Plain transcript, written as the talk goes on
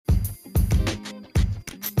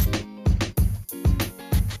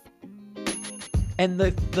And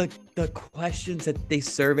the questions that they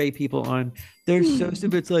survey people on, they're so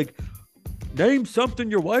stupid. It's like, name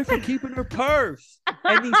something your wife would keep in her purse.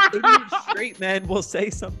 And these idiot straight men will say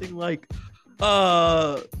something like,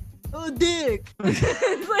 a dick.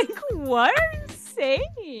 It's like, what are you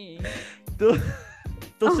saying? they'll,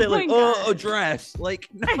 they'll Oh say like, my oh, a God. dress. Like,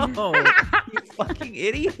 no, you fucking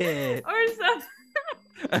idiot. Or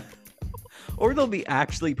some, Or there'll be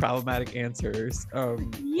actually problematic answers.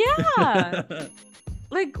 yeah.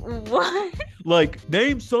 Like, what? Like,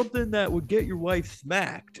 name something that would get your wife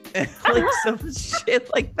smacked. Like some shit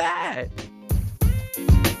like that.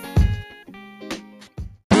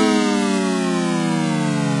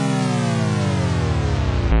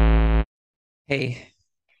 Hey,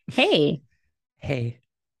 Hey, hey.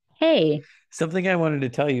 hey. Something I wanted to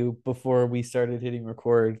tell you before we started hitting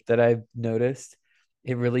record that I've noticed.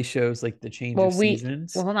 It really shows like the change Well, of well,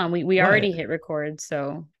 seasons. hold on. We What? already hit record,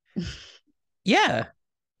 so Yeah.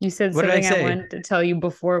 you said What did I something I say? wanted to tell you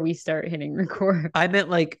before we start hitting record. I meant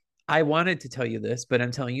like I wanted to tell you this, but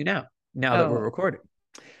I'm telling you now, now that we're Oh, recording.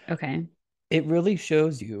 okay. It really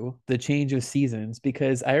shows you the change of seasons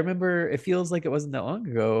because I remember it feels like it wasn't that long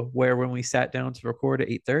ago where when we sat down to record at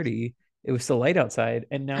 8:30, it was still light outside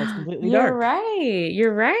and now it's completely You're dark. right.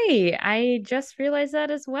 You're right. I just realized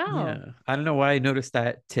that as well. Yeah. I don't know why I noticed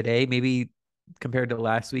that today. Maybe compared to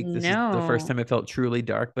last week, this is the first No, time it felt truly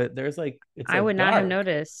dark, but there's like it's I like would not have dark.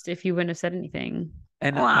 noticed if you wouldn't have said anything.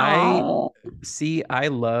 And I Wow. see I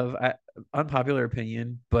love unpopular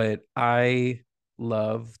opinion, but I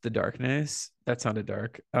love the darkness. That sounded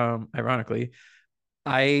dark. Ironically.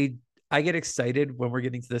 I I get excited when we're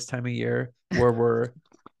getting to this time of year where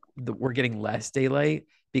we're getting less daylight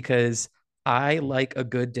because I like a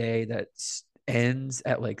good day that ends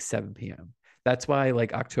at like 7 p.m. That's why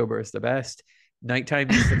like October is the best. Nighttime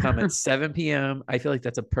needs to come at 7 p.m. I feel like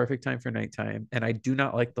that's a perfect time for nighttime. And I do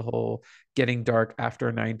not like the whole getting dark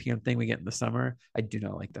after 9 p.m. thing we get in the summer. I do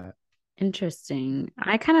not like that. Interesting.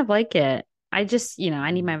 I kind of like it. I just,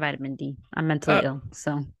 I need my vitamin D. I'm mentally Uh, ill,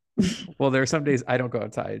 so. well, there are some days I don't go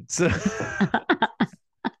outside. So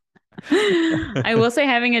I will say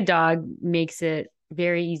having a dog makes it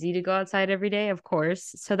very easy to go outside every day, of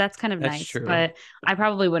course. So that's kind of that's nice. true. But I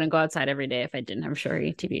probably wouldn't go outside every day if I didn't have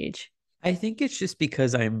Shuri, TBH. I think it's just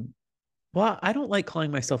because well, I don't like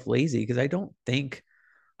calling myself lazy because I don't think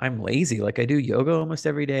I'm lazy. Like I do yoga almost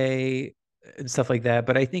every day and stuff like that.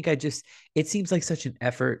 But I think it seems like such an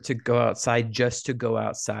effort to go outside just to go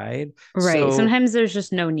outside. Right. So Sometimes there's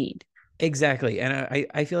just no need. exactly. And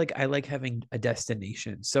I feel like I like having a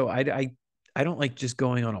destination. So I don't like just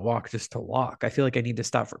going on a walk just to walk. I feel like I need to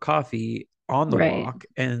stop for coffee on the Right. walk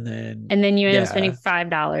and then, And then you end up spending yeah.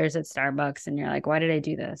 $5 at Starbucks and you're like, why did I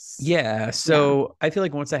do this? Yeah. Yeah. So I feel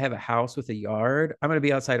like once I have a house with a yard, I'm going to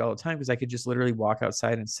be outside all the time because I could just literally walk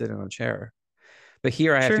outside and sit on a chair. But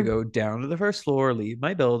here I have to True. go down to the first floor, leave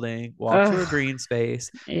my building, walk to a Ugh. green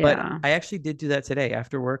space. But Yeah. I actually did do that today.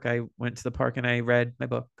 After work, I went to the park and I read my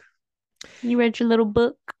book. You read your little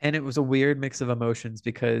book? And it was a weird mix of emotions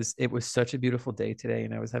because it was such a beautiful day today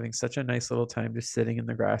and I was having such a nice little time just sitting in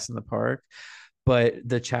the grass in the park. But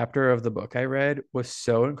the chapter of the book I read was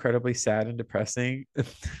so incredibly sad and depressing. I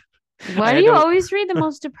Why do had you to always read the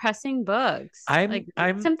most depressing books? Like, read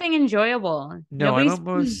I'm something enjoyable. no,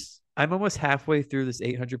 Nobody's. I'm almost halfway through this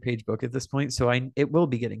 800-page book at this point, so I it will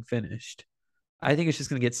be getting finished. I think it's just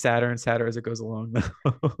going to get sadder and sadder as it goes along,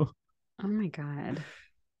 though. Oh my God.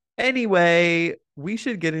 Anyway, we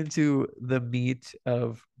should get into the meat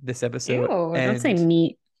of this episode, Ew, don't say and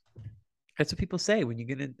meat. that's what people say when you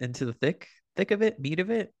get into the thick of it, meat of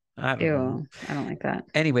it. I don't know. Ew, I don't like that.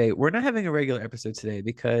 Anyway, we're not having a regular episode today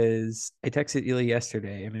because I texted Ilya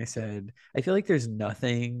yesterday and I said, I feel like there's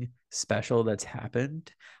nothing special that's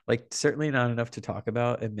happened. Like, certainly not enough to talk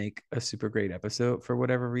about and make a super great episode for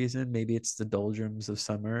whatever reason. Maybe it's the doldrums of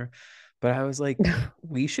summer. But I was like,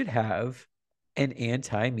 we should have an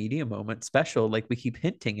anti-media moment special, like we keep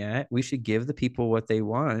hinting at. We should give the people what they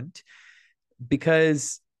want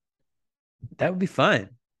because that would be fun.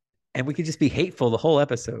 And we could just be hateful the whole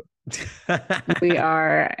episode. We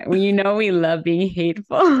are, we love being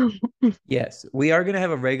hateful. Yes, we are going to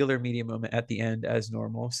have a regular media moment at the end as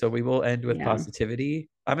normal. So we will end with Yeah. positivity.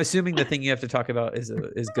 I'm assuming the thing you have to talk about is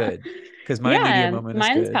good because my media Yeah, moment is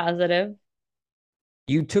mine's good. positive.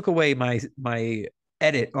 You took away my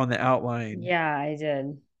edit on the outline. Yeah, I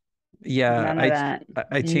did. Yeah, None of that.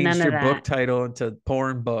 I None changed of your book that. title into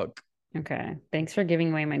porn book. Okay. Thanks for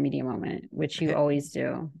giving away my media moment, which you Eh, always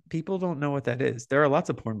do. People don't know what that is. There are lots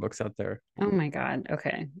of porn books out there. Oh my God.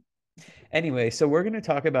 Okay. Anyway, so we're going to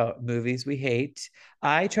talk about movies we hate.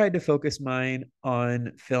 I tried to focus mine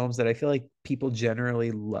on films that I feel like people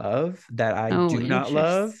generally love that I Oh, do not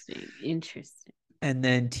love, interesting. Interesting. and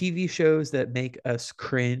then TV shows that make us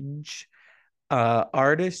cringe,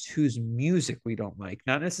 artists whose music we don't like,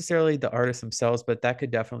 not necessarily the artists themselves, but that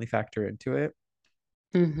could definitely factor into it.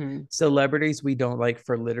 Mm-hmm. Celebrities we don't like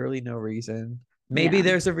for literally no reason. Maybe Yeah.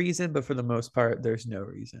 there's a reason, but for the most part, there's no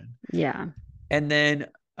reason. Yeah. And then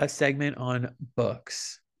a segment on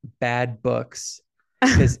books, bad books,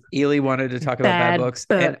 because Ely wanted to talk about bad Bad books,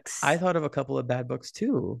 and I books. thought of a couple of bad books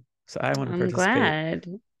too. So I want to I'm participate. glad.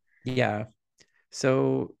 Yeah.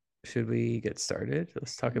 So should we get started?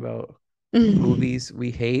 Let's talk about um, movies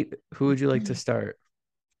we hate. Who would you like to start?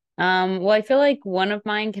 well, I feel like one of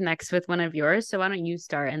mine connects with one of yours, so why don't you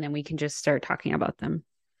start and then we can just start talking about them.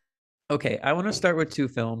 Okay, I want to start with two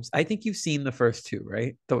films. I think you've seen the first two,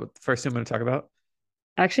 right? The first two I'm going to talk about.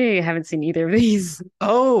 Actually, I haven't seen either of these.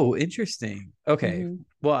 Oh, interesting. Okay. Hmm.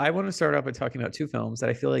 Well, I want to start off by talking about two films that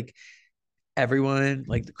I feel like everyone,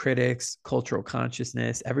 like the critics, cultural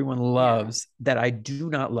consciousness, everyone Yeah. loves that I do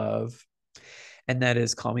not love. And that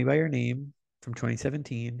is Call Me by Your Name from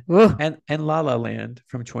 2017 Ugh. and La La Land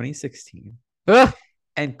from 2016. Ugh.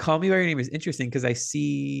 And Call Me by Your Name is interesting because I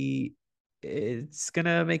see it's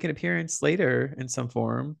gonna make an appearance later in some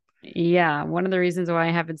form. Yeah, one of the reasons why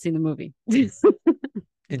I haven't seen the movie.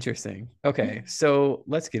 Interesting. Okay, so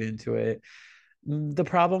let's get into it. The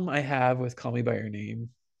problem I have with Call Me by Your Name,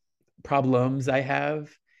 problems I have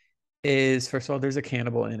is first of all, there's a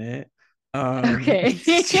cannibal in it. Okay.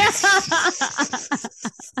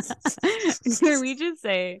 Can we just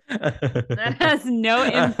say that has no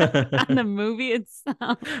impact on the movie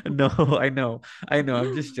itself? No, I know.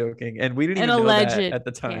 I'm just joking, and we didn't An even know that alleged at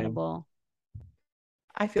the time. cannibal.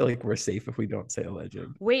 I feel like we're safe if we don't say alleged.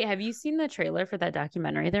 Wait, have you seen the trailer for that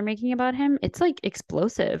documentary they're making about him? It's like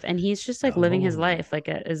explosive, and he's just like living his No, life like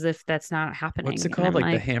as if that's not what's it happening. And called? I'm Like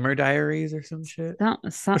the like, Hammer Diaries or some shit.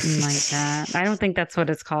 something like that. I don't think that's what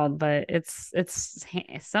it's called, but it's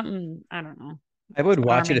something. I don't know. I would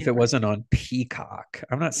watch it Army if it Hammer. wasn't on Peacock.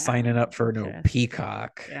 I'm not Yeah, signing up for no just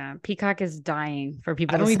Peacock. yeah. Peacock is dying for I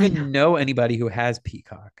people to don't sign up. even know anybody who has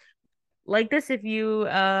Peacock. Like this if you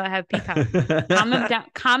have Peacock.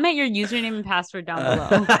 Comment your username and password down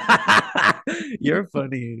below. You're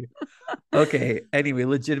funny. Okay. Anyway,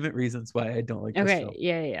 legitimate reasons why I don't like this Okay, film.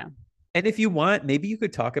 yeah, yeah. And if you want, maybe you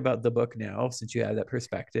could talk about the book now since you have that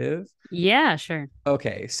perspective. Yeah, sure.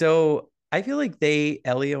 Okay. So I feel like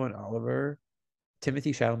Elio and Oliver,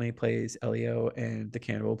 Timothy Chalamet plays Elio and the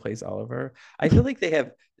cannibal plays Oliver. I feel like they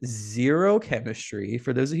have zero chemistry.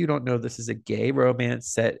 For those of you who don't know, this is a gay romance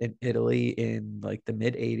set in Italy in like the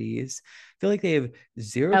mid 80s. I feel like they have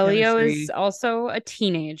zero Elio is chemistry. also a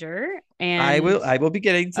teenager and I will be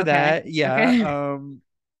getting to okay. that. Yeah. Okay.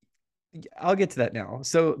 I'll get to that now.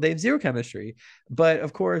 So they have zero chemistry, but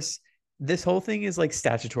of course, this whole thing is like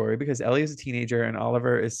statutory because Elio's a teenager and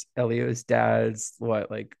Oliver is Elio's dad's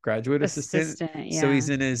what like graduate assistant. Assistant, So yeah. he's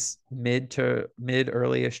in his mid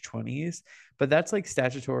earlyish 20s, but that's like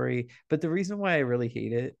statutory. But the reason why I really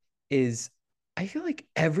hate it is I feel like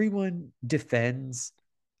everyone defends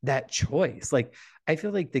that choice. Like I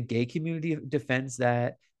feel like the gay community defends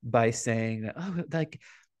that by saying that, oh, like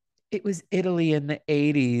it was Italy in the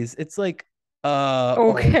 80s. It's like,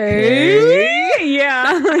 Okay. okay.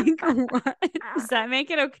 Yeah. Like what? Does that make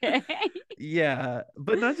it okay? Yeah,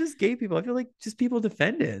 but not just gay people. I feel like just people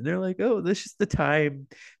defend it. And they're like, oh, this is the time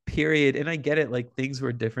period. And I get it, like things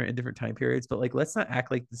were different in different time periods, but like let's not act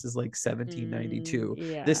like this is like 1792.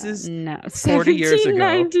 This Yeah. is No. 40 years ago.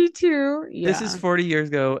 1792. This is Yeah. 40 years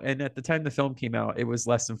ago. And at the time the film came out, it was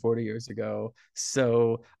less than 40 years ago.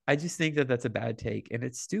 So I just think that that's a bad take and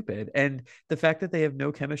it's stupid. And the fact that they have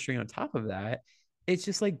no chemistry on top of that, it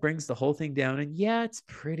just like brings the whole thing down. And yeah, it's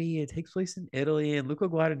pretty. It takes place in Italy, and Luca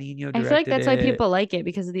Guadagnino I feel like directed that's why it. people like it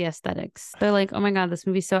because of the aesthetics. They're like, oh my God, this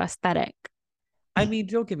movie's so aesthetic. I mean,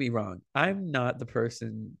 don't get me wrong. I'm not the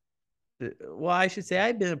person. Well, I should say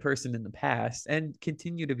I've been a person in the past and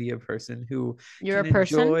continue to be a person who You're can a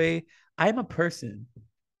person. enjoy. I'm a person.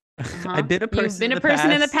 Uh-huh. I've been a You've person been in a the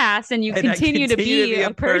person in the past, past and you and I continue to continue to be be a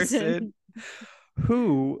a person person.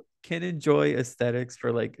 who can enjoy aesthetics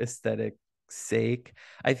for like aesthetic sake.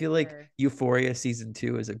 I feel like Sure. Euphoria season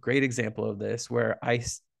 2 is a great example of this, where I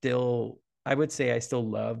would say I still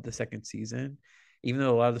love the second season, even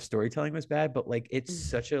though a lot of the storytelling was bad, but like it's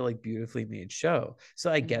such a like beautifully made show.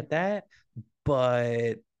 So I get Mhm. that,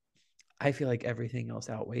 but I feel like everything else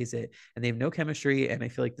outweighs it. And they have no chemistry. And I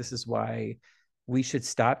feel like this is why we should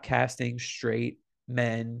stop casting straight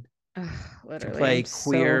men Ugh, to literally, I'm play so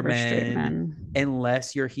queer over straight men men.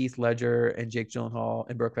 unless you're Heath Ledger and Jake Gyllenhaal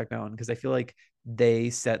and Brokeback Mountain, because I feel like they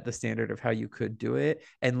set the standard of how you could do it,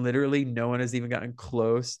 and literally no one has even gotten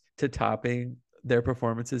close to topping their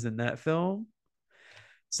performances in that film.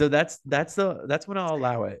 So that's when I'll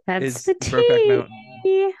allow it, That's is the Brokeback Mountain.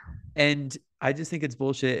 tea. And I just think it's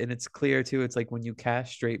bullshit. And it's clear too. It's like when you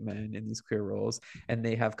cast straight men in these queer roles and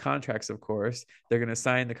they have contracts, of course, they're going to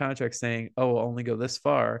sign the contract saying, oh, we'll only go this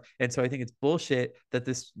far. And so I think it's bullshit that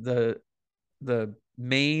the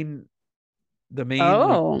main like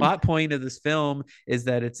Oh, plot point of this film is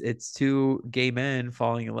that it's two gay men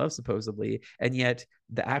falling in love supposedly, and yet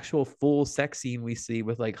the actual full sex scene we see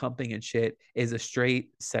with like humping and shit is a straight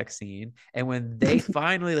sex scene. And when they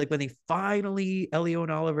finally Elio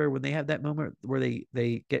and Oliver, when they have that moment where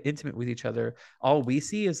they get intimate with each other, all we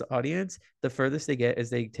see as the audience, the furthest they get is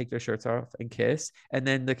they take their shirts off and kiss, and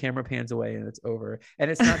then the camera pans away and it's over.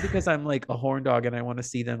 And it's not because I'm like a horn dog and I want to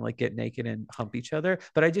see them like get naked and hump each other,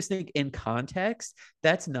 but I just think in context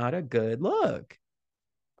that's not a good look.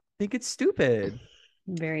 I think it's stupid.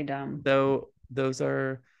 very dumb. So those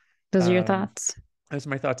are Those are your um thoughts. those are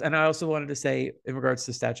my thoughts. And I also wanted to say, in regards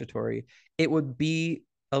to statutory, it would be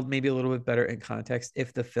maybe a little bit better in context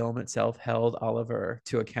if the film itself held Oliver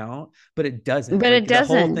to account, but it doesn't. But it Like the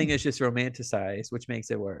whole thing doesn't. is just romanticized, which makes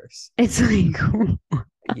it worse. It's like,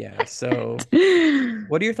 Yeah. So,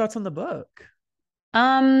 what are your thoughts on the book?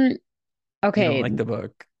 um, You don't okay. like the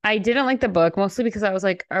book? I didn't like the book mostly because I was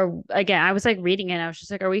like, again, I was like reading it and I was just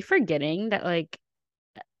like, are we forgetting that like,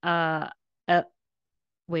 uh, uh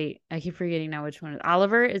wait, I keep forgetting now which one.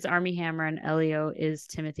 Oliver is Armie Hammer and Elio is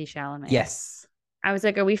Timothy Chalamet. Yes. I was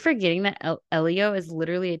like, are we forgetting that Elio is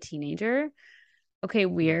literally a teenager? Okay,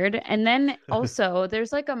 weird. And then also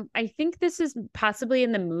there's like I think this is possibly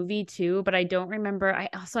in the movie too, but I don't remember. I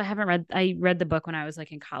haven't read I read the book when I was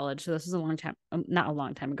like in college. So this was a long time not a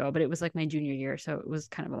long time ago, but it was like my junior year, so it was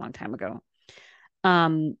kind of a long time ago.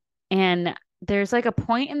 And there's like a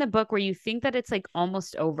point in the book where you think that it's like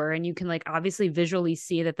almost over and you can like obviously visually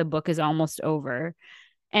see that the book is almost over.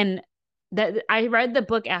 And that I read the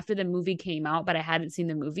book after the movie came out, but I hadn't seen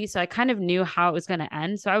the movie. So I kind of knew how it was going to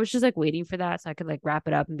end. So I was just like waiting for that so I could like wrap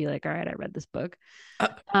it up and be like, all right, I read this book. Uh,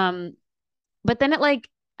 Um, but then it like,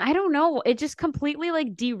 I don't know, it just completely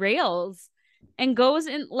like derails and goes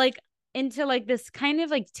in like into like this kind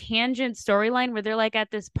of like tangent storyline where they're like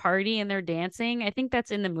at this party and they're dancing. I think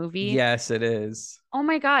that's in the movie. yes, it is. Oh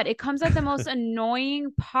my God, it comes at the most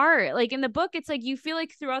annoying part. Like in the book, it's like you feel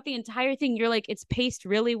like throughout the entire thing, you're like, it's paced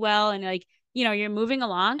really well and like, you know, you're moving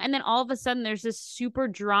along. And then all of a sudden, there's this super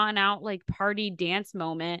drawn out, like party dance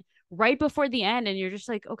moment right before the end. And you're just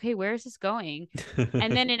like, okay, where is this going?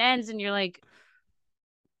 And then it ends, and you're like,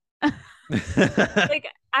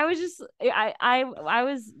 I was just, I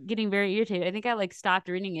was getting very irritated. I think I like stopped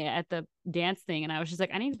reading it at the dance thing, and I was just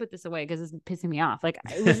like, I need to put this away because it's pissing me off. Like,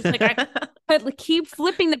 it was just like I but like, keep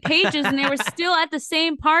flipping the pages and they were still at the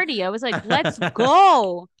same party. I was like, let's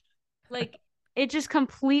go. Like it just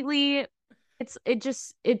completely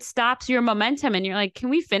it stops your momentum and you're like, can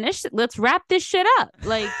we finish? Let's wrap this shit up.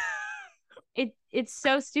 Like it's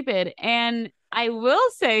so stupid. And I will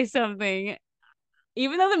say something,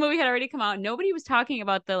 even though the movie had already come out, nobody was talking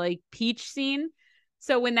about the like peach scene.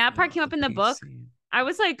 So when that part Oh, came the up in the peach book, scene. I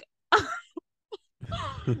was like,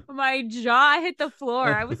 my jaw hit the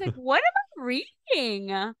floor. I was like, what am I reading?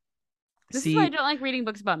 This is why I See, don't like reading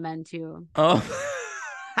books about men too. oh,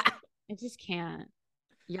 I just can't.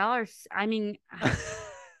 Y'all are. I mean,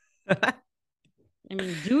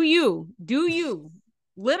 do you,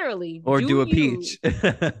 literally, or do do a you? peach.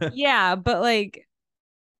 Yeah, but like,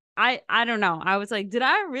 I don't know. I was like, did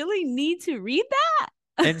I really need to read that?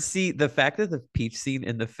 And see, the fact that the peach scene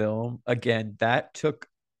in the film, again, that took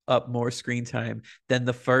up more screen time than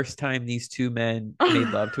the first time these two men made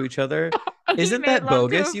love to each other. He Isn't made that love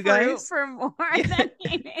to bogus, a you fruit guys? for more Yeah. than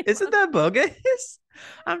he made Isn't love. that bogus?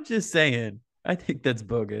 I'm just saying. I think that's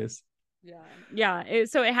bogus. Yeah, yeah.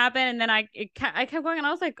 So it happened, and then I kept going, and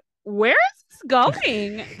I was like, where is this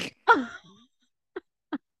going?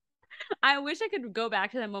 I wish I could go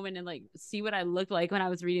back to that moment and like see what I looked like when I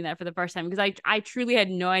was reading that for the first time, because I truly had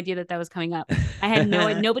no idea that was coming up. I had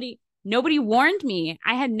nobody warned me.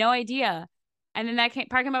 I had no idea. And then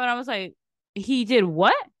part came up and I was like, he did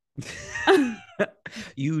what?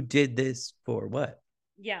 You did this for what?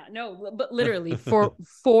 Yeah, no, but literally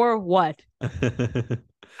for what?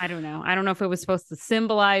 I don't know. I don't know if it was supposed to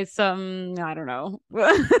symbolize something. I don't know.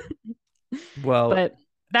 Well, But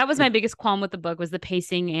that was my biggest qualm with the book, was the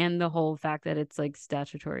pacing and the whole fact that it's like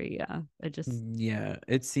statutory. Yeah. It just yeah,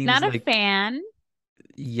 it seems not a like fan.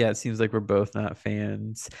 yeah, it seems like we're both not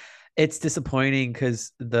fans. It's disappointing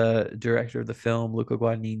because the director of the film, Luca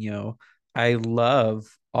Guadagnino, I love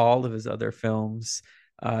all of his other films.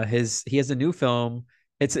 He has a new film.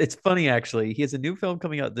 It's funny actually. He has a new film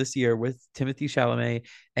coming out this year with Timothy Chalamet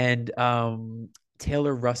and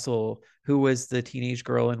Taylor Russell, who was the teenage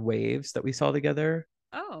girl in Waves that we saw together.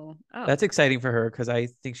 Oh. That's exciting for her because I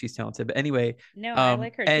think she's talented. But anyway, No, I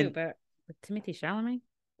like her too, and but with Timothy Chalamet.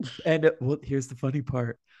 well, here's the funny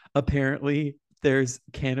part. Apparently, there's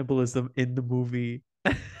cannibalism in the movie.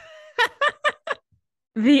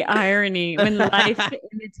 The irony when life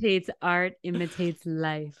imitates art, imitates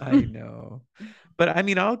life. I know. But I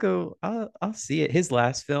mean, I'll see it. His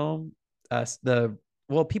last film, the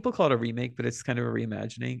well, people call it a remake, but it's kind of a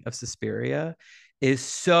reimagining of Suspiria, is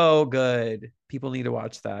so good. People need to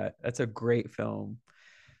watch that. That's a great film.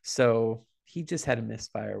 So he just had a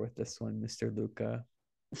misfire with this one, Mr. Luca.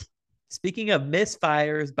 Speaking of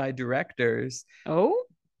misfires by directors, Oh,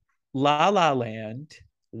 La La Land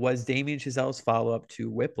was Damien Chazelle's follow up to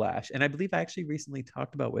Whiplash. And I believe I actually recently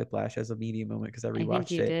talked about Whiplash as a media moment because I I think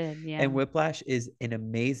rewatched you it. did. Yeah. And Whiplash is an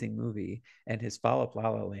amazing movie. And his follow up, La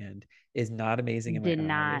La Land, is not amazing in my Did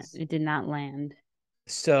not. eyes. It did not land.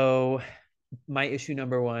 So, my issue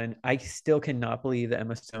number one, I still cannot believe that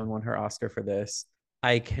Emma Stone won her Oscar for this.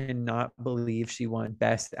 I cannot believe she won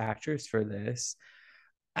Best Actress for this.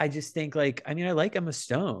 I just think like I mean I like Emma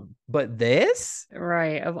Stone, but this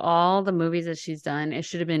Right. Of all the movies that she's done, it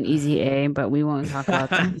should have been Easy A, but we won't talk about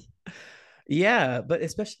that. yeah, but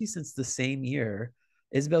especially since the same year,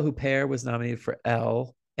 Isabelle Huppert was nominated for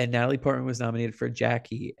Elle and Natalie Portman was nominated for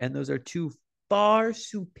Jackie, and those are two far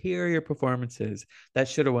superior performances that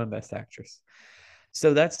should have won Best Actress.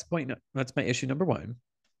 So that's point. That's my issue number one.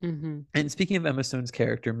 Mm-hmm. And speaking of Emma Stone's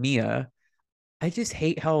character Mia, I just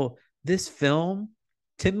hate how this film,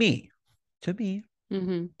 to me, to me,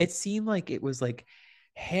 Mm-hmm. it seemed like it was like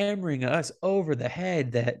hammering us over the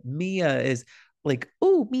head that Mia is like,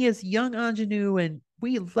 oh, Mia's young ingenue and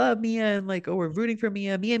we love Mia and like, oh, we're rooting for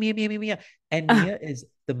Mia, Mia, Mia, Mia, Mia, Mia. And Mia is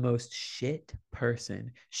the most shit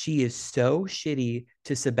person. She is so shitty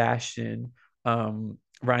to Sebastian,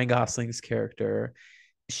 Ryan Gosling's character.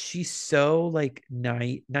 She's so like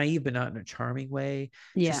naive, but not in a charming way.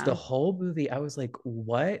 Just Yeah. the whole movie, I was like,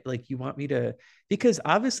 what? Like, you want me to? Because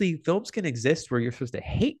obviously, films can exist where you're supposed to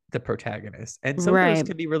hate the protagonist, and some of those Right.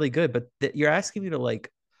 can be really good. But you're asking me to like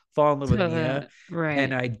fall in love with Mia, and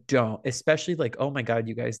Right. I don't. Especially like, oh my god,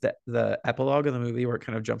 you guys, that the epilogue of the movie where it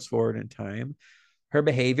kind of jumps forward in time, her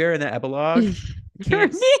behavior in the epilogue, Her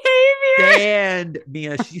can't behavior. stand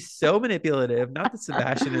Mia. She's so manipulative. Not that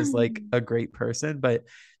Sebastian is like a great person, but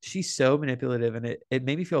she's so manipulative, and it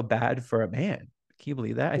made me feel bad for a man. Can you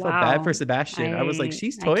believe that? I felt bad for Wow. Sebastian. I was like,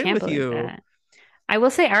 she's I toying can't with believe you. that. I will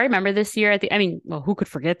say I remember this year at the I mean, well, who could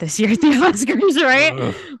forget this year at the Oscars, right?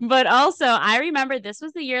 Ugh. But also I remember this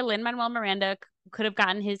was the year Lin-Manuel Miranda could have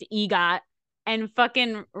gotten his EGOT and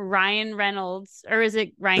fucking Ryan Reynolds, or is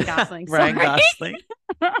it Ryan Gosling? Ryan Sorry. Gosling.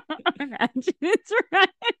 Imagine it's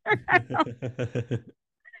Ryan Reynolds.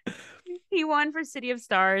 He won for City of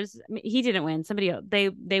Stars. I mean, he didn't win. Somebody else. They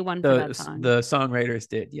won for that song. The songwriters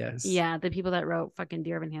did, yes. Yeah, the people that wrote fucking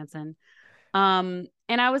Dear Evan Hansen. And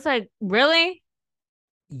I was like, really?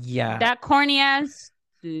 Yeah. That corny ass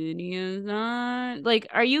city is not like,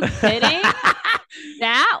 are you kidding?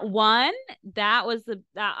 That one, that was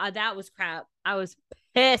crap. I was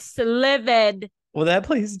pissed, livid. Well, that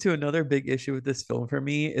plays into another big issue with this film for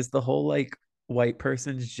me is the whole like white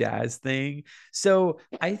person's jazz thing. So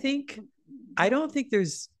I don't think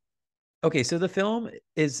there's okay, so the film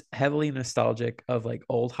is heavily nostalgic of like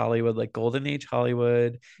old Hollywood, like golden age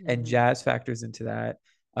Hollywood, and Mhm. jazz factors into that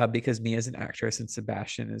because Mia is an actress and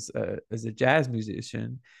Sebastian is a jazz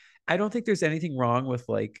musician. I don't think there's anything wrong with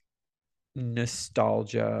like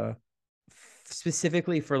nostalgia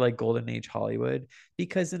specifically for like golden age Hollywood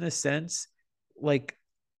because in a sense, like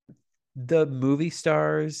the movie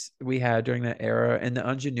stars we had during that era and the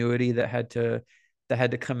ingenuity that had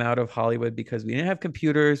to come out of Hollywood because we didn't have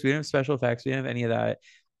computers, we didn't have special effects, we didn't have any of that.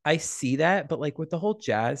 I see that, but like with the whole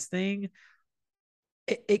jazz thing,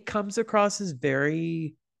 it comes across as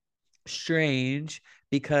very strange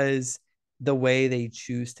because the way they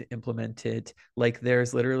choose to implement it, like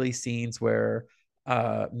there's literally scenes where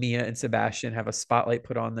Mia and Sebastian have a spotlight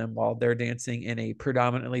put on them while they're dancing in a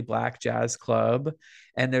predominantly black jazz club.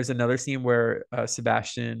 And there's another scene where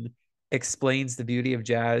Sebastian explains the beauty of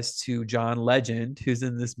jazz to John Legend, who's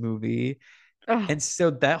in this movie. Oh, And so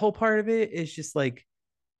that whole part of it is just like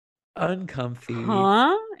uncomfy.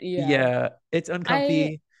 huh? Yeah. Yeah, it's I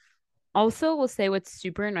uncomfy. also will say what's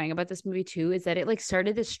super annoying about this movie too is that it like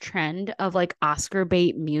started this trend of like Oscar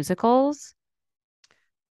bait musicals.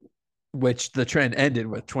 which the trend ended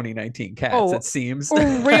with 2019 Cats, Oh, it seems.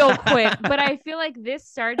 real quick. But I feel like this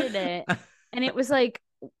started it. And it was like,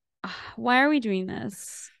 why are we doing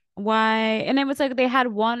this? Why? And it was like they had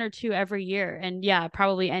one or two every year. And yeah,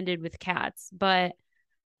 probably ended with Cats. But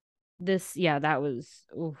this, yeah, that was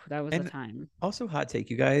a And time. also, hot take,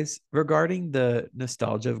 you guys, regarding the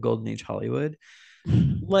nostalgia of Golden Age Hollywood,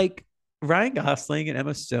 like Ryan Gosling and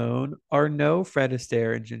Emma Stone are no Fred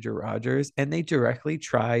Astaire and Ginger Rogers, and they directly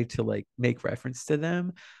try to like make reference to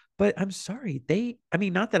them. But I'm sorry, I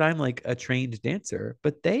mean, not that I'm like a trained dancer,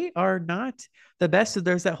 but they are not the best. So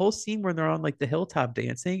there's that whole scene where they're on like the hilltop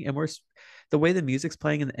dancing, and the way the music's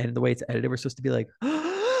playing and the way it's edited, we're supposed to be like,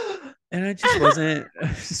 and I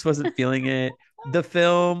just wasn't feeling it. The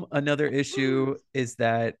film, another issue is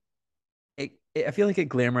that I feel like it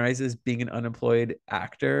glamorizes being an unemployed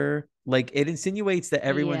actor. Like it insinuates that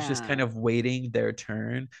everyone's just kind Yeah. of waiting their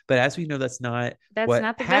turn. But as we know, that's not That's what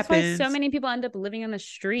not that's why so happens. many people end up living on the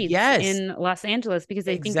streets Yes, in Los Angeles because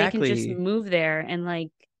they think they can just exactly. move there and like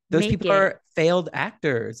Those make people it. are failed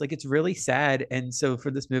actors. Like it's really sad. And so for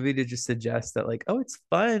this movie to just suggest that, like, oh, it's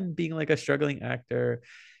fun being like a struggling actor,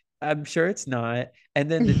 I'm sure it's not. And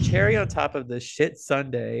then the cherry on top of this shit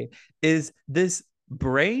Sunday is this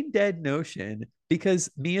brain dead notion because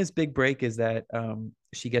Mia's big break is that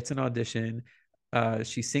she gets an audition.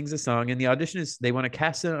 She sings a song, and the audition is they want to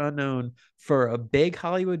cast an unknown for a big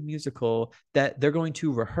Hollywood musical that they're going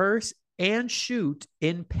to rehearse and shoot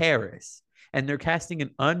in Paris. And they're casting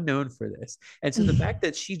an unknown for this. And so the fact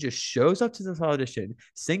that she just shows up to this audition,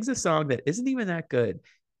 sings a song that isn't even that good,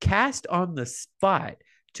 cast on the spot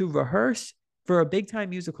to rehearse for a big time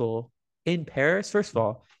musical in Paris. First of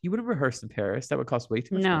all, you wouldn't rehearse in Paris. That would cost way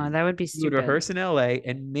too much No, money. that would be You would stupid. rehearse in LA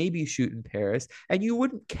and maybe shoot in Paris. And you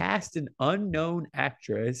wouldn't cast an unknown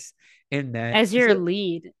actress in that. As your So,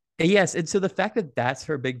 lead. yes. And so the fact that that's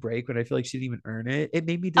her big break when I feel like she didn't even earn it, it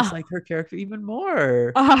made me Oh. dislike her character even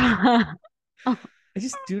more. Oh. I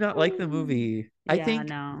just do not like the movie. I Yeah, think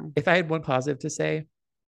no. if I had one positive to say,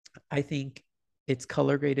 I think it's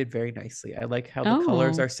color graded very nicely. I like how the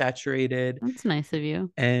colors Oh, are saturated. that's nice of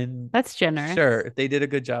you. And That's generous. sure, they did a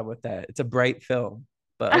good job with that. It's a bright film.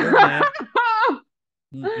 But other than that,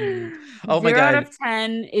 mm-mm. Oh my 0 out God. of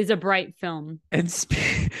 10 is a bright film. And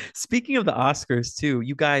speaking of the Oscars, too,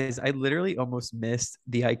 you guys, I literally almost missed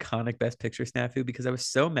the iconic Best Picture snafu because I was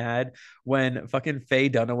so mad when fucking Faye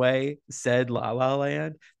Dunaway said La La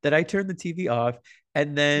Land that I turned the TV off.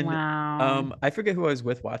 And then Wow. I forget who I was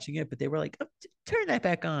with watching it, but they were like, oh, turn that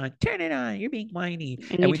back on. Turn it on. You're being whiny.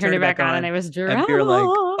 And And you we turned turned it it back back on and it on. was And we were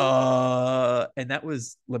like, drama. and that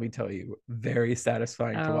was, let me tell you, very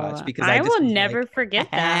satisfying to watch Oh, because I I just will was never like, forget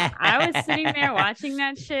that. I was sitting there watching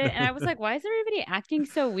that shit and I was like, why is everybody acting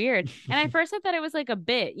so weird? And at first I thought it was like a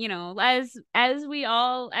bit, as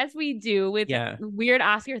we do with yeah. weird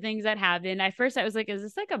Oscar things that happen. At first I was like, is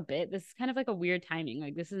this like a bit? This is kind of like a weird timing.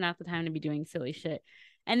 Like this is not the time to be doing silly shit.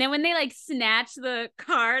 And then when they like snatch the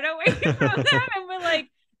card away from them and we're like,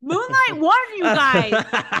 Moonlight won, you guys.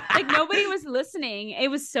 Like nobody was listening. It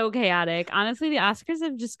was so chaotic. Honestly, the Oscars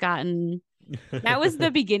have just gotten that was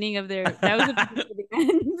the beginning of their that was the beginning of the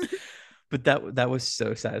end. But that was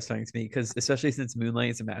so satisfying to me because especially since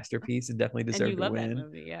Moonlight is a masterpiece and definitely And you deserved to love that win,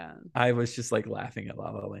 movie, yeah. I was just like laughing at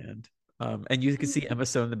La La Land. And you could see Emma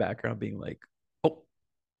Stone in the background being like, "Oh."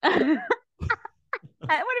 That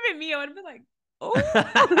would have been me. I would have been like, oh.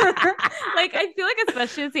 Like I feel like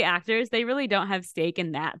especially as the actors, they really don't have stake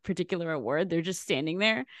in that particular award. They're just standing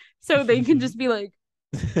there. So they can just be like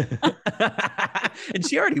And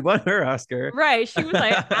she already won her Oscar. right. She was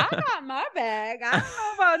like, I got my bag. I don't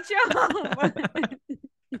know about y'all. That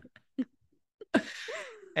was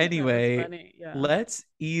Anyway, funny. Yeah. let's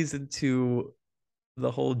ease into the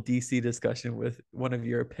whole DC discussion with one of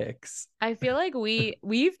your picks. I feel like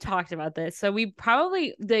we've talked about this, so we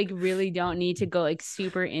probably like really don't need to go like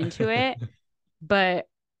super into it. But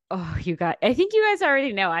oh, I think you guys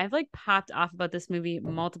already know. I've like popped off about this movie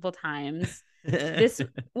multiple times. This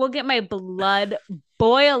will get my blood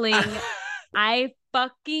boiling. I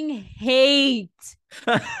fucking hate.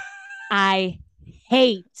 I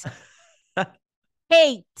hate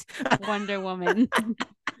Wonder Woman.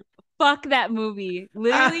 Fuck that movie.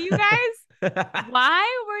 Literally, you guys,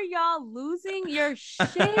 why were y'all losing your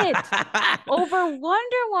shit over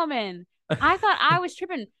Wonder Woman? I thought I was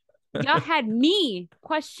tripping. Y'all had me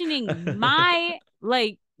questioning my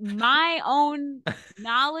own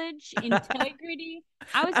knowledge, integrity.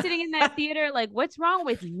 I was sitting in that theater like, what's wrong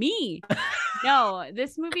with me? No,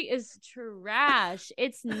 this movie is trash.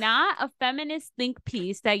 It's not a feminist think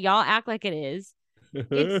piece that y'all act like it is.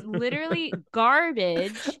 It's literally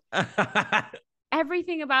garbage.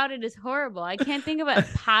 everything about it is horrible. I can't think of a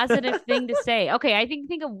positive thing to say. Okay, I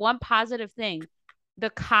think of one positive thing. The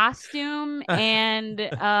costume and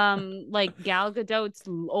like Gal Gadot's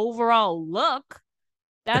overall look.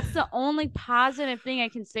 That's the only positive thing I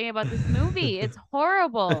can say about this movie. It's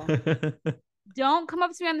horrible. Don't come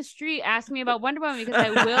up to me on the street, ask me about Wonder Woman because I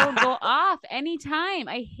will go off anytime.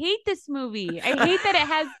 I hate this movie. I hate that it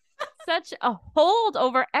has such a hold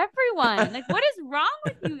over everyone. Like, what is wrong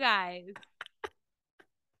with you guys?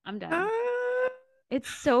 I'm done. It's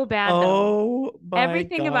so bad though. Oh my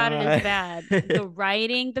Everything about it is bad. The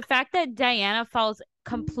writing, the fact that Diana falls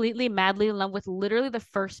completely madly in love with literally the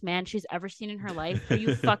first man she's ever seen in her life. Are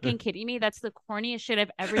you fucking kidding me? That's the corniest shit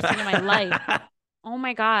I've ever seen in my life. Oh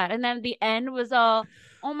my God. And then the end was all,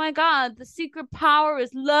 oh my God, the secret power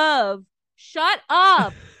is love. Shut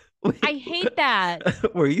up. Wait, I hate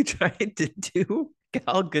that. Were you trying to do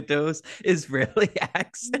Gal Gadot's Israeli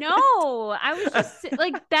accent? No, I was just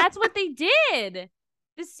like, that's what they did.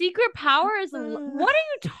 The secret power is what are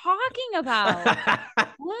you talking about?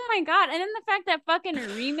 Oh my God. And then the fact that fucking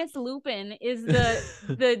Remus Lupin is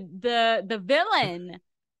the villain.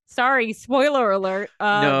 Sorry, spoiler alert.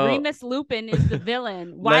 No. Remus Lupin is the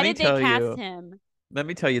villain. Why did they cast him? Let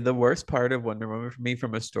me tell you, the worst part of Wonder Woman for me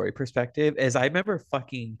from a story perspective is I remember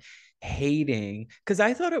fucking hating because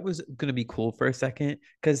I thought it was going to be cool for a second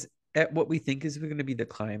because at what we think is going to be the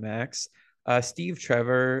climax, Steve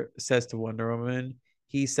Trevor says to Wonder Woman,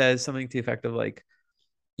 he says something to the effect of like,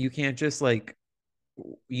 you can't just like,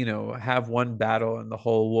 you know, have one battle and the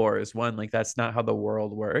whole war is won. Like, that's not how the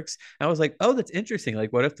world works. And I was like, oh, that's interesting.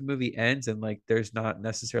 Like, what if the movie ends and like there's not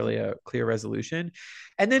necessarily a clear resolution?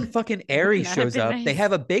 And then fucking Ares shows up. Nice. They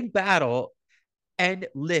have a big battle. And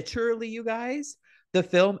literally, you guys, the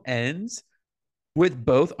film ends with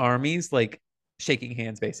both armies like shaking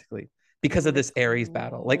hands, basically, because of this Ares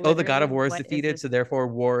battle. Like, oh, the god of war is defeated, so therefore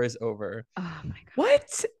war is over. Oh my God.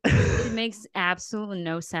 What? It makes absolutely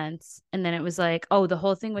no sense. And then it was like, oh, the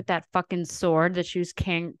whole thing with that fucking sword that she was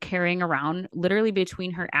carrying around literally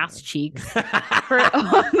between her ass cheeks for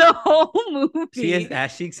the whole movie. She has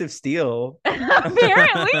ass cheeks of steel.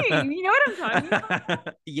 Apparently. You know what I'm talking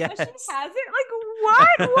about? Yes. But she has it? Like,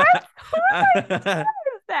 what? What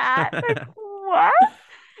is that? Like, what?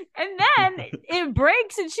 And then it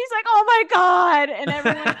breaks and she's like, oh my God. And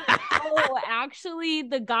everyone's like, oh, actually,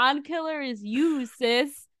 the God killer is you,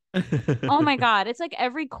 sis. Oh my God. It's like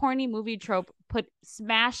every corny movie trope put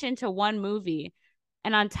smash into one movie.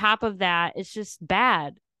 And on top of that, it's just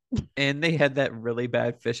bad. And they had that really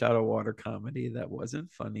bad fish out of water comedy that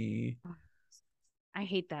wasn't funny. I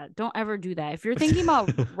hate that. Don't ever do that. If you're thinking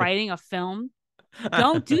about writing a film,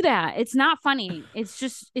 don't do that. It's not funny.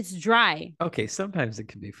 It's dry. Okay, sometimes it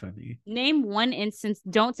can be funny. Name one instance.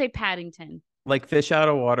 Don't say Paddington. Like fish out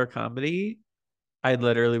of water comedy. I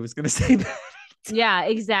literally was gonna say Paddington. Yeah,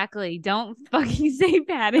 exactly. Don't fucking say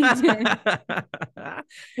Paddington.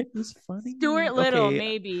 It was funny. Stuart Little,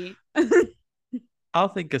 maybe. I'll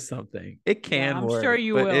think of something. It can work. I'm sure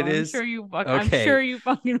you will. I'm sure you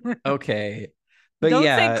fucking will. Okay. But don't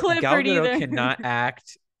say Clifford Gal Gadot either. Cannot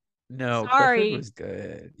act. No, sorry. Clifford was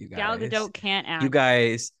good. You guys. Gal Gadot can't act. You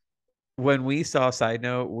guys, when we saw, side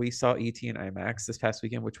note, we saw E.T. in IMAX this past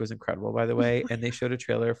weekend, which was incredible, by the way. And they showed a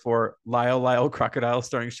trailer for Lyle Crocodile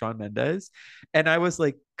starring Shawn Mendes. And I was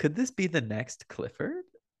like, could this be the next Clifford?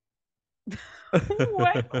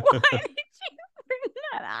 Why did you bring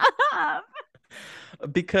that up?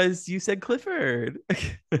 Because you said Clifford.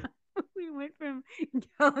 We went from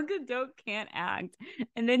Gal Gadot can't act,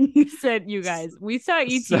 and then you said, you guys, we saw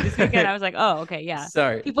E.T. this weekend. I was like, oh, okay, yeah.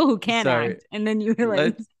 Sorry. People who can't act. And then you were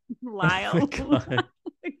like, Lyle. Oh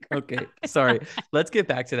okay, sorry. Let's get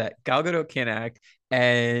back to that. Gal Gadot can't act,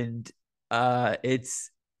 and it's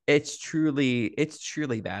truly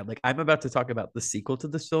bad. Like, I'm about to talk about the sequel to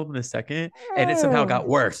this film in a second, and it somehow got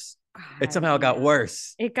worse. It somehow got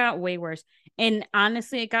worse. It got way worse. And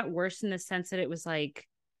honestly, it got worse in the sense that it was like,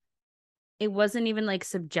 it wasn't even like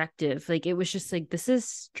subjective. Like, it was just like, this is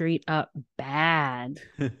straight up bad.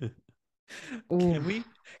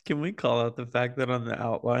 Can we call out the fact that on the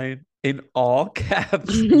outline in all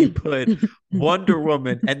caps you put Wonder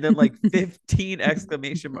Woman and then like 15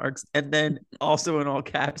 exclamation marks and then also in all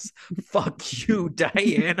caps, fuck you,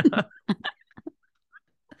 Diana.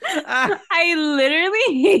 I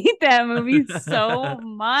literally hate that movie so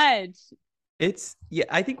much.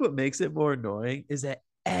 I think what makes it more annoying is that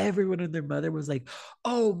everyone and their mother was like,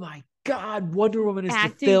 oh my God, Wonder Woman is the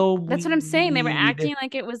film. That's what I'm saying. They were acting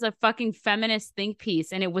like it was a fucking feminist think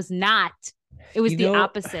piece, and it was not. It was the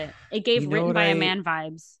opposite. It gave written by a man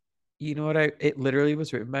vibes. You know what? It literally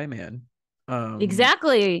was written by a man.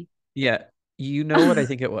 Exactly. Yeah. You know what I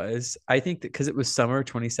think it was? I think that because it was summer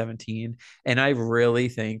 2017, and I really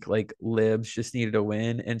think like libs just needed a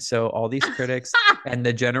win. And so all these critics and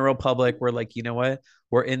the general public were like, you know what?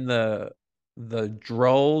 We're in the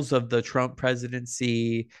drolls of the Trump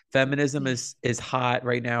presidency. Feminism is hot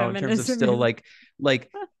right now in terms of Feminism still is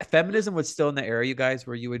like feminism was still in the era, you guys,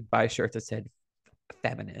 where you would buy shirts that said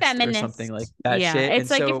feminist or something like feminist. that Yeah, shit. And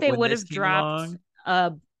it's like if so they when would this have came dropped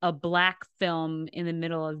along, a black film in the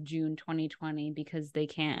middle of June 2020 because they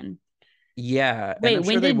can. yeah, and Wait, I'm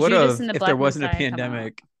when sure they did would Judas have and the if there Black wasn't a Messiah come out?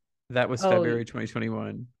 pandemic. That was Oh, February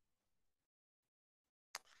 2021.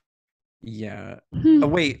 Yeah. Oh,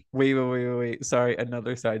 hmm. wait. Sorry,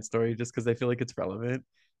 another side story, just because I feel like it's relevant.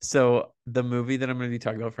 So the movie that I'm going to be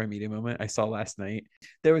talking about for a media moment, I saw last night.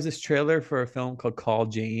 There was this trailer for a film called Call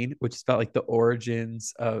Jane, which is about like the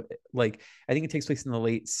origins of like I think it takes place in the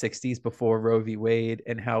late 60s before Roe v. Wade,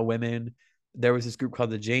 and how women there was this group called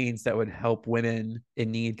the Janes that would help women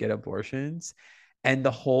in need get abortions. And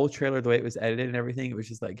the whole trailer, the way it was edited and everything, it was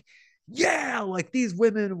just like, yeah, like these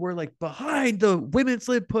women were like behind the women's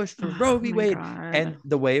lib push for Oh Roe v. my Wade. God. And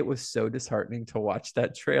the way it was so disheartening to watch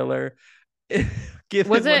that trailer, given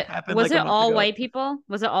what happened Was like a it month all ago. white people?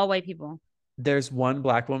 Was it all white people? There's one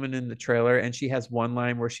black woman in the trailer, and she has one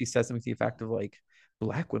line where she says something to the effect of like,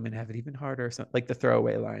 black women have it even harder, or something like the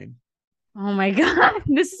throwaway line. Oh my God.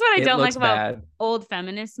 This is what I It don't like looks about bad. old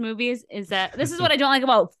feminist movies is that this is what I don't like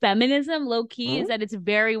about feminism, low key, is Ooh. that it's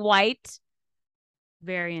very white,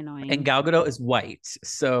 very And annoying. Gal Gadot is white,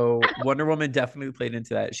 so Wonder Woman definitely played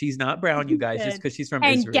into that. She's not brown, you guys, just Good. because she's from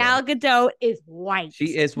And Gal Israel. Gadot is white.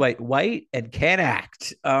 She is white, and can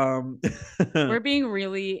act. We're being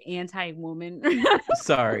really anti-woman.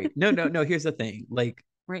 Sorry, no. Here's the thing. Like,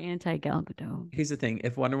 We're anti-Gal Gadot. here's the thing.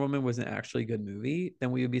 If Wonder Woman was an actually good movie, then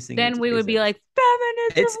we would be singing its Then we would be praises. like,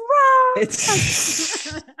 feminism It's rocks.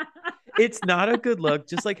 it's it's not a good look.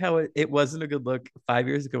 Just like how it wasn't a good look 5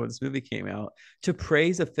 years ago when this movie came out, to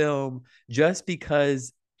praise a film just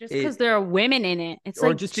because Just because it there are women in it. It's or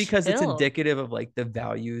like just because it's chill. indicative of like the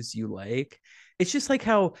values you like. It's just like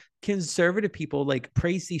how conservative people like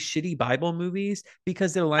praise these shitty Bible movies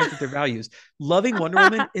because it aligns with their values. Loving Wonder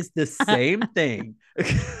Woman is the same thing.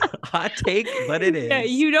 Hot take, but it Yeah, is.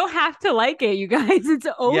 you don't have to like it, you guys. It's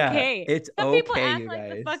Yeah, okay. it's Some people okay, act you like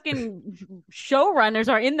the guys. fucking showrunners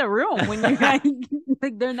are in the room when you guys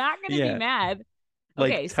like they're not gonna be Yeah, mad.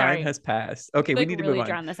 like Okay, time sorry. has passed. Okay, we Like need to move really on.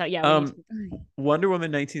 drawn this out. Yeah, we need Um, to. Wonder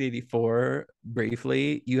Woman 1984,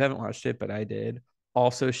 briefly. You haven't watched it, but I did.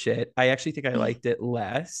 Also shit. I actually think I liked it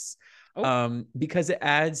less. Oh, Because it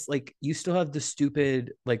adds like you still have the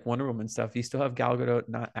stupid like Wonder Woman stuff. You still have Gal Gadot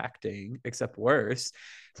not acting, except worse.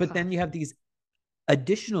 But then you have these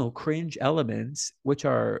additional cringe elements which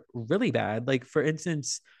are really bad. Like for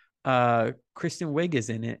instance, Kristen Wiig is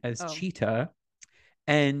in it as oh, Cheetah,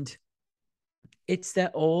 and it's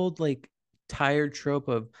that old like tired trope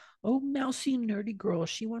of, oh, mousy nerdy girl,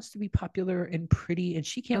 she wants to be popular and pretty and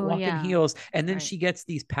she can't oh walk in yeah. heels, and then Right. she gets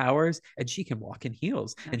these powers and she can walk in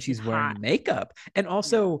heels No, and she's she's wearing hot. makeup. And Yeah.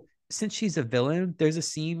 also, since she's a villain, there's a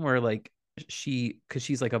scene where like because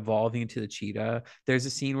she's like evolving into the cheetah, there's a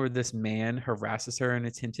scene where this man harasses her and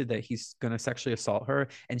it's hinted that he's going to sexually assault her,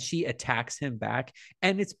 and she attacks him back,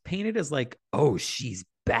 and it's painted as like, oh, she's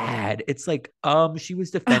bad. It's like, she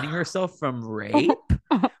was defending herself from rape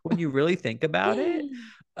when you really think about it.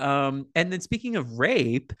 And then speaking of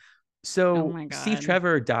rape, Oh so my Steve God.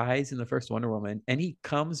 Trevor dies in the first Wonder Woman, and he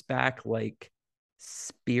comes back like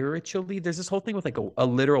spiritually. There's this whole thing with like a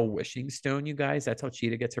literal wishing stone, you guys. That's how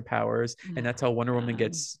Cheetah gets her powers, and that's how Wonder Woman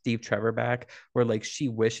gets Steve Trevor back, where like she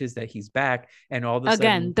wishes that he's back, and all of a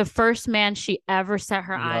Again, sudden, the first man she ever set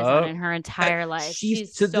her eyes on in yup. her entire life. She's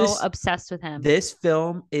She's so so this obsessed with him. this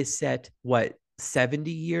film is set what 70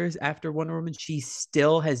 years after Wonder Woman. She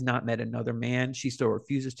still has not met another man. She still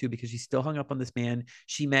refuses to because she's still hung up on this man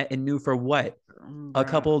she met and knew for what, a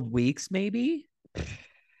couple Bro. of weeks maybe.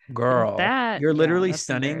 If Girl, that, you're yeah, literally that's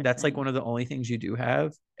stunning. That's like embarrassing. one of the only things you do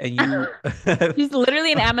have, and you She's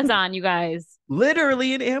literally an Amazon, you guys.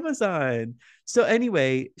 literally in Amazon. So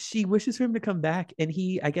anyway, she wishes for him to come back, and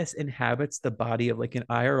he, I guess, inhabits the body of like an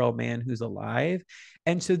IRL man who's alive.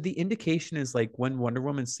 And so the indication is like when Wonder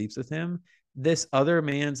Woman sleeps with him, this other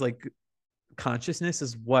man's like consciousness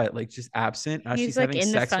is what, like just absent as He's she's like having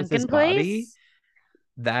in the sex with his sunken body. place.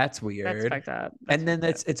 That's That's weird. fucked up. That's And then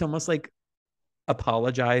fucked up. it's almost like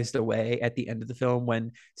apologized away at the end of the film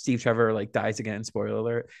when Steve Trevor like dies again, spoiler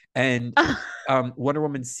alert. And Wonder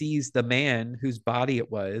Woman sees the man whose body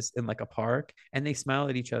it was in like a park, and they smile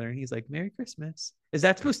at each other, and he's like, Merry Christmas. Is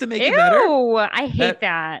that supposed to make it better? Ew, I hate That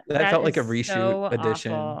that. that That felt like is a reshoot so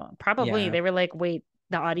edition. awful. Probably Yeah. they were like, wait,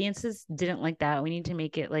 the audiences didn't like that. We need to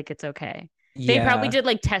make it like it's okay. They probably Yeah. did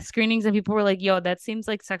like test screenings and people were like, yo, that seems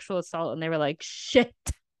like sexual assault. And they were like, shit.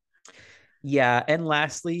 Yeah. And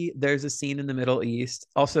lastly, there's a scene in the Middle East.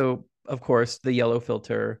 Also, of course, the yellow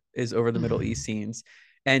filter is over the Middle East scenes.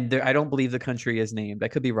 And there, I don't believe the country is named. I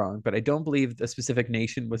could be wrong, but I don't believe the specific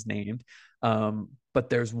nation was named. But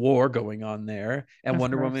there's war going on there, and Of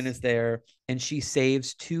Wonder Woman course. is there, and she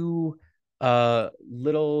saves two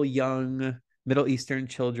little young Middle Eastern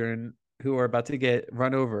children who are about to get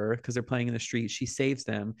run over because they're playing in the street. She saves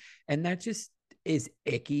them, and that just is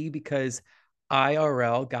icky because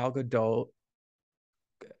IRL Gal Gadot.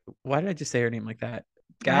 Why did I just say her name like that?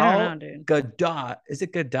 I don't know, Gal dude. Gadot. Is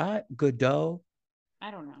it Gadot? Godot? I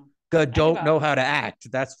don't know. I give Don't up. know how to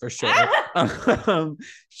act. That's for sure.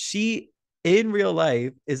 She in real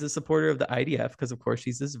life is a supporter of the IDF because, of course,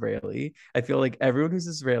 she's Israeli. I feel like everyone who's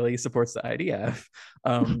Israeli supports the IDF.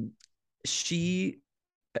 Um, she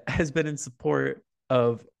has been in support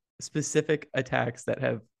of specific attacks that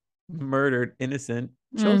have murdered innocent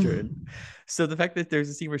children. Mm. So the fact that there's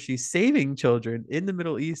a scene where she's saving children in the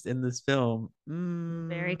Middle East in this film,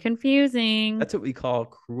 Very confusing. that's what we call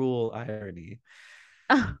cruel irony.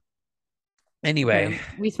 Oh, okay. Anyway,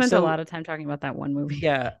 We spent a so lot of time talking about that one movie.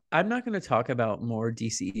 yeah, I'm not going to talk about more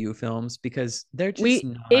DCU films because they're just We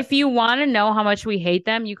not. if you want to know how much we hate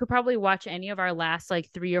them, you could probably watch any of our last like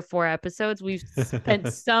 3 or 4 episodes. We've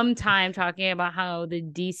spent some time talking about how the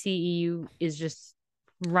DCEU is just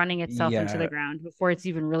running itself into the Yeah, ground before it's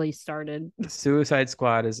even really started. Suicide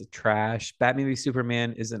Squad is trash. Batman v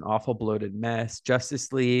Superman is an awful bloated mess.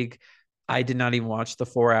 Justice League, I did not even watch the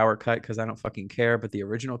 4 hour cut because I don't fucking care, but the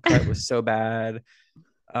original cut was so bad.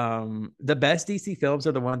 The best DC films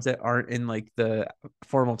are the ones that aren't in like the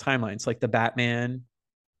formal timelines, like the Batman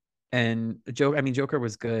and Joker. I mean, Joker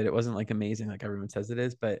was good. It wasn't like amazing like everyone says it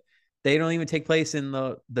is, but they don't even take place in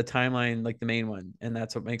the timeline like the main one, and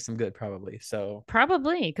that's what makes them good probably. So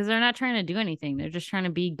Probably because they're not trying to do anything. They're just trying to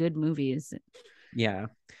be good movies. yeah.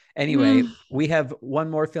 Anyway, Mm. we have one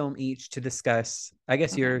more film each to discuss. I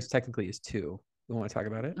guess Okay. yours technically is two. We want to talk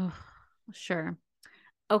about it? Oh, sure.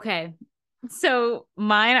 Okay. So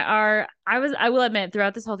mine are I will admit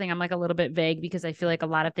throughout this whole thing I'm like a little bit vague because I feel like a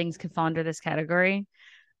lot of things could fall under this category.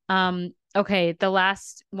 Okay, the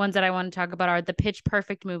last ones that I want to talk about are the Pitch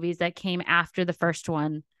Perfect movies that came after the first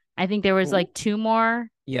one. I think there was Ooh. like two more.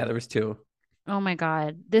 Yeah, there was two. Oh my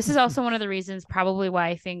God. This is also one of the reasons probably why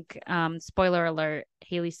I think spoiler alert,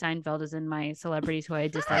 Haley Steinfeld is in my celebrities who I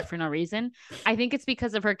dislike for no reason. I think it's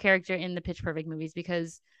because of her character in the Pitch Perfect movies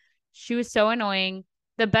because she was so annoying.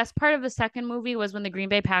 The best part of the second movie was when the Green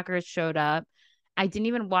Bay Packers showed up. I don't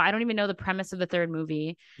even know the premise of the third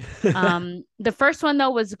movie. The first one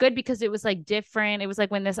though was good because it was like different. It was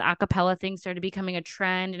like when this acapella thing started becoming a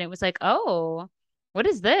trend and it was like, "Oh, what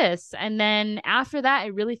is this?" And then after that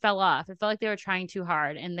it really fell off. It felt like they were trying too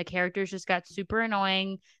hard and the characters just got super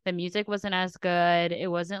annoying. The music wasn't as good.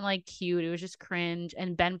 It wasn't like cute. It was just cringe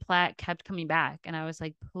and Ben Platt kept coming back and I was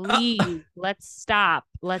like, "Please, let's stop.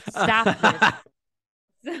 Let's stop this."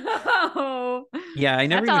 So Yeah, I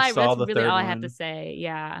never that's all even I saw that's the really all third I have to one. say.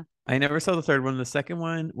 Yeah. I never saw the third one. The second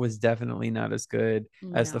one was definitely not as good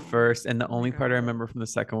as the No. first. And the Oh my only part I God. remember from the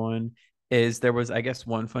second one is there was, I guess,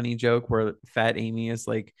 one funny joke where Fat Amy is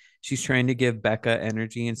like, she's trying to give Becca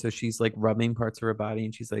energy. And so she's like rubbing parts of her body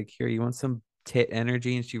and she's like, here, you want some tit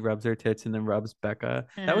energy? And she rubs her tits and then rubs Becca.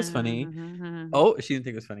 That was funny. Oh, she didn't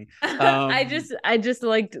think it was funny. I Um, just I just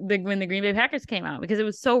liked when the Green Bay Packers came out because it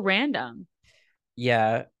was so random.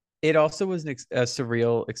 yeah, it also was a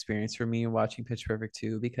surreal experience for me watching Pitch Perfect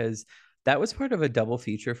 2 because that was part of a double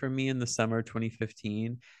feature for me in the summer of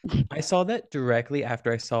 2015. I saw that directly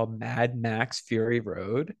after I saw Mad Max Fury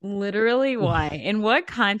Road Literally, why? In what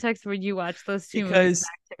context would you watch those two movies because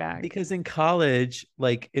back to back? in college,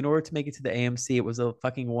 like in order to make it to the AMC, it was a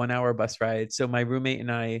fucking 1 hour bus ride. So my roommate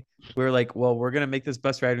and I, we were like, well, we're gonna make this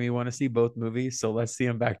bus ride and we want to see both movies, so let's see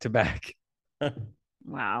them back to back.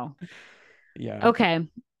 Wow. Yeah. Okay.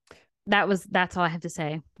 That's all I have to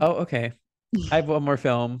say. Oh, okay. I have one more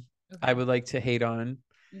film I Okay. would like to hate on.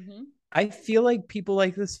 Mm-hmm. I feel like people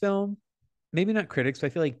like this film. Maybe not critics, but I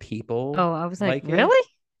feel like people Oh, I was like, like it.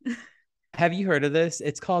 really? Have you heard of this?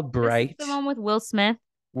 It's called This is Bright. the one with Will Smith.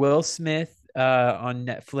 Will Smith on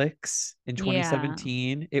Netflix in Yeah.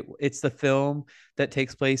 2017. It's the film that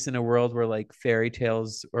takes place in a world where like fairy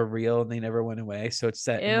tales are real and they never went away. So it's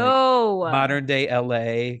set in like Ew. modern day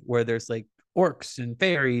LA where there's like orcs and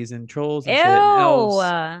fairies and trolls and shit and Ew.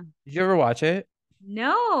 elves. Did you ever watch it?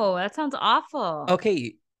 No, that sounds awful.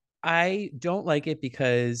 Okay, I don't like it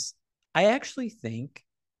because I actually think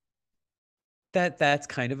that's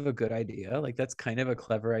kind of a good idea. Like that's kind of a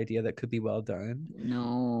clever idea that could be well done.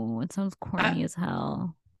 No, it sounds I, corny as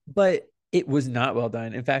hell. but it was not well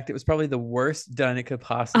done. In fact, it was probably the worst done it could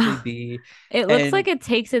possibly be. It looks like And it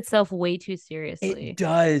takes itself way too it seriously.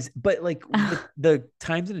 does, but like the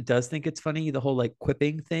times that it does think it's funny, the whole like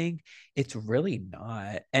quipping thing, it's really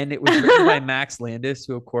not. And it was written by Max Landis,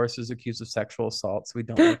 who of course is accused of sexual assault, so we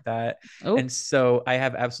don't like that. Oh, And so I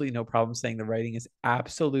have absolutely no problem saying the writing is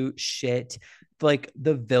absolute shit. Like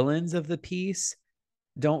the villains of the piece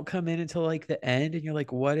don't come in until like the end, and you're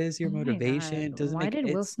like, what is oh your my motivation? God. It doesn't Why make did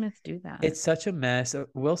Will it's Smith do that? it's such a mess.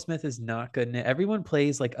 Will Smith is not good in it. Everyone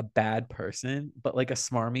plays like a bad person, but like a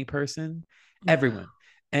smarmy person. Everyone.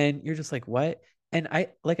 And you're just like, what? And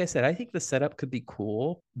like I said, I think the setup could be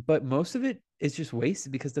cool, but most of it is just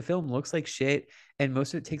wasted because the film looks like shit and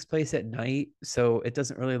most of it takes place at night. So it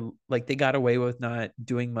doesn't really like they got away with not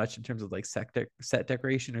doing much in terms of like set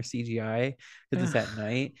decoration or CGI because it's at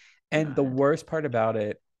night. And the God. worst part about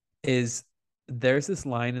it is there's this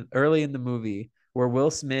line early in the movie where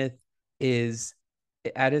Will Smith is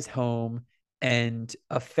at his home and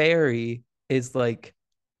a fairy is like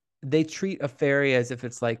they treat a fairy as if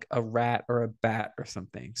it's like a rat or a bat or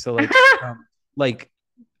something. So like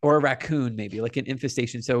or a raccoon maybe like an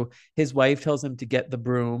infestation. So his wife tells him to get the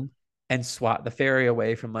broom and swat the fairy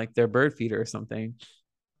away from like their bird feeder or something.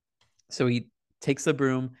 So he takes the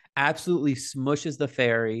broom, absolutely smushes the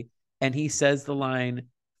fairy, and he says the line,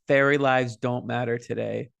 "Fairy lives don't matter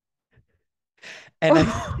today." And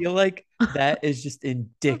I feel like that is just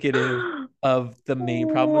indicative of the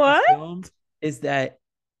main problem with this What? film is that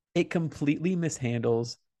it completely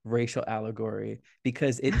mishandles racial allegory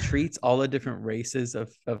because it treats all the different races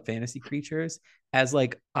of fantasy creatures as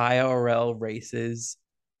like IRL races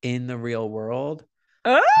in the real world.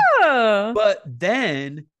 Oh. But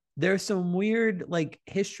then there's some weird like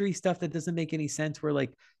history stuff that doesn't make any sense where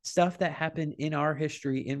like stuff that happened in our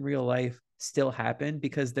history in real life still happened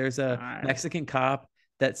because there's a God. Mexican cop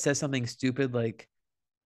that says something stupid like,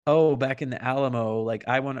 oh, back in the Alamo, like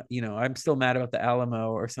I want to, I'm still mad about the Alamo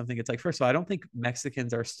or something. It's like, first of all, I don't think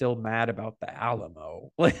Mexicans are still mad about the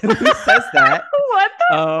Alamo. Like, who says that? What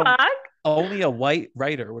the Um, fuck? only a white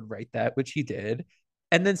writer would write that, which he did.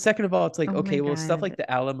 And then second of all, it's like, Oh my okay, well, stuff like God.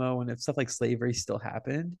 the Alamo and if stuff like slavery still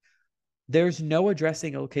happened, there's no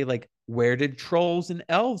addressing, okay, like where did trolls and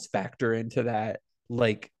elves factor into that?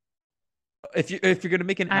 Like, if you're gonna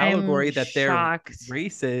make an I'm allegory that they're shocked.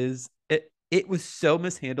 races, it was so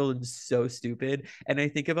mishandled and so stupid. And I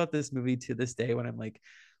think about this movie to this day when I'm like,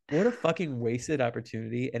 what a fucking wasted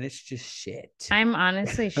opportunity, and it's just shit. I'm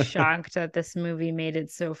honestly shocked that this movie made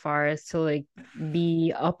it so far as to like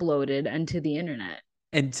be uploaded onto the internet.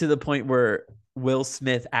 And to the point where Will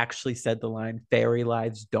Smith actually said the line, "Fairy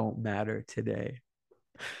lives don't matter today."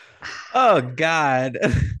 Oh God.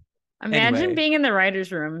 Imagine Anyway. being in the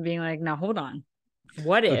writer's room and being like, now hold on.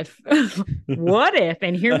 What if? What if?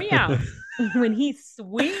 And hear me out. When he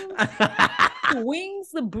swings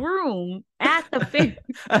the broom at the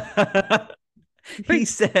fair, He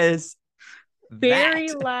says that.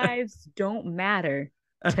 fairy lives don't matter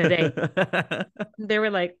today. They were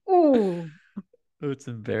like, ooh, Oh, it's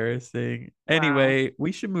embarrassing. wow. Anyway,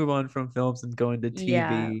 we should move on from films and go into Yeah.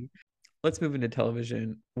 TV. Let's move into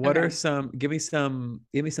television. What are Okay. some give me some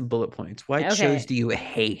bullet points. What shows Okay. do you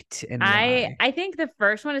hate and I why? I think the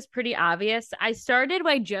first one is pretty obvious. I started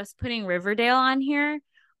by just putting Riverdale on here,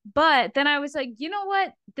 but then I was like, you know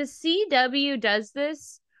what? The CW does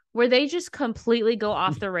this where they just completely go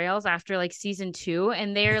off the rails after like season 2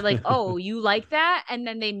 and they're like, "Oh, you like that?" and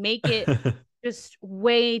then they make it just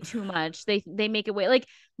way too much. They make it way like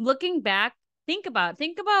looking back, think about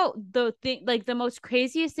the thing like the most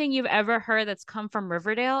craziest thing you've ever heard that's come from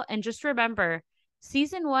Riverdale and just remember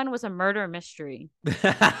season 1 was a murder mystery.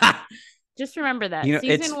 Just remember that. You know,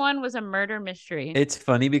 Season 1 was a murder mystery. it's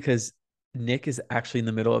funny because Nick is actually in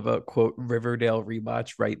the middle of a quote Riverdale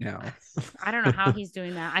rewatch right now. I don't know how he's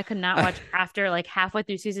doing that. I could not watch after like halfway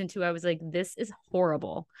through season 2. I was like, this is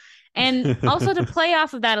horrible. And also to play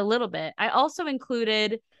off of that a little bit, I also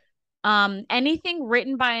included anything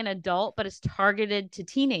written by an adult but is targeted to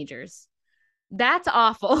teenagers. That's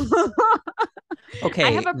awful. I have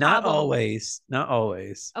Okay, a not problem. always, not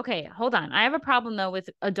always. Okay, hold on. I have a problem though with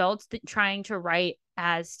adults trying to write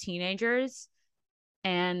as teenagers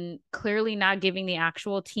and clearly not giving the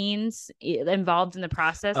actual teens involved in the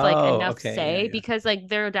process like Oh, enough okay, yeah, say yeah. because like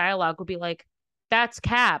their dialogue would be like, "That's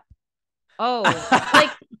Cap." Oh, like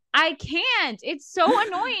I can't. It's so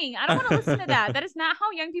annoying. I don't want to listen to that. That is not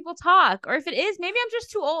how young people talk. Or if it is, maybe I'm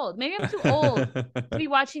just too old. Maybe I'm too old to be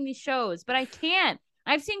watching these shows, but I can't.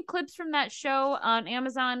 I've seen clips from that show on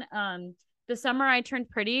Amazon, The Summer I Turned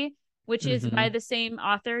Pretty, which is by the same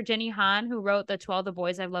author, Jenny Han, who wrote the 12 The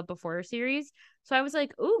Boys I've Loved Before series. So I was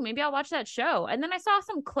like, ooh, maybe I'll watch that show. And then I saw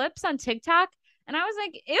some clips on TikTok and I was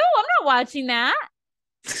like, ew, I'm not watching that.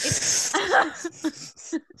 It's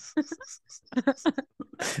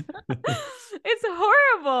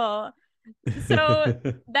horrible. So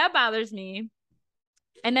that bothers me.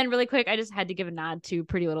 And then really quick, I just had to give a nod to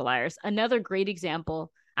Pretty Little Liars. Another great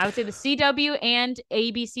example. I would say the CW and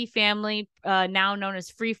ABC family, now known as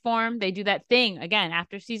Freeform, they do that thing again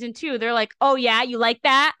after season 2. They're like, oh yeah, you like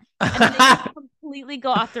that? And then they completely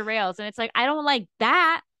go off the rails. And it's like, I don't like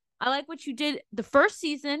that. I like what you did the first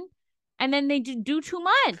season. And then they do too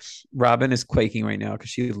much. Robin is quaking right now because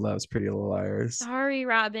she loves Pretty Little Liars. Sorry,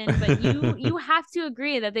 Robin, but you have to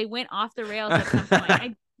agree that they went off the rails at some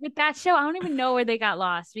point. With that show, I don't even know where they got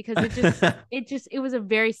lost because it was a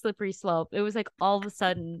very slippery slope. It was like all of a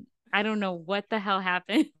sudden, I don't know what the hell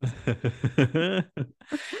happened.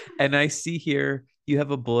 And I see here you have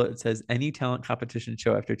a bullet that says any talent competition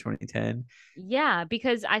show after 2010. Yeah,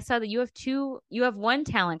 because I saw that you have one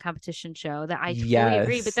talent competition show that I totally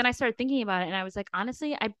agree. But then I started thinking about it and I was like,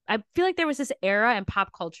 honestly, I feel like there was this era in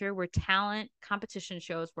pop culture where talent competition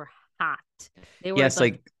shows were hot. They were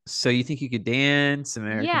like So You Think You Could Dance,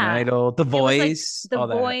 American Idol, The Voice, like The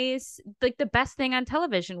Voice, like the best thing on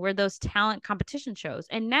television were those talent competition shows.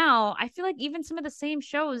 And now I feel like even some of the same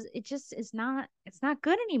shows, it just is not, it's not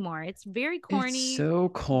good anymore. It's very corny. It's so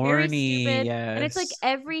corny. Yes. And it's like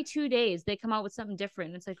every 2 days they come out with something different.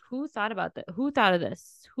 And it's like, who thought about that? Who thought of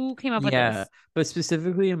this? Who came up with this? Yeah, but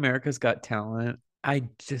specifically America's Got Talent. I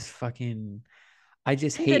just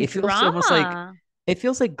hate it. Feels almost like it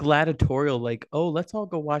feels like gladiatorial, like, oh, let's all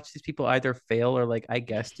go watch these people either fail or like, I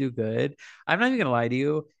guess, do good. I'm not even gonna lie to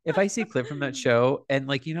you. If I see a clip from that show and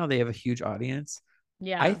like, they have a huge audience.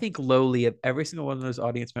 Yeah. I think lowly of every single one of those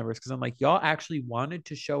audience members because I'm like, y'all actually wanted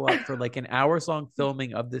to show up for like an hours long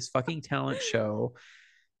filming of this fucking talent show.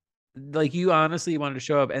 Like you honestly wanted to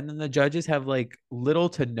show up, and then the judges have like little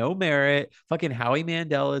to no merit. Fucking Howie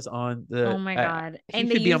Mandel is on the. Oh my god! He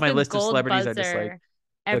could be on my list of celebrities I dislike.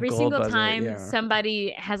 Every single time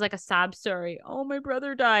somebody has like a sob story, oh, my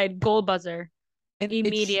brother died, gold buzzer. And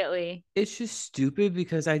immediately. It's just stupid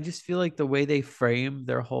because I just feel like the way they frame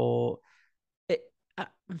their whole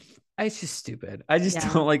it's just stupid. I just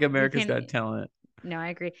don't like America's Got Talent. No, I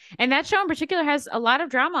agree. And that show in particular has a lot of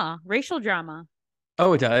drama, racial drama.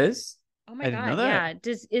 Oh, it does? Oh my god, yeah.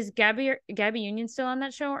 Is Gabby Union still on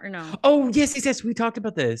that show or no? Oh, yes. We talked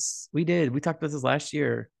about this. We did. We talked about this last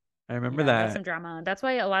year. I remember that. That's some drama. That's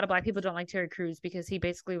why a lot of Black people don't like Terry Crews because he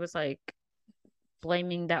basically was like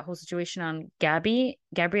blaming that whole situation on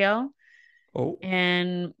Gabrielle. Oh.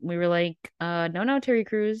 And we were like, no, Terry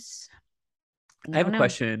Crews. I have a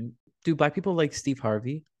question. Do Black people like Steve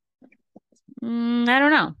Harvey? I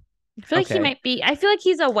don't know. I feel like he might be. I feel like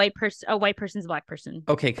he's a white person's Black person.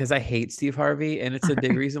 Okay, because I hate Steve Harvey, and it's a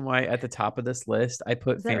big reason why at the top of this list I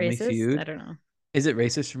put Family Feud. I don't know. Is it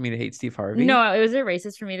racist for me to hate Steve Harvey? No, it was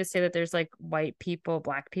racist for me to say that there's like white people,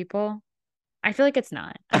 Black people. I feel like it's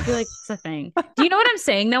not. I feel like it's a thing. Do you know what I'm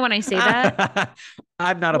saying though when I say that?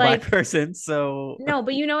 I'm not a Black person, so no,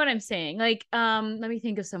 but you know what I'm saying. Like, let me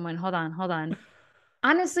think of someone. Hold on.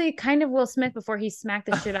 Honestly, kind of Will Smith before he smacked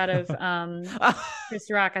the shit out of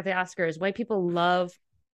Chris Rock at the Oscars. White people love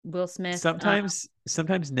Will Smith. Sometimes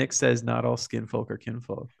Nick says not all skin folk are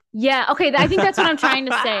kinfolk. Yeah, okay. I think that's what I'm trying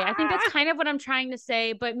to say. I think that's kind of what I'm trying to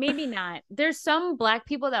say, but maybe not. There's some Black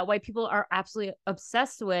people that white people are absolutely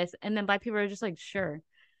obsessed with, and then Black people are just like, sure.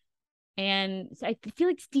 And I feel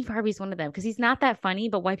like Steve Harvey's one of them because he's not that funny,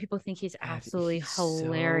 but white people think he's absolutely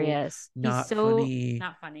hilarious. Not funny.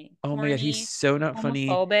 Oh my god, he's so not funny.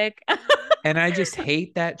 Homophobic. And I just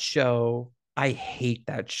hate that show. I hate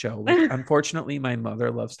that show. Like, unfortunately, my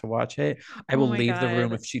mother loves to watch it. I will leave the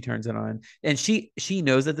room if she turns it on. And she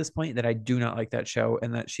knows at this point that I do not like that show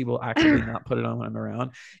and that she will actively not put it on when I'm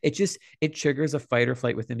around. It triggers a fight or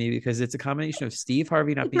flight within me because it's a combination of Steve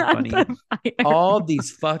Harvey not being funny, all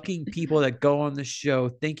these fucking people that go on the show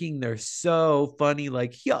thinking they're so funny,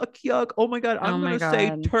 like yuck. Oh my god, I'm gonna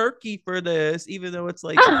say turkey for this, even though it's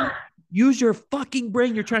like use your fucking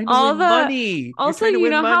brain. You're trying to win money. Also, you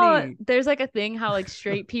know how there's like a thing how like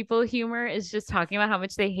straight people humor is just talking about how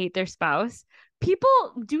much they hate their spouse. People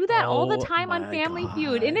do that all the time on Family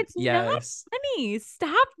Feud, and it's not funny.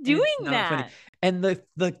 Stop doing that. Funny. And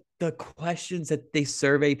the questions that they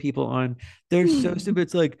survey people on, they're so stupid.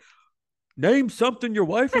 It's like, name something your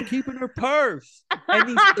wife would keep in her purse. And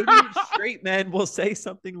these idiot straight men will say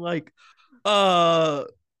something like, a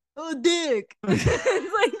dick.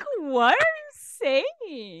 It's like, what are you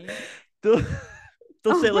saying?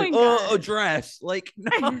 They'll Oh say like, my "Oh, a God. dress." Like,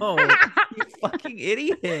 no, you fucking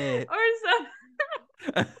idiot. Or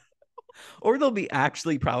so Or there'll be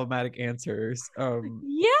actually problematic answers.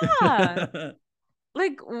 yeah.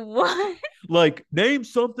 Like what? Like name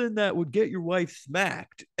something that would get your wife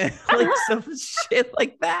smacked. Like some shit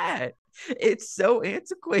like that. It's so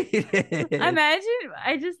antiquated.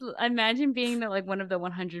 I just imagine being the like one of the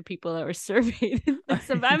 100 people that were surveyed. Like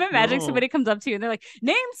I'm imagining No. somebody comes up to you and they're like,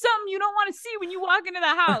 name something you don't want to see when you walk into the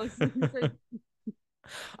house. It's like,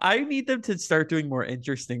 I need them to start doing more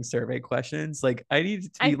interesting survey questions. Like I need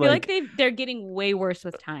it to I be feel like like they're getting way worse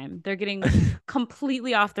with time. They're getting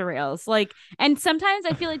completely off the rails. Like, and sometimes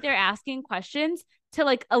I feel like they're asking questions to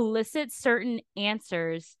like elicit certain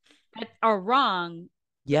answers that are wrong.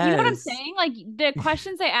 You know what I'm yes. saying? Like the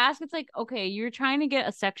questions they ask, it's like, okay, you're trying to get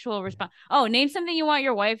a sexual response. Oh, name something you want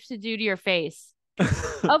your wife to do to your face.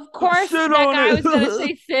 Of course, Sit that on guy was gonna it.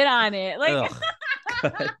 say sit on it. Like, Ugh,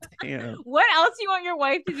 god damn. what else do you want your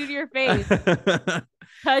wife to do to your face?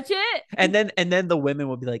 Touch it? And then the women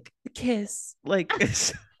will be like kiss. Like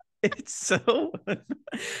it's so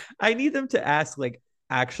I need them to ask like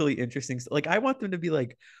actually interesting like I want them to be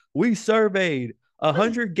like we surveyed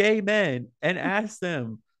 100 gay men and asked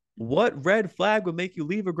them what red flag would make you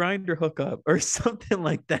leave a grinder hookup or something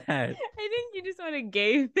like that. I think you just want a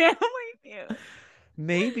gay family. Ew.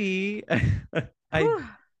 Maybe. I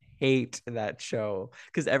hate that show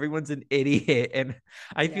because everyone's an idiot and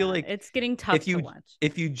I feel Yeah, like it's getting tough if to you watch.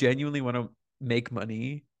 if you genuinely want to make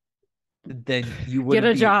money then you Get wouldn't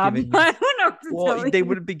a be job. giving I these don't know what to well tell they you.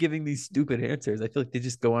 wouldn't be giving these stupid answers. I feel like they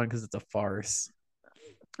just go on because it's a farce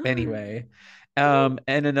anyway. And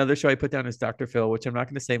another show I put down is Dr. Phil, which I'm not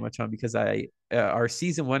going to say much on because I our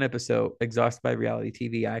season 1 episode Exhausted by Reality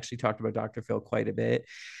TV I actually talked about Dr. Phil quite a bit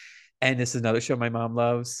and this is another show my mom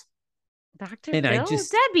loves Dr. and Phil?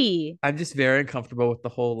 Debbie. I'm just very uncomfortable with the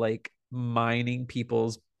whole like mining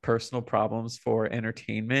people's personal problems for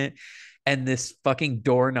entertainment and this fucking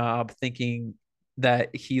doorknob thinking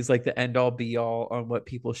that he's like the end all be all on what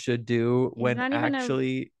people should do He's when not even a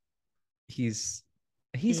actually he's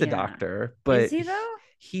a yeah. doctor, Is but he though?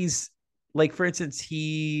 he's like for instance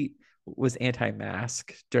he was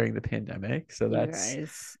anti-mask during the pandemic, so You that's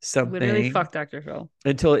guys literally something fuck Dr. Phil.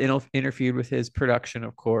 until it interfered with his production,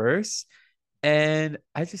 of course. And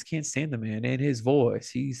I just can't stand the man and his voice.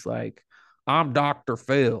 He's like, I'm Dr.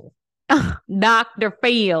 Phil. Dr.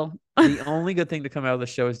 Phil. The only good thing to come out of the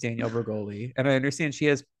show is Danielle Bergoli. And I understand she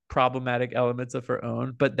has problematic elements of her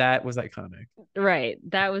own, but that was iconic. Right.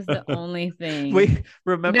 That was the only thing. Wait,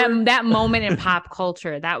 remember? That moment in pop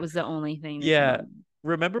culture, that was the only thing that came Yeah. out.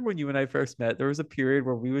 Remember when you and I first met? There was a period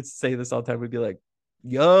where we would say this all the time. We'd be like,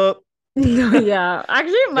 yup. Yeah.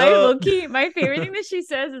 Actually, my Yup. low-key, my favorite thing that she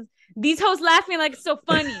says is these hoes laughing like it's so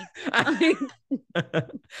funny.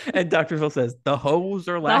 And Dr. Phil says, the hoes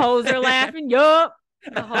are The laughing. hoes are laughing. Yup.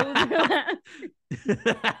 The hoes are laughing.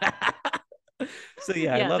 So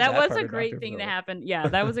yeah, I love that was part a of great Dr. thing to Phil. happen. Yeah,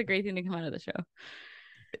 that was a great thing to come out of the show.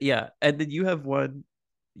 Yeah, and then you have one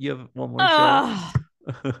more Oh,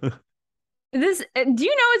 show. this do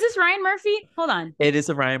you know is this Ryan Murphy? Hold on. It is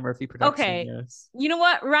a Ryan Murphy production. Okay. Yes. You know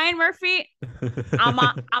what, Ryan Murphy? I'm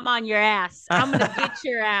on your ass. I'm gonna get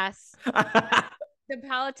your ass. The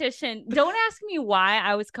politician. Don't ask me why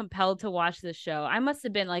I was compelled to watch this show. I must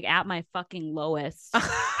have been like at my fucking lowest.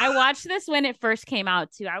 I watched this when it first came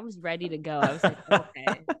out too. I was ready to go. I was like, okay,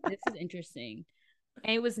 this is interesting.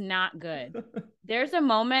 And it was not good. There's a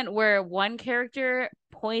moment where one character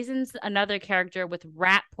poisons another character with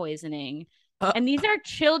rat poisoning. And these are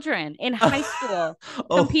children in high school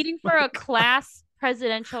competing for a class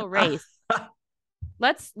presidential race.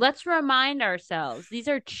 Let's remind ourselves. These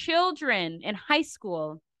are children in high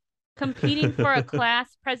school competing for a class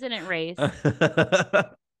president race.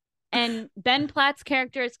 And Ben Platt's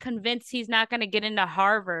character is convinced he's not going to get into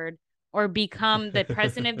Harvard or become the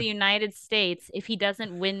president of the United States if he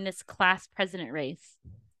doesn't win this class president race.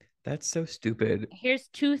 That's so stupid. Here's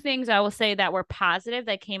 2 things I will say that were positive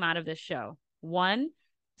that came out of this show. One,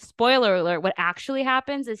 spoiler alert, what actually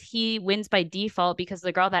happens is he wins by default because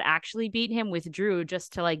the girl that actually beat him withdrew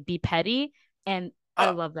just to like be petty. And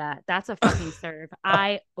I love that. That's a fucking serve.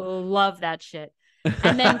 I love that shit.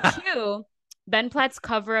 And then 2, Ben Platt's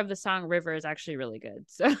cover of the song River is actually really good.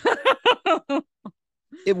 So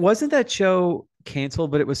It wasn't that show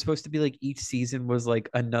canceled, but it was supposed to be like each season was like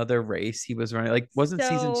another race he was running. Like, wasn't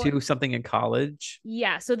season 2 something in college?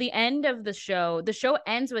 Yeah. So the end of the show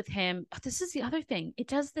ends with him. Oh, this is the other thing. It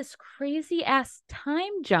does this crazy ass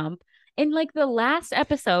time jump in like the last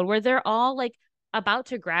episode where they're all like about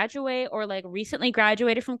to graduate or like recently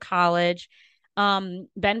graduated from college.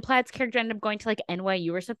 Ben Platt's character ended up going to like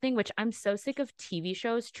NYU or something, which I'm so sick of TV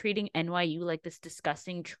shows treating NYU like this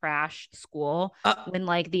disgusting trash school Uh, when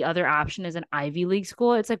like the other option is an Ivy League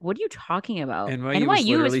school. It's like, what are you talking about? NYU was NYU is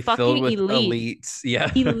literally filled fucking with elite. elites.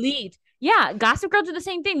 Yeah. Elite. Yeah, Gossip Girl did the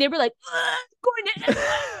same thing. They were like, going to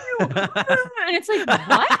NYU. And it's like,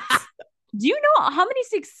 what? Do you know how many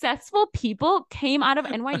successful people came out of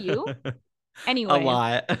NYU? A Anyway,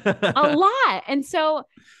 lot. a lot. And so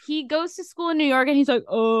he goes to school in New York and he's like,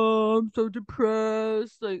 oh, I'm so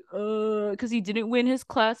depressed. Like, because he didn't win his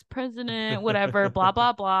class president, whatever, blah,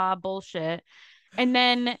 blah, blah, bullshit. And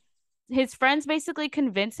then his friends basically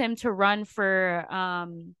convince him to run for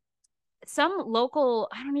some local,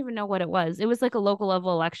 I don't even know what it was. It was like a local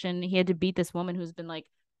level election. He had to beat this woman who's been like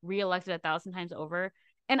reelected 1,000 times over.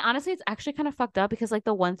 And honestly, it's actually kind of fucked up because like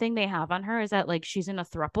the one thing they have on her is that like she's in a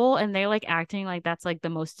throuple and they're like acting like that's like the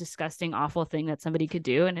most disgusting, awful thing that somebody could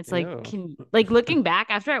do. And it's like, Ew. like looking back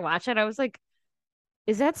after I watched it, I was like,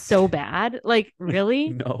 is that so bad? Like, really?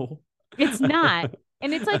 No. It's not.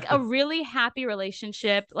 And it's like a really happy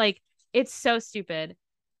relationship. Like, it's so stupid.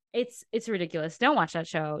 It's ridiculous. Don't watch that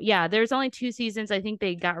show. Yeah, there's only 2 seasons. I think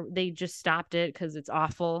they just stopped it because it's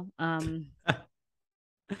awful.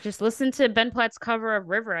 Just listen to Ben Platt's cover of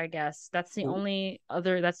River, I guess. That's the only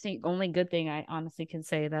good thing I honestly can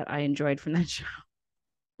say that I enjoyed from that show.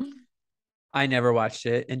 I never watched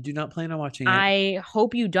it and do not plan on watching it. I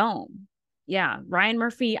hope you don't. Yeah, Ryan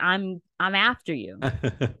Murphy, I'm after you.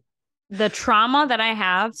 The trauma that I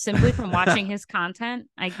have simply from watching his content,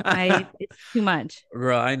 I it's too much.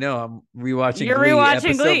 Bro, I know. I'm rewatching You're Glee rewatching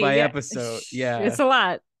episode Glee. by Yeah. episode. Yeah. It's a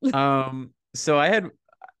lot. So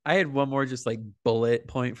I had one more just like bullet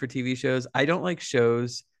point for TV shows. I don't like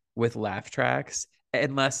shows with laugh tracks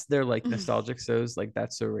unless they're like nostalgic shows like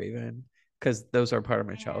That's So Raven, because those are part of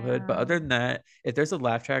my childhood. But other than that, if there's a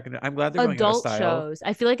laugh track, and I'm glad they're going out of Adult style. shows.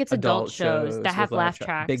 I feel like it's adult shows that with have laugh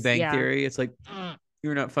tracks. Big Bang Yeah. Theory. It's like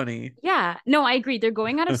you're not funny. Yeah. No, I agree. They're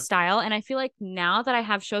going out of style. And I feel like now that I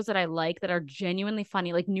have shows that I like that are genuinely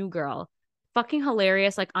funny, like New Girl, fucking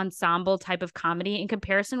hilarious, like ensemble type of comedy in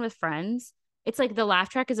comparison with Friends. It's like the laugh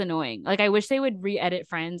track is annoying. Like I wish they would re-edit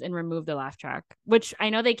Friends and remove the laugh track, which I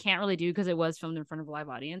know they can't really do because it was filmed in front of a live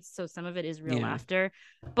audience. So some of it is real laughter.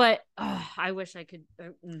 But I wish I could.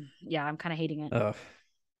 Yeah, I'm kind of hating it. Ugh.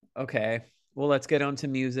 Okay. Well, let's get on to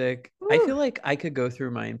music. I feel like I could go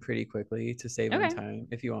through mine pretty quickly to save on time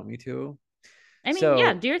if you want me to. I mean,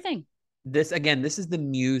 yeah, do your thing. This is the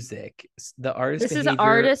music. The artist. This is an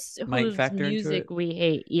artist whose music we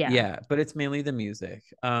hate. Yeah. Yeah, but it's mainly the music.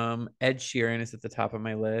 Ed Sheeran is at the top of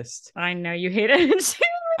my list. I know you hate Ed Sheeran.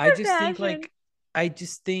 I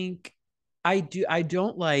just think I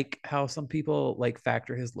don't like how some people like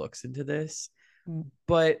factor his looks into this,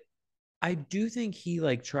 but I do think he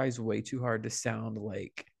like tries way too hard to sound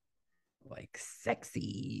like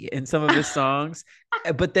sexy in some of his songs.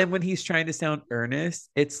 But then when he's trying to sound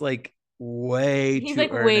earnest, it's like he's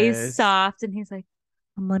like earnest. way soft, and he's like,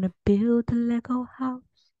 I'm gonna build a Lego house.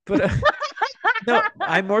 But no,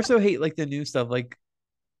 I more so hate like the new stuff. Like,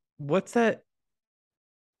 what's that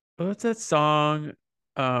song?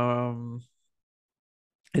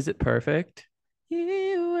 Is it Perfect?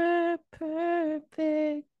 You are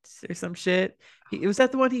perfect or some shit. Was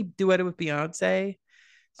that the one he duetted with Beyonce?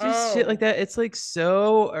 Just shit like that. It's like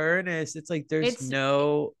so earnest. It's like there's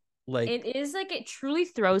no like. It is like it truly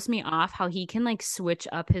throws me off how he can like switch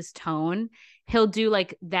up his tone. He'll do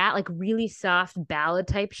like that, like really soft ballad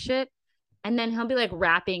type shit, and then he'll be like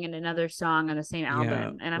rapping in another song on the same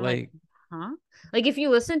album, and I'm like, huh? Like if you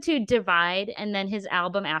listen to Divide and then his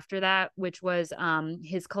album after that, which was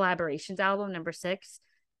his collaborations album number 6,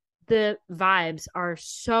 the vibes are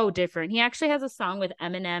so different. He actually has a song with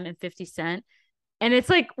Eminem and 50 Cent, and it's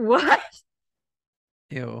like, what?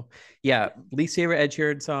 Ew. Yeah, least favorite Ed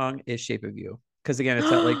Sheeran song is Shape of You, because again, it's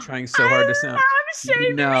that like trying so hard to sound.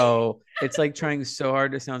 No, it's like trying so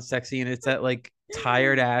hard to sound sexy, and it's that like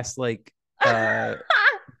tired ass like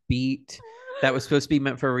beat that was supposed to be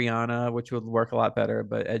meant for Rihanna, which would work a lot better.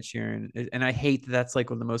 But Ed Sheeran, and I hate that's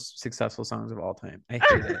like one of the most successful songs of all time. I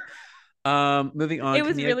hate it. Moving on. It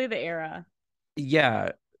was really the era. Yeah,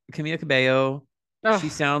 Camila Cabello. She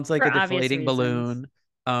sounds like a deflating balloon.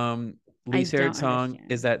 Least favorite song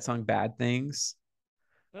is that song Bad Things.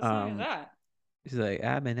 What song is that? She's like,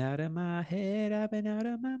 I've been out of my head, I've been out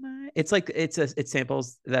of my mind. It's like it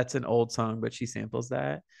samples, that's an old song, but she samples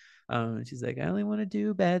that. She's like, I only want to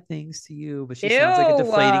do bad things to you, but she sounds like a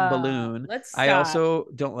deflating balloon. I also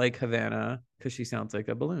don't like Havana because she sounds like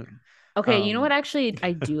a balloon. Okay, you know what actually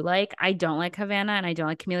I do like? I don't like Havana and I don't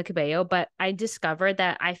like Camila Cabello, but I discovered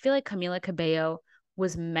that I feel like Camila Cabello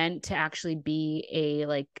was meant to actually be a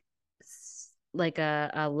like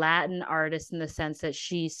a Latin artist in the sense that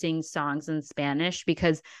she sings songs in Spanish,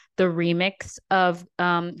 because the remix of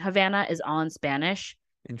Havana is all in Spanish.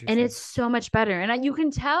 And Interesting. it's so much better. And you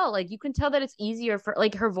can tell, like, you can tell that it's easier for,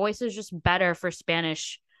 like, her voice is just better for for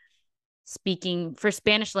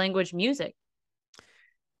Spanish language music.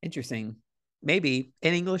 Interesting. Maybe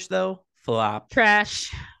in English though, flop.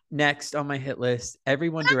 Trash. Next on my hit list, every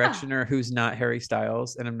One Directioner who's not Harry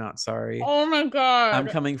Styles, and I'm not sorry. Oh my I'm God.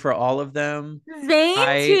 coming for all of them.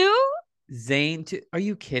 Zayn too? Zayn too. Are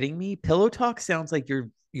you kidding me? Pillow Talk sounds like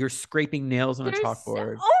you're scraping nails on a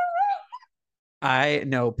chalkboard. I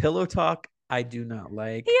know Pillow Talk I do not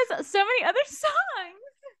like. He has so many other songs.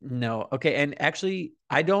 No. Okay. And actually,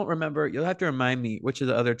 I don't remember. You'll have to remind me which of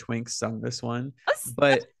the other Twinks sung this one.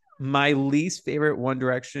 But my least favorite One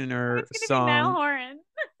Directioner song.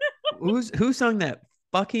 Who sung that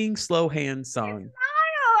fucking Slow Hand song?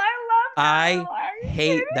 I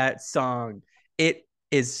hate that song. It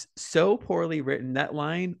is so poorly written. That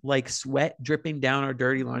line, like sweat dripping down our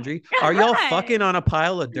dirty laundry. Are y'all fucking on a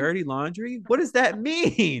pile of dirty laundry? What does that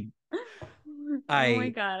mean? Oh my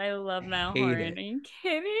God, I love Niall Horan. Are you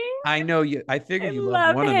kidding? I know you. I figured you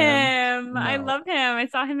love one of them. No. I love him. I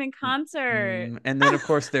saw him in concert. And then, of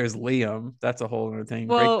course, there's Liam. That's a whole other thing.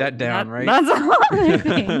 Well, break that down, right? That's a whole other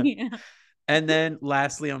thing. Yeah. And then,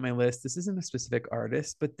 lastly on my list, this isn't a specific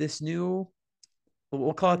artist, but this new,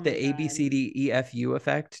 we'll call it the ABCDEFU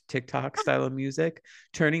effect, TikTok style of music,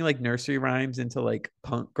 turning like nursery rhymes into like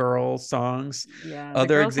punk girl songs. Yeah.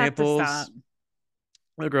 Other examples.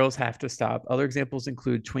 The girls have to stop. Other examples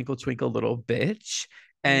include Twinkle Twinkle Little Bitch.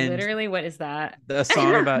 And literally, what is that? The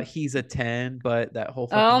song about he's a 10, but that whole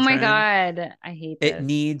oh my God. I hate this. It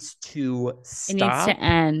needs to stop. It needs to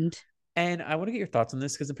end. And I want to get your thoughts on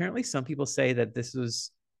this, because apparently some people say that this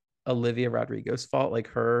was Olivia Rodrigo's fault, like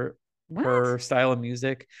her style of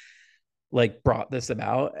music like brought this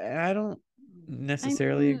about. And I don't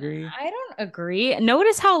necessarily agree. I don't agree.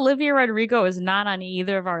 Notice how Olivia Rodrigo is not on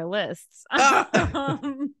either of our lists.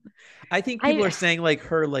 I think people are saying like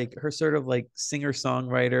her sort of like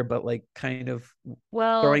singer-songwriter, but like kind of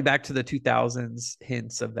throwing back to the 2000s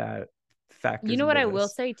hints of that factor. You know what I will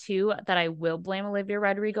say too, that I will blame Olivia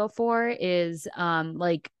Rodrigo for is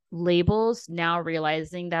like labels now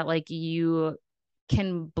realizing that like you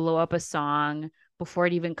can blow up a song before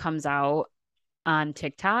it even comes out on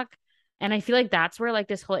TikTok. And I feel like that's where like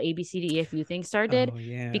this whole ABCDEFU thing started. Oh,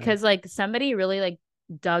 yeah. Because like somebody really like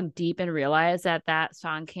dug deep and realized that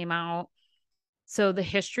song came out. So the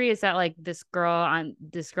history is that like this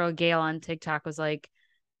girl Gail on TikTok was like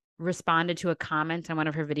responded to a comment on one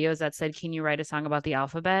of her videos that said, "Can you write a song about the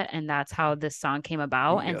alphabet?" And that's how this song came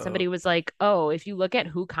about. And somebody was like, "Oh, if you look at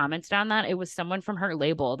who commented on that, it was someone from her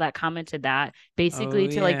label that commented that, basically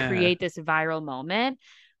to like create this viral moment."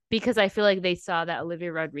 Because I feel like they saw that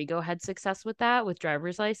Olivia Rodrigo had success with that, with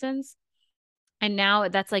Driver's License. And now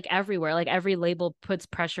that's like everywhere. Like every label puts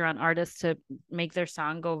pressure on artists to make their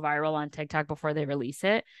song go viral on TikTok before they release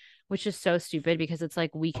it, which is so stupid, because it's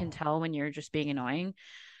like, we can tell when you're just being annoying.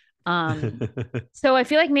 So I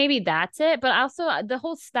feel like maybe that's it. But also the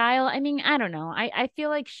whole style, I mean, I don't know. I feel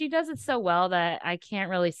like she does it so well that I can't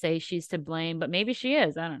really say she's to blame, but maybe she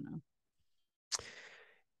is. I don't know.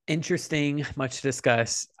 Interesting. Much to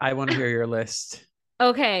discuss. I want to hear your list.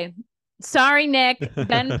 Okay. Sorry, Nick.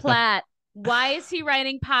 Ben Platt. Why is he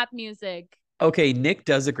writing pop music? Okay, Nick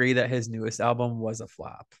does agree that his newest album was a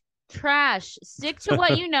flop. Trash. Stick to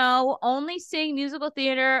what you know. Only sing musical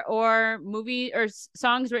theater or movie or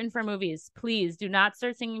songs written for movies. Please do not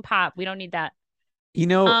start singing pop. We don't need that. You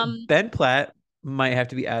know, Ben Platt might have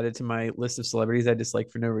to be added to my list of celebrities I dislike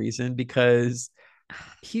for no reason, because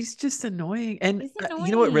he's just annoying. And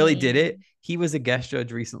you know what really did it? He was a guest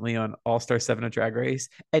judge recently on All-Star 7 of Drag Race.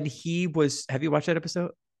 And have you watched that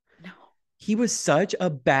episode? No. He was such a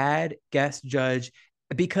bad guest judge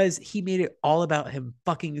because he made it all about him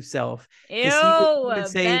fucking himself. Ew,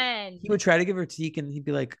 he would try to give her critique, and he'd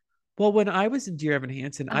be like, well, when I was in Dear Evan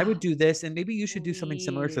Hansen, I would do this, and maybe you should do something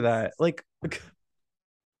similar to that. Like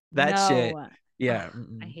that shit. Yeah.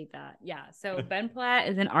 I hate that. Yeah. So Ben Platt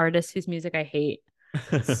is an artist whose music I hate.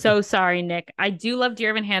 So sorry, Nick. I do love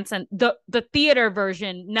Dear Evan Hansen. The theater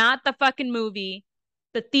version, not the fucking movie.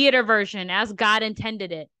 The theater version, as God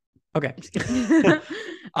intended it. Okay.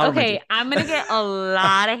 Okay, I'm gonna get a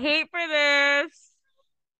lot of hate for this.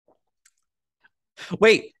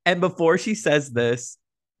 Wait, and before she says this,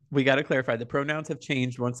 we got to clarify the pronouns have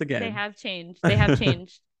changed once again. They have changed. Which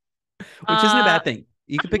isn't a bad thing.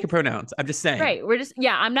 You can pick your pronouns. I'm just saying. Right.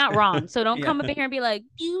 I'm not wrong. So don't come up in here and be like,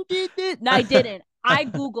 you did this. No, I didn't. I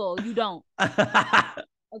Google, you don't.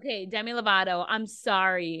 Okay, Demi Lovato, I'm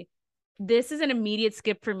sorry. This is an immediate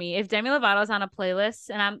skip for me. If Demi Lovato's on a playlist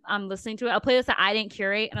and I'm listening to it, a playlist that I didn't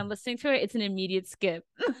curate and I'm listening to it, it's an immediate skip.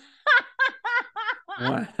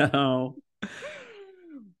 Wow.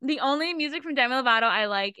 The only music from Demi Lovato I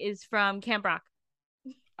like is from Camp Rock.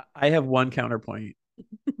 I have one counterpoint.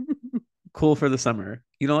 Cool for the Summer.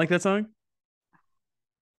 You don't like that song?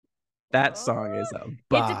 That song is a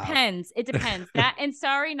bop. It depends. It depends. That and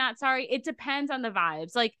sorry, not sorry. It depends on the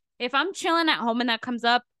vibes. Like if I'm chilling at home and that comes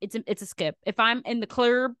up, it's a skip. If I'm in the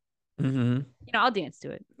club, I'll dance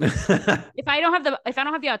to it. If I don't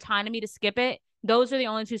have the autonomy to skip it, those are the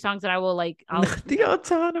only two songs that I will like. The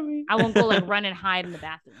autonomy. I won't go like run and hide in the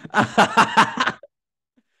bathroom.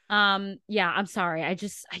 Yeah, I'm sorry. I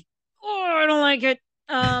don't like it.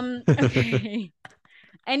 Okay.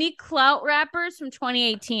 Any clout rappers from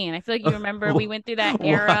 2018? I feel like you remember we went through that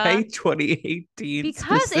era. Why 2018?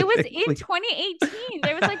 Because it was in 2018.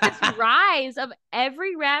 There was like this rise of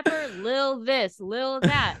every rapper, Lil this, Lil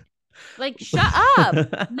that. Like, shut up.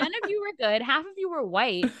 None of you were good. Half of you were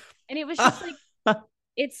white. And it was just like,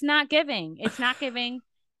 it's not giving. It's not giving.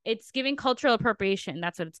 It's giving cultural appropriation.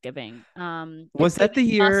 That's what it's giving. Was that the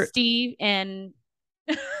year? Steve and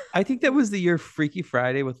I think that was the year Freaky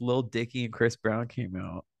Friday with Lil Dicky and Chris Brown came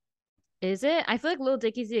out. Is it? I feel like Lil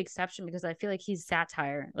Dicky's the exception because I feel like he's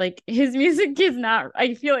satire. Like his music is not.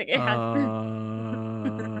 I feel like it has.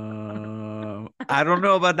 I don't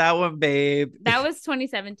know about that one, babe. That was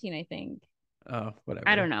 2017, I think. Oh, whatever.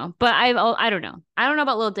 I don't know, but I don't know. I don't know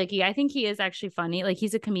about Lil Dicky. I think he is actually funny. Like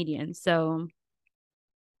he's a comedian, so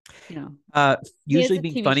usually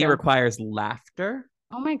being funny requires laughter.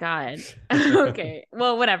 Oh my God. Okay.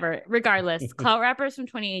 Well, whatever. Regardless, clout rappers from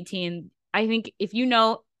 2018. I think if you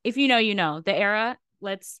know the era,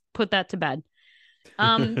 let's put that to bed.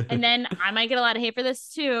 And then I might get a lot of hate for this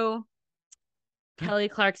too. Kelly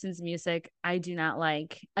Clarkson's music, I do not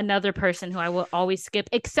like. Another person who I will always skip,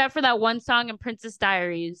 except for that one song in Princess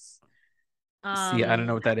Diaries. See, I don't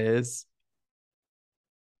know what that is.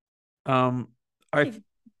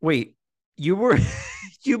 Wait, you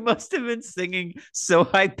must have been singing so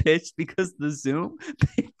high pitched because the Zoom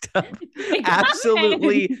picked up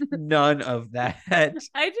absolutely none of that. I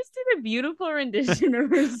just did a beautiful rendition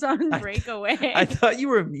of her song Breakaway. I thought you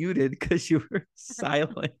were muted because you were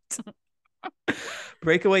silent.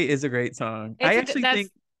 Breakaway is a great song. I actually think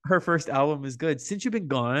her first album is good. Since You've Been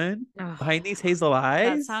Gone, Behind These Hazel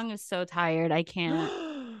Eyes. That song is so tired. I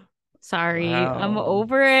can't. Sorry. Wow. I'm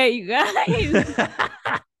over it, you guys.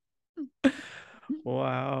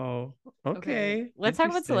 Wow. Okay. Let's talk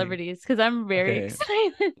about celebrities because I'm very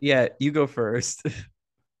excited. Yeah, you go first.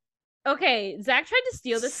 Okay, Zach tried to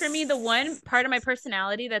steal this from me. The one part of my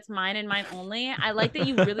personality that's mine and mine only. I like that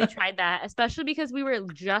you really tried that, especially because we were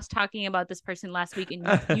just talking about this person last week and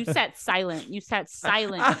you sat silent. You sat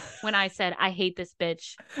silent when I said, I hate this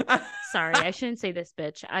bitch. Sorry, I shouldn't say this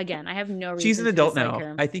bitch. Again, I have no reason. She's an adult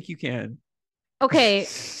now. I think you can. Okay,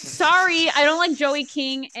 sorry. I don't like Joey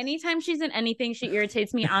King. Anytime she's in anything, she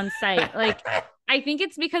irritates me on site. Like, I think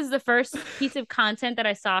it's because the first piece of content that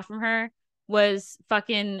I saw from her was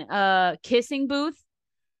fucking Kissing Booth.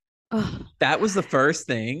 Ugh. That was the first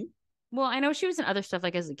thing. Well, I know she was in other stuff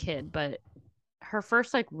like as a kid, but her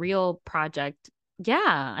first like real project,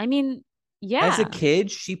 yeah. I mean, yeah. As a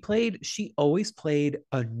kid, she always played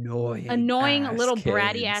annoying little kids.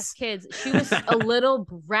 Bratty ass kids. She was a little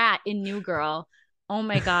brat in New Girl. Oh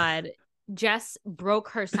my God. Jess broke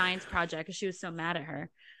her science project because she was so mad at her.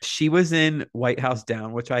 She was in White House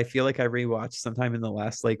Down, which I feel like I rewatched sometime in the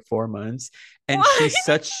last like 4 months. And what? She's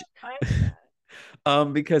such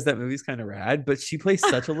because that movie's kind of rad, but she plays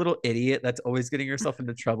such a little idiot that's always getting herself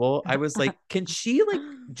into trouble. I was like, can she like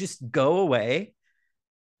just go away?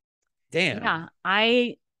 Damn. Yeah,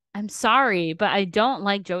 I'm sorry, but I don't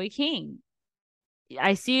like Joey King.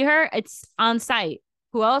 I see her, it's on site.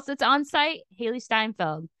 Who else it's on site? Haley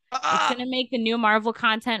Steinfeld. It's going to make the new Marvel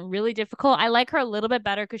content really difficult. I like her a little bit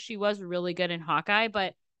better because she was really good in Hawkeye,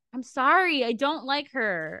 but I'm sorry. I don't like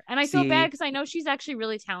her. And I feel bad because I know she's actually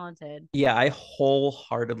really talented. Yeah, I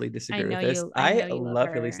wholeheartedly disagree with this. I love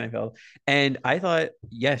Haley Steinfeld. And I thought,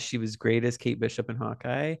 yes, she was great as Kate Bishop in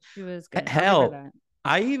Hawkeye. She was good. Hell,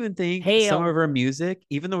 I even think some of her music,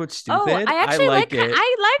 even though it's stupid, I actually like it.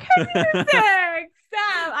 I like her music.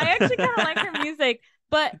 Stop. I actually kind of like her music.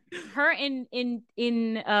 But her in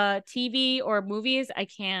TV or movies, I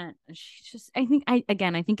can't. She just, I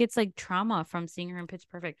think it's like trauma from seeing her in Pitch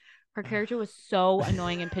Perfect. Her character was so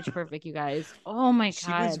annoying in Pitch Perfect, you guys. Oh my God.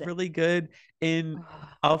 She was really good in,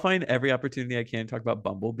 I'll find every opportunity I can to talk about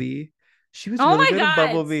Bumblebee She was Oh really my good in God.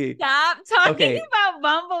 Bumblebee. Stop talking Okay, about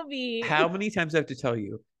Bumblebee. how many times do I have to tell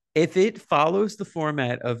you? If it follows the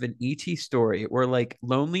format of an ET story where like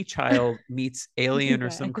lonely child meets You alien or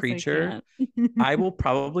guys, some I creature, can't. I will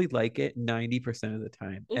probably like it 90% of the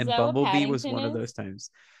time. Is And that what Bumblebee was Paddington one of is? those times.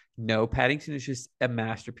 No, Paddington is just a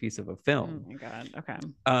masterpiece of a Oh film. my God. Okay.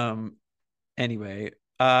 Um, anyway,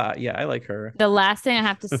 yeah, I like her. The last thing I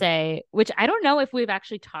have to say, which I don't know if we've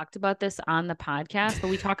actually talked about this on the podcast, but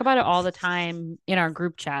we talk about it all the time in our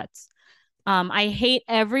group chats. I hate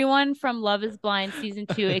everyone from Love is Blind season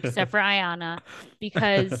 2 except for Ayana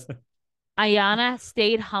because Ayana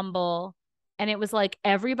stayed humble and it was like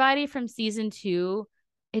everybody from season 2,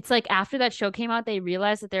 it's like after that show came out, they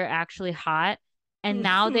realized that they're actually hot and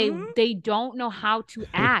now they don't know how to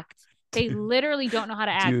act. They literally don't know how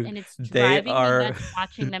to act Dude, and it's they driving me are nuts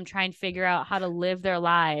watching them try and figure out how to live their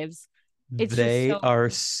lives. It's just they so are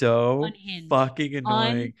so unhinged. fucking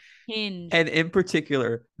annoying. Unhinged. And in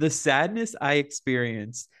particular, the sadness I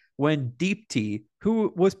experienced when Deepti,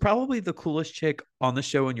 who was probably the coolest chick on the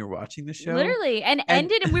show when you're watching the show, Literally and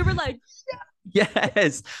and ended and we were like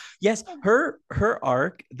yes, yes, her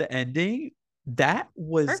arc, the ending, that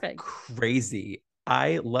was perfect. crazy.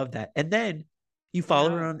 I love that. And then you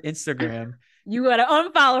follow her No. on Instagram. You gotta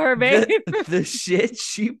unfollow her, babe. The shit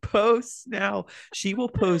she posts now, she will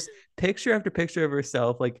post picture after picture of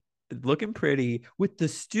herself, like looking pretty with the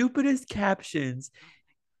stupidest captions.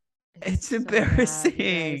 It's so bad, you guys.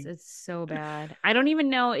 embarrassing. It's so bad. I don't even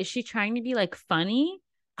know. Is she trying to be like funny?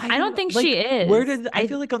 I I don't don't know. think she Like, where is. did I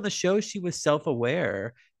feel like on the show she was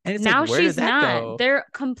self-aware, and it's like, Now where did she's that not. go? They're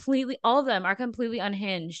completely all of them are completely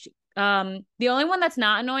unhinged. The only one that's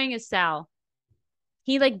not annoying is Sal.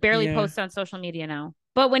 He like barely Yeah. posts on social media now.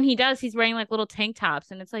 But when he does, he's wearing like little tank tops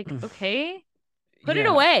and it's like, okay, put it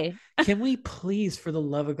Yeah. away. Can we please, for the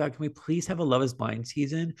love of God, can we please have a Love is Blind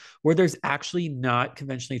season where there's actually not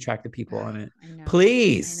conventionally attractive people on it? I know.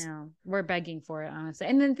 Please. I know. We're begging for it, honestly.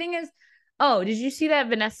 And the thing is, oh, did you see that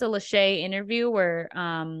Vanessa Lachey interview where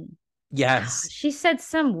Yes. she said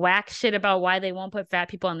some whack shit about why they won't put fat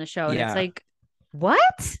people on the show? And it's Yeah. like,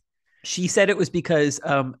 what? She said it was because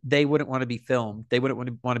they wouldn't want to be filmed. They wouldn't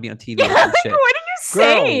want to be on TV Yeah, or some like, shit. what are you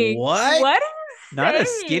saying? Girl, what? What are you Not saying? a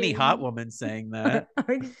skinny hot woman saying that.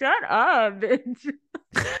 Like, shut up, bitch.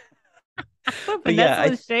 Put But yeah,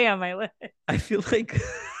 Vanessa Lachey on my list. I feel like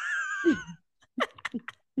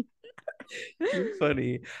you're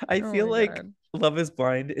funny. I Oh feel my like God. Love is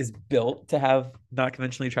Blind is built to have not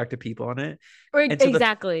conventionally attractive people on it. Or And so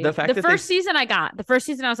exactly. the fact The that first season I got. The first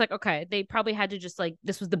season I was like, okay, they probably had to just like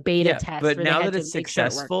this was the beta test but where they now had that to it's make sure it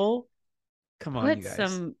worked. successful, come on, you Put guys.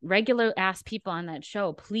 some regular ass people on that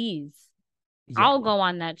show, please. Yeah. I'll go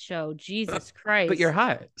on that show. Jesus Christ. But you're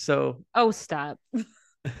hot. So Oh, stop.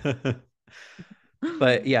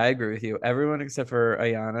 but yeah, I agree with you. Everyone except for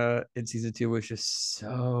Ayana in season 2 was just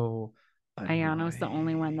so Ayana was the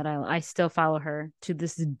only one annoying. that I still follow her to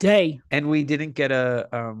this day. And we didn't get a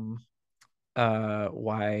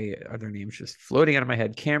why are their names just floating out of my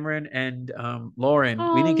head? Cameron and Lauren.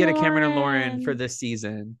 Oh, We didn't get a Cameron and Lauren for Lauren. this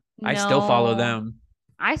season. I still follow No. them.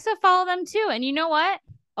 I still follow them too. And you know what?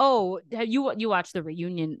 Oh, you watched the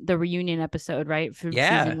reunion episode, right? From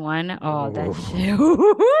Yeah. season 1. Oh, that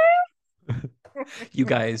Ooh. shit. You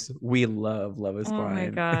guys, we love is Oh Blind. my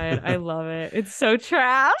God. I love it. It's so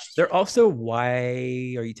trash. They're also,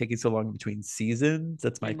 why are you taking so long between seasons?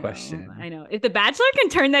 That's my I know, question. I know. If The Bachelor can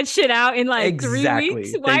turn that shit out in like Exactly. 3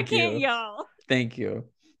 weeks, why Thank can't you. y'all? Thank you.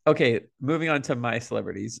 Okay, moving on to my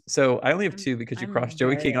celebrities. So I only have 2 because you crossed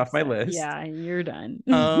Joey King off my list. Yeah, you're done.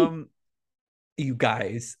 You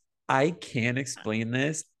guys, I can't explain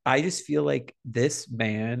this. I just feel like this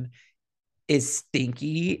man is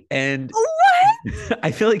stinky, and What?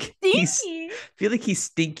 I feel like Stinky? he's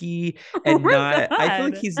stinky Oh and my not. I feel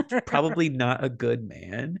like God. he's probably not a good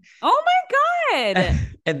man. Oh my God.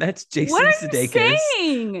 And that's Jason What are you Sudeikis.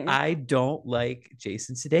 saying? I don't like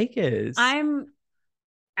Jason Sudeikis.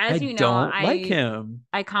 As I you know, don't like him.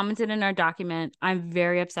 I commented in our document. I'm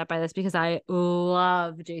very upset by this because I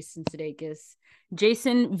love Jason Sudeikis.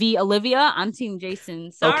 Jason v. Olivia. I'm team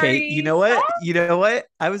Jason. Sorry. Okay, you know what? You know what?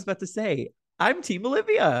 I was about to say, I'm team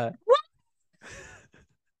Olivia. What?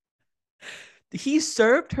 He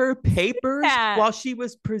served her papers while she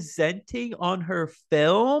was presenting on her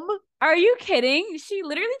film. Are you kidding? She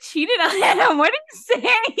literally cheated on him. What are you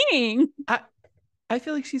saying? I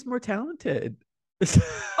feel like she's more talented.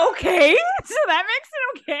 Okay, so that makes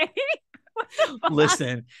it okay.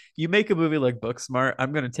 Listen, you make a movie like Booksmart,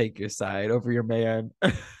 I'm gonna take your side over your man.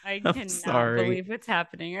 I I I'm cannot sorry. believe what's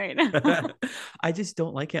happening right now. I just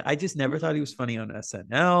don't like him. I just never thought he was funny on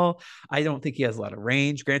SNL. I don't think he has a lot of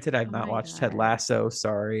range. Granted, I've Oh not my watched Ted God. Lasso.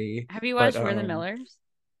 Sorry, Have you but watched We're the Millers?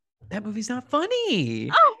 that movie's not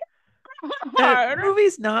funny. Oh, That hard.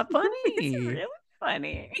 movie's not It's funny. really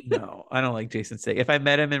funny. No, I don't like Jason Statham. If I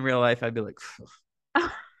met him in real life, I'd be like,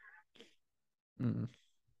 mm,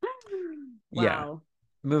 yeah. Wow.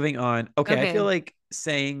 Moving on. Okay, I feel Okay. like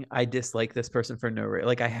saying I dislike this person for no reason.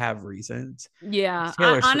 Like I have reasons. Yeah.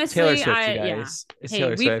 Taylor Honestly, Swift, you yeah. guys. It's Hey,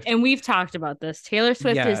 Taylor Swift. we've talked about this. Taylor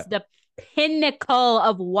Swift Yeah, is the pinnacle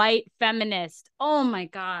of white feminist. Oh my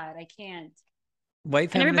God, I can't. white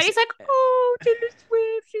And feminist. everybody's like, "Oh, Taylor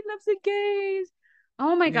Swift, she loves the gays."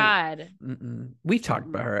 Oh my Yeah, God. we've talked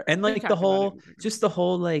about her, and We've like the talked about it. whole, just the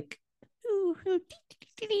whole like, "Ooh,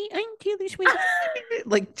 I'm Taylor Swift,"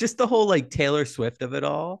 like just the whole like Taylor Swift of it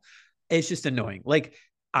all. It's just annoying. Like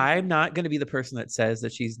I'm not going to be the person that says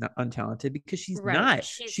that she's not untalented because she's Right. not.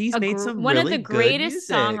 She's She's made some one of really the good greatest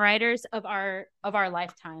music. songwriters of our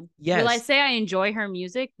lifetime. Will I Yes, say I enjoy her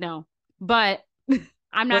music? No. But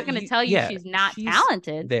I'm not but going to tell you yeah, she's not she's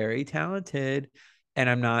talented. very talented, and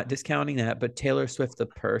I'm not discounting that. But Taylor Swift, the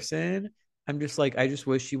person, I'm just like, I just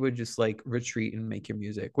wish she would just like retreat and make your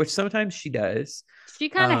music, which sometimes she does. She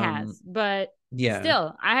kind of Um, has, but yeah,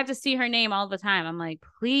 still, I have to see her name all the time. I'm like,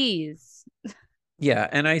 please. yeah,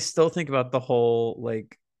 and I still think about the whole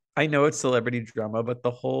like, I know it's celebrity drama, but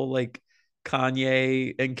the whole like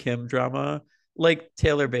Kanye and Kim drama, like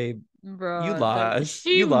Taylor, babe, Bro, you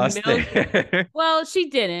she lost milked. there. Well, she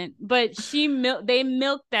didn't, but they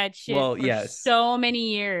milked that shit Well, for yes, so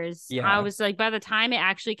many years. I yeah. was like, by the time it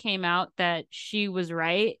actually came out that she was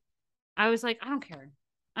right, I was like, I don't care.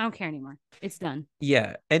 I don't care anymore. It's done.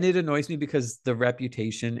 Yeah, and it annoys me because the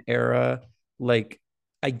Reputation era, like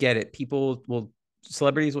I get it.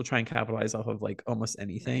 Celebrities will try and capitalize off of like almost Right.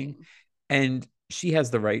 anything, and she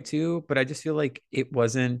has the right to, but I just feel like it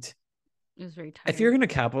wasn't. It was very If you're tired. going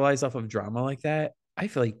to capitalize off of drama like that, I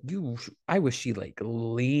feel like I wish she like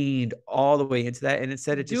leaned all the way into that, and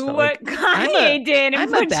instead it just Do felt what like I'm a Kanye did and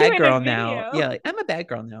I'm a put you bad in a girl now. video. Yeah, like I'm a bad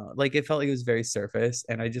girl now. Like it felt like it was very surface,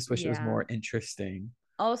 and I just wish it was Yeah. more interesting.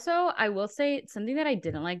 Also, I will say something that I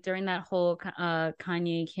didn't like during that whole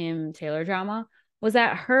Kanye Kim Taylor drama was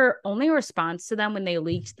that her only response to them when they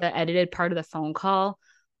leaked the edited part of the phone call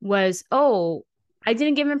was, "Oh, I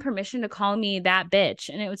didn't give him permission to call me that bitch."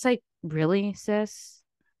 And it was like, "Really, sis?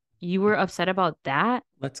 You were upset about that?"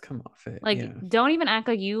 Let's come off it. Like, Yeah. don't even act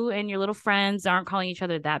like you and your little friends aren't calling each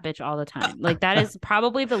other that bitch all the time. Like, that is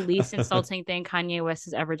probably the least insulting thing Kanye West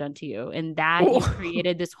has ever done to you. And that you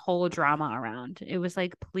created this whole drama around. It was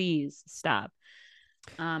like, please stop.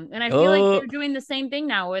 And I feel like Oh, they're doing the same thing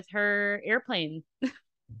now with her airplane.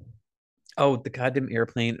 oh, the goddamn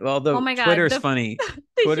airplane. Oh Although my God. Twitter's funny.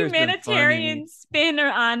 The Twitter's been humanitarian funny. spin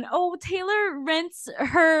on, oh, Taylor rents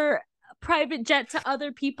her private jet to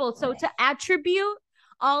other people. So to attribute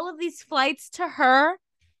all of these flights to her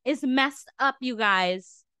is messed up, you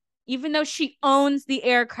guys. Even though she owns the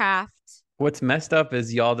aircraft. What's messed up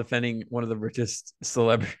is y'all defending one of the richest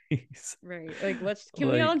celebrities. Right. Like, can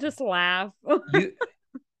we all Like just laugh? you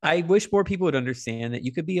I wish more people would understand that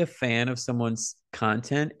you could be a fan of someone's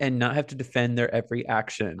content and not have to defend their every Oh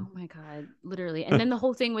action. my God, literally. And then the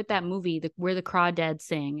whole thing with that movie, where the crawdads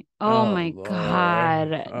sing. Oh Oh my Lord. God.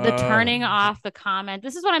 The turning off the comment.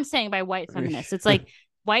 This is what I'm saying by white feminists. It's like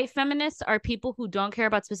white feminists are people who don't care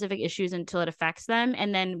about specific issues until it affects them.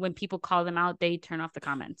 And then when people call them out, they turn off the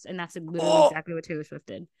comments. And that's literally oh, exactly what Taylor Swift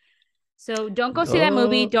did. So don't go see that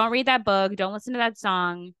movie. oh. Don't read that book. Don't listen to that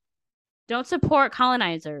song. Don't support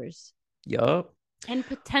colonizers. Yup. And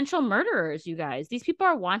potential murderers, you guys. These people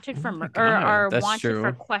are wanted Oh for my or God, are that's wanted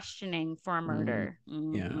for true. questioning for a murder.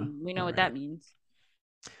 Yeah. We know All what right. that means.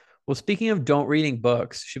 Well, speaking of don't reading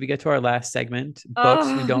books, should we get to our last segment? Books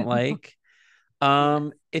we don't Oh, like.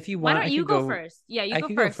 yes. If you Why want, don't you go first? Yeah, you I go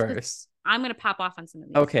could go first because first. I'm gonna pop off on some of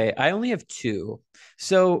these. Okay, I only have two.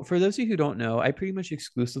 So for those of you who don't know, I pretty much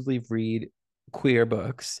exclusively read queer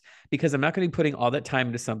books because I'm not going to be putting all that time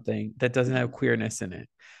into something that doesn't have queerness in it.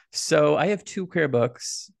 So I have two queer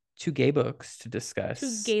books, two gay books to Two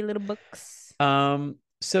discuss. gay little books.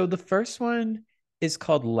 So the first one is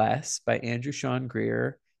called Less by Andrew Sean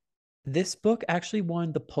Greer. This book actually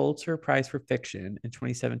won the Pulitzer Prize for Fiction in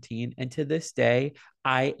 2017. And to this day,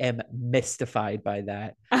 I am mystified by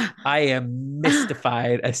that. I am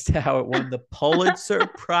mystified as to how it won the Pulitzer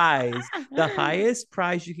Prize, the highest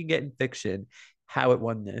prize you can get in fiction, how it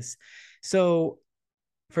won this. So,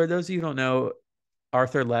 for those of you who don't know,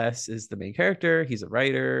 Arthur Less is the main character. He's a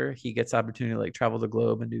writer. He gets the opportunity to like travel the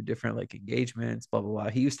globe and do different like engagements, blah, blah, blah.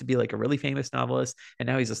 He used to be like a really famous novelist, and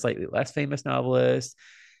now he's a slightly less famous novelist.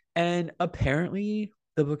 And apparently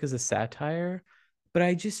the book is a satire, but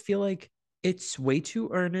I just feel like it's way too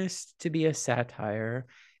earnest to be a satire.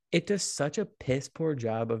 It does such a piss poor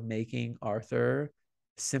job of making Arthur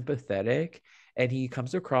sympathetic, and he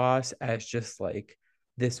comes across as just like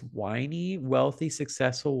this whiny, wealthy,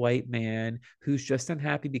 successful white man who's just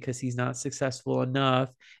unhappy because he's not successful enough,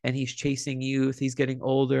 and he's chasing youth. He's getting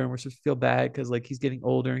older, and we're supposed to feel bad because like he's getting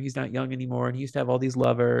older and he's not young anymore, and he used to have all these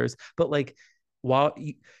lovers. But like while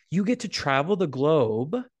you get to travel the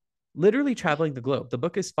globe, literally traveling the globe. The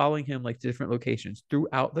book is following him like to different locations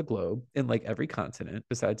throughout the globe in like every continent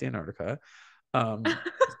besides Antarctica. Um,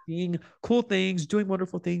 Seeing cool things, doing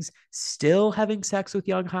wonderful things, still having sex with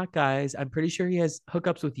young hot guys. I'm pretty sure he has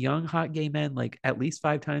hookups with young hot gay men like at least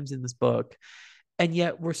 5 times in this book. And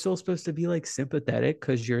yet we're still supposed to be like sympathetic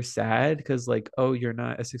because you're sad because like, oh, you're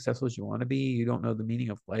not as successful as you want to be. You don't know the meaning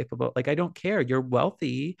of life. About like, I don't care. You're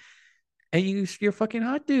wealthy and you're fucking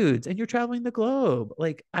hot dudes and you're traveling the globe.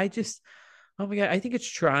 Like I just, oh my god, I think it's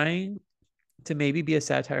trying to maybe be a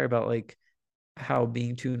satire about like how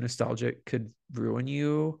being too nostalgic could ruin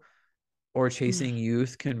you, or chasing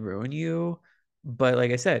youth can ruin you. But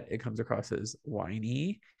like I said, it comes across as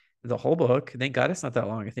whiny the whole book. Thank god it's not that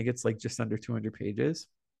long. I think it's like just under 200 pages.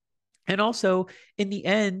 And also in the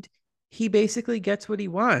end, he basically gets what he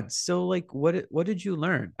wants. So like what did you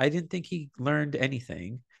learn? I didn't think he learned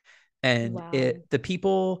anything. And Wow. it the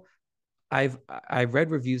people I read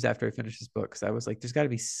reviews after I finished this book because I was like, there's got to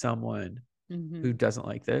be someone who Mm-hmm. doesn't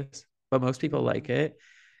like this, but most people Yeah. like it.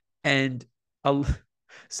 And a,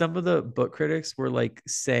 some of the book critics were like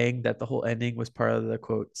saying that the whole ending was part of the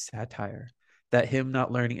quote satire, that him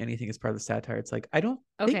not learning anything is part of the satire. It's like, I don't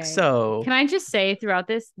think Okay. Can so. I just say throughout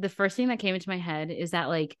this, the first thing that came into my head is that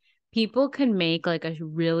like people can make like a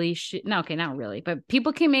really no, okay, not really, but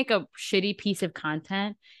people can make a shitty piece of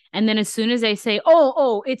content, and then as soon as they say,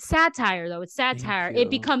 "Oh, it's satire though, it's Thank satire," it you.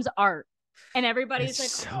 becomes art, and It's everybody's like,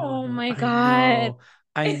 so "Oh annoying. my I god." know.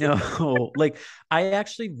 I know. Like, I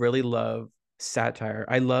actually really love satire.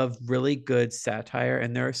 I love really good satire,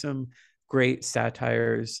 and there are some great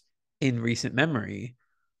satires in recent memory.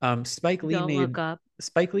 Spike Lee Don't made look up.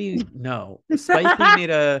 Spike Lee, no. Spike Lee made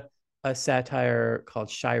a satire called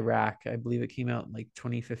Chirac. I believe it came out in like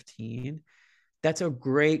 2015. That's a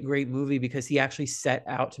great, great movie because he actually set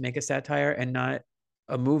out to make a satire and not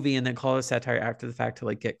a movie and then call it a satire after the fact to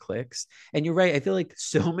like get clicks. And you're right. I feel like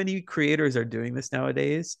so many creators are doing this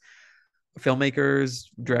nowadays, filmmakers,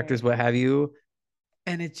 directors, Right. what have you.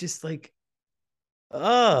 And it's just It's like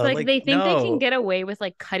like they think they can no. get away with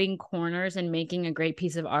like cutting corners and making a great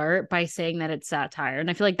piece of art by saying that it's satire. And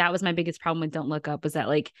I feel like that was my biggest problem with Don't Look Up, was that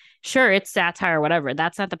like, sure, it's satire, whatever.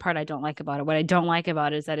 That's not the part I don't like about it. What I don't like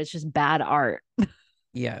about it is that it's just bad art.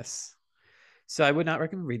 Yes. So I would not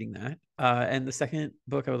recommend reading that. And the second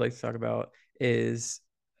book I would like to talk about is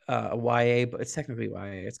a YA, but it's technically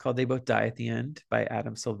YA. It's called They Both Die at the End by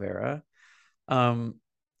Adam Silvera. Um,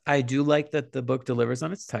 I do like that the book delivers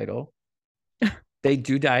on its title. They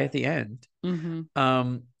do die at the end. Mm-hmm.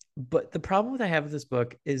 Um, but the problem that I have with this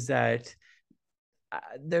book is that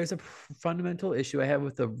there's a fundamental issue I have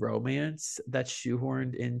with the romance that's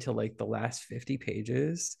shoehorned into like the last 50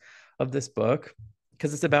 pages of this book,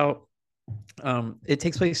 because it's about it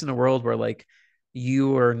takes place in a world where like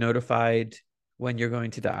you are notified when you're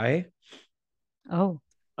going to die. Oh.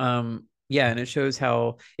 Yeah, and it shows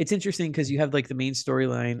how it's interesting because you have like the main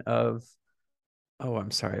storyline of, oh,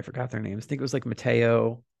 I'm sorry, I forgot their names. I think it was like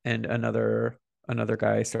Mateo and another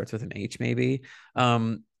guy starts with an H maybe.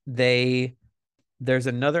 They There's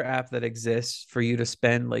another app that exists for you to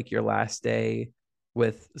spend like your last day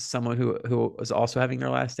with someone who is also having their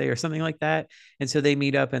last day or something like that. And so they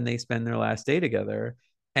meet up and they spend their last day together.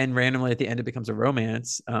 And randomly at the end, it becomes a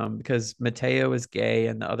romance because Mateo is gay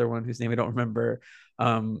and the other one, whose name I don't remember,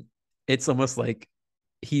 um, it's almost like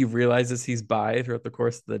he realizes he's bi throughout the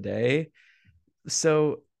course of the day.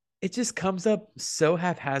 So it just comes up so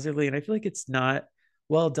haphazardly. And I feel like it's not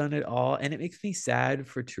well done at all. And it makes me sad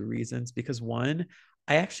for two reasons. Because one,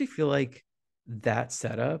 I actually feel like that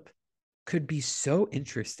setup could be so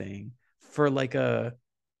interesting for like it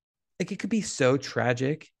could be so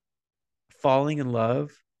tragic, falling in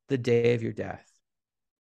love the day of your death.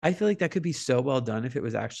 I feel like that could be so well done if it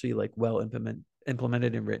was actually like well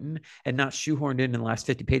implemented and written and not shoehorned in the last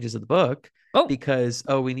 50 pages of the book Oh. because,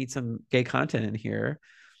 oh, we need some gay content in here.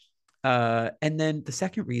 And then the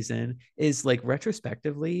second reason is like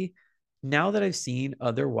retrospectively, now that I've seen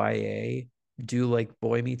other YA do like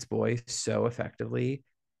Boy Meets Boy so effectively,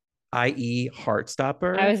 i.e., I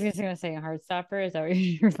Heartstopper. was just gonna say Heartstopper. Is that what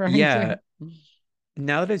you're referring Yeah, to?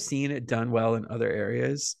 now that I've seen it done well in other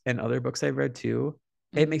areas and other books I've read too,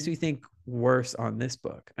 it makes Mm-hmm. me think worse on this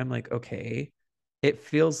book. I'm like, okay, it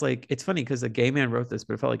feels like it's funny because a gay man wrote this,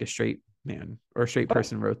 but it felt like a straight man or a straight Oh.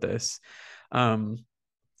 person wrote this. Um,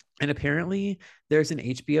 and apparently there's an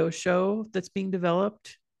HBO show that's being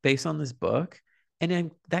developed based on this book. And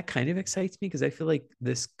then that kind of excites me because I feel like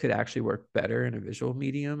this could actually work better in a visual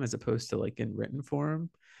medium as opposed to like in written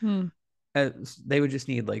form. Hmm. They would just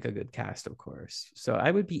need like a good cast, of course. So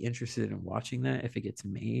I would be interested in watching that if it gets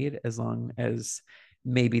made, as long as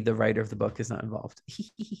maybe the writer of the book is not involved.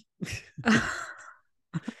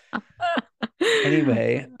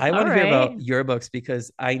 Anyway, I All want to hear right. about your books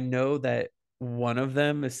because I know that one of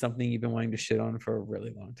them is something you've been wanting to shit on for a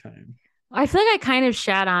really long time. I feel like I kind of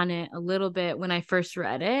shat on it a little bit when I first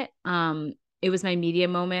read it. It was my media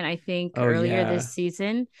moment, I think, Oh earlier this yeah.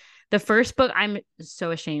 season. The first book, I'm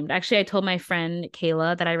so ashamed. Actually, I told my friend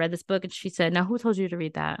Kayla that I read this book, and she said, "Now, who told you to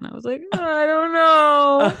read that?" And I was like, I don't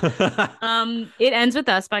know. It Ends with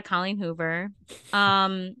Us by Colleen Hoover.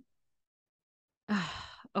 Um,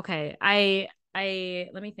 okay, I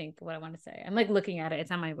let me think what I want to say. I'm like looking at it.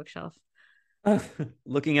 It's on my bookshelf.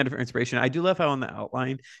 Looking at it for inspiration. I do love how on the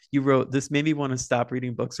outline you wrote this made me want to stop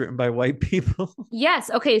reading books written by white people.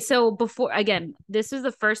 Yes. Okay. So before again, this is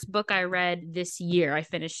the first book I read this year. I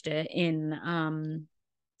finished it in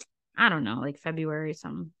I don't know, like February or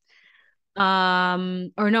something.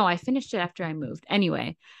 Or no, I finished it after I moved.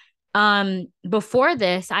 Anyway, before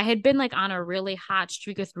this, I had been like on a really hot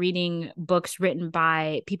streak with reading books written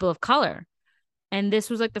by people of color. And this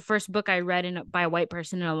was like the first book I read by a white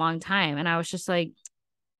person in a long time. And I was just like,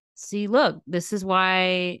 see, look, this is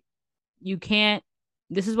why you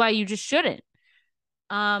just shouldn't.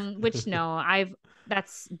 Which no, I've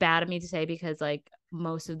that's bad of me to say because like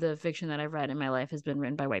most of the fiction that I've read in my life has been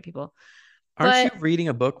written by white people. Aren't you But reading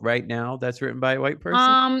a book right now that's written by a white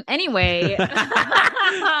person? anyway,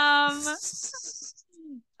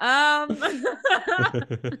 um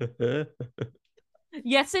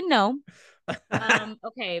yes and no.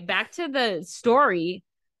 Okay, back to the story.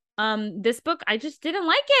 This book I just didn't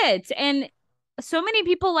like it. And so many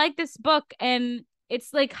people like this book and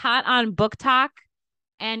it's like hot on Book Talk.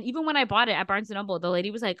 And even when I bought it at Barnes and Noble, the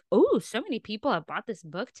lady was like, "Oh, so many people have bought this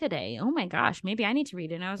book today. Oh my gosh, maybe I need to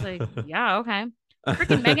read it." And I was like, "Yeah, okay."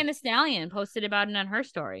 Freaking Megan Thee Stallion posted about it on her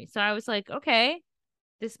story. So I was like, "Okay,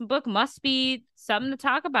 this book must be something to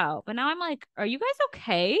talk about." But now I'm like, "Are you guys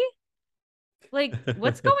okay? Like,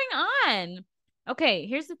 what's going on?" Okay,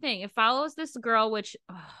 here's the thing. It follows this girl, which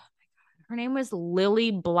her name was Lily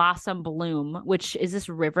Blossom Bloom, which is this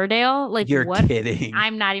Riverdale. Like, You're what? kidding.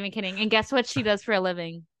 I'm not even kidding. And guess what she does for a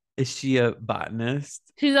living? Is she a botanist?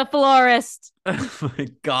 She's a florist. Oh my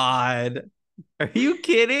God. Are you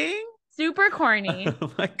kidding? Super corny.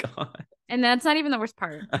 Oh my God. And that's not even the worst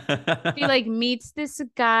part. She like meets this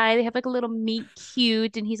guy. They have like a little meet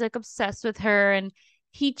cute, and he's like obsessed with her, and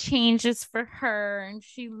he changes for her, and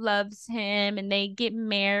she loves him, and they get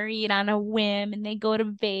married on a whim, and they go to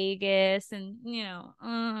Vegas, and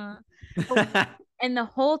and the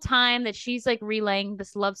whole time that she's like relaying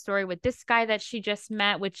this love story with this guy that she just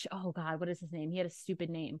met, which oh god, what is his name? He had a stupid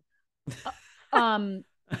name. Uh, Um,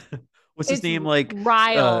 What's his it's name? Like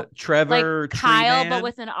Ryle, like Trevor Kyle, but Treeman?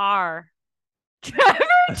 with an R. Trevor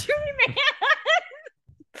Treeman.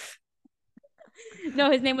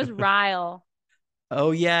 No, his name was Ryle.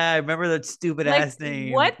 Oh yeah, I remember that stupid Like, ass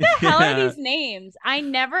name. what the hell are Yeah. these names? I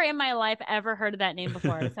never in my life ever heard of that name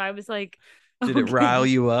before. So I was like, Did it okay. rile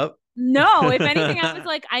you up? No, if anything, I was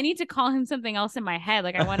like, I need to call him something else in my head.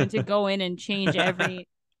 Like, I wanted to go in and change every.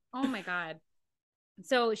 Oh my God.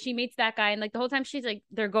 So she meets that guy, and like the whole time she's like,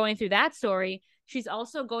 they're going through that story. She's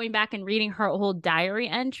also going back and reading her old diary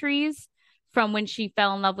entries from when she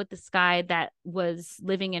fell in love with this guy that was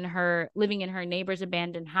living in her neighbor's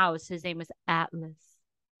abandoned house. His name was Atlas.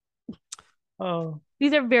 Oh.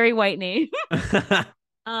 These are very white names.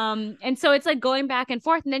 And so it's like going back and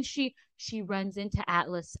forth, and then she runs into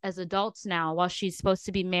Atlas as adults now while she's supposed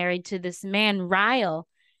to be married to this man, Ryle.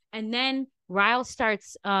 And then Ryle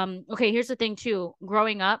starts okay, here's the thing too.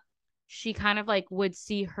 Growing up, she kind of like would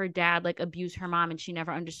see her dad like abuse her mom, and she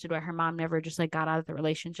never understood why her mom never just like got out of the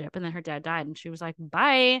relationship. And then her dad died, and she was like,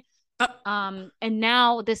 bye. And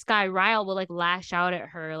now this guy Ryle will like lash out at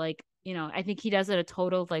her, like, I think he does it a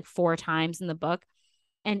total of like 4 times in the book.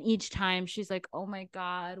 And each time she's like, oh my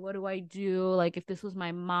God, what do I do? Like, if this was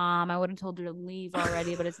my mom, I would have told her to leave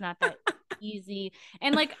already, but it's not that easy.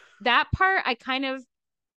 And like that part,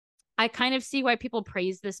 I kind of see why people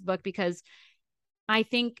praise this book, because I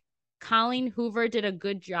think Colleen Hoover did a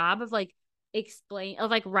good job of like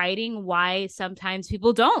writing why sometimes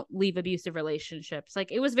people don't leave abusive relationships.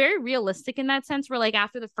 Like it was very realistic in that sense, where like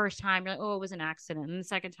after the first time you're like, oh, it was an accident, and the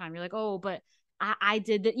second time you're like, oh, but I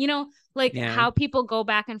did that, like Yeah. how people go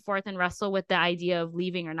back and forth and wrestle with the idea of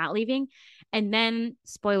leaving or not leaving. And then,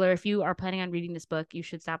 spoiler, if you are planning on reading this book, you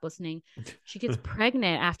should stop listening. She gets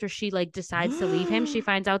pregnant after she like decides to leave him. She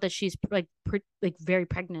finds out that she's like very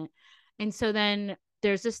pregnant. And so then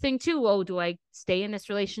there's this thing too. Oh, do I stay in this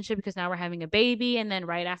relationship because now we're having a baby? And then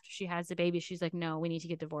right after she has the baby, she's like, no, we need to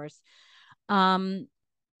get divorced. And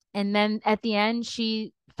then at the end,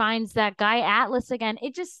 she finds that guy Atlas again.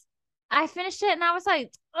 I finished it and I was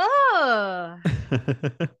like, oh,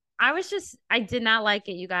 I did not like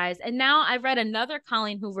it, you guys. And now I've read another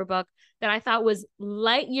Colleen Hoover book that I thought was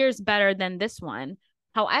light years better than this one.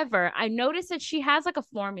 However, I noticed that she has like a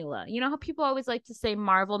formula. You know how people always like to say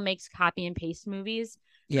Marvel makes copy and paste movies?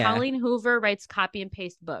 Yeah. Colleen Hoover writes copy and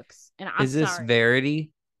paste books. And I'm Is this sorry.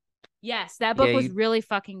 Verity? Yes, that Yeah, book was really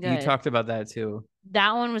fucking you good. talked about that too.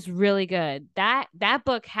 That one was really good. That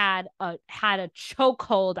book had a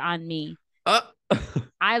chokehold on me.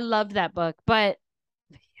 I loved that book, but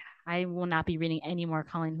I will not be reading any more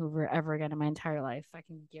Colleen Hoover ever again in my entire life. I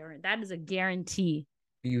can guarantee that is a guarantee.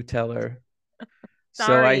 You tell her.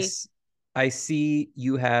 Sorry. So I see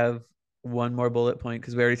you have one more bullet point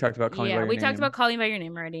because we already talked about calling by your we name. talked about calling by your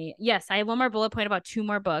name already. Yes, I have one more bullet point about 2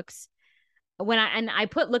 more books. I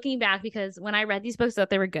put looking back, because when I read these books, I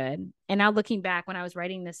thought they were good, and now looking back when I was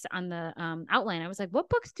writing this on the outline, I was like, what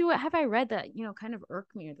books have I read that kind of irk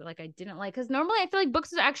me, or like I didn't like? Because normally I feel like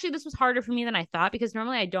this was harder for me than I thought, because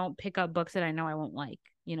normally I don't pick up books that I know I won't like.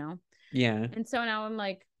 Yeah. And so now I'm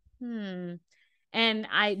like, and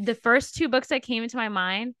the first 2 books that came into my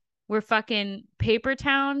mind were fucking Paper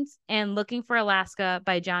Towns and Looking for Alaska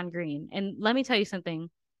by John Green. And let me tell you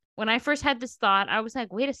something. When I first had this thought, I was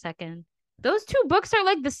like, wait a second. Those 2 books are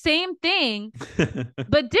like the same thing,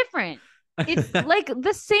 but different. It's like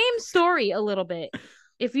the same story a little bit.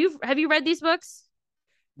 Have you read these books?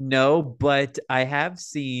 No, but I have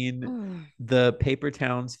seen the Paper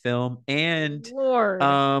Towns film and Lord.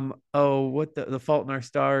 what the Fault in Our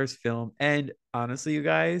Stars film. And honestly, you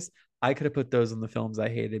guys, I could have put those on the films I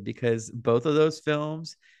hated because both of those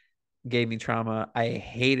films gave me trauma. I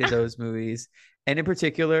hated those movies. And in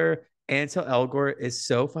particular, Ansel Elgort is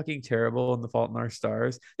so fucking terrible in The Fault in Our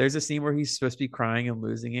Stars. There's a scene where he's supposed to be crying and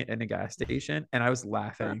losing it in a gas station, and I was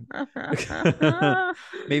laughing.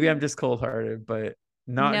 Maybe I'm just cold hearted, but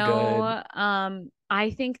not good. I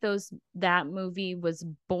think that movie was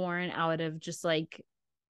born out of just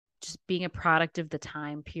being a product of the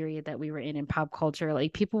time period that we were in pop culture.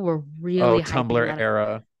 Like people were really Tumblr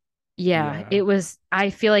era. Yeah, it was. I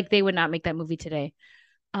feel like they would not make that movie today.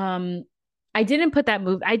 I didn't put that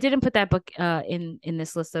book in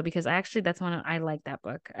this list though, because that's one I like that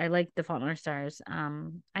book. I like The Fault in Our Stars.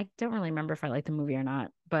 I don't really remember if I like the movie or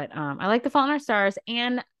not, but I like The Fault in Our Stars.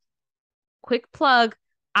 And quick plug,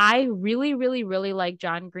 I really, really, really like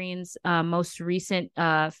John Green's most recent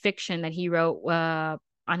fiction that he wrote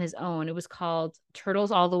on his own. It was called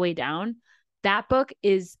Turtles All the Way Down. That book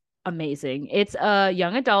is amazing. It's a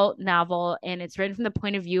young adult novel, and it's written from the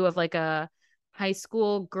point of view of like a high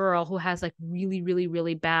school girl who has like really, really,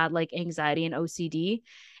 really bad like anxiety and OCD.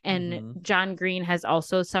 And John Green has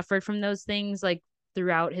also suffered from those things like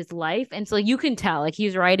throughout his life. And so like, you can tell like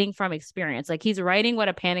he's writing from experience. Like he's writing what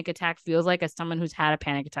a panic attack feels like as someone who's had a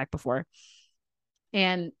panic attack before.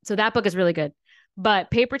 And so that book is really good. But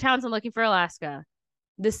Paper Towns and Looking for Alaska,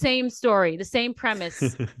 the same story, the same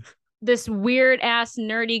premise. This weird ass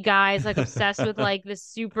nerdy guy is like obsessed with like this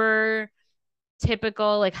super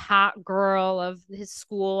typical like hot girl of his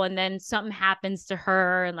school, and then something happens to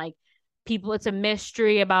her, and like it's a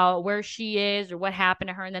mystery about where she is or what happened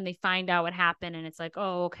to her, and then they find out what happened, and it's like,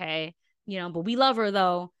 oh, okay, but we love her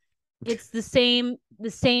though. It's the same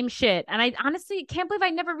shit. And I honestly can't believe I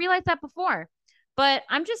never realized that before. But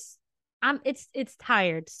it's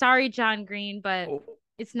tired. Sorry, John Green, but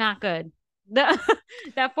it's not good.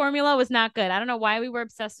 That formula was not good. I don't know why we were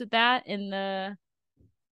obsessed with that in the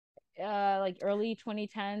like early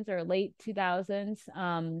 2010s or late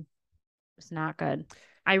 2000s. It's not good.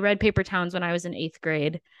 I read Paper Towns when I was in 8th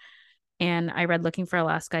grade, and I read Looking for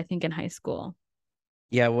Alaska, I think, in high school.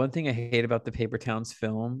 Yeah, one thing I hate about the Paper Towns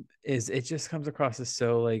film is it just comes across as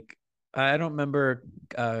so like, I don't remember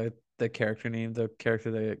the character name, the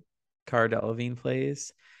character that Cara Delevingne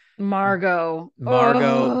plays. Margot.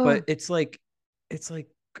 But it's like, oh my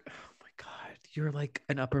God, you're like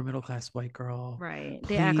an upper middle class white girl. Right.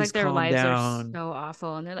 They act Please like their calm lives are down. so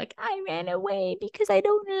awful. And they're like, I ran away because I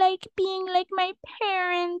don't like being like my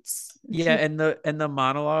parents. Yeah, and the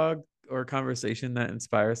monologue or conversation that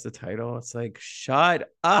inspires the title, it's like, shut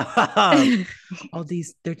up. All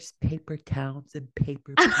these, they're just paper towns and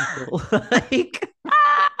paper people. Like,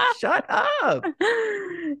 shut up.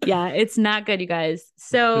 Yeah, it's not good, you guys.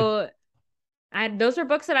 So those were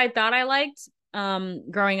books that I thought I liked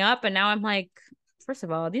growing up, and now I'm like, first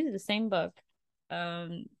of all, these are the same book.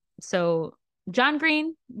 Um, so John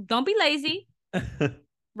Green, don't be lazy.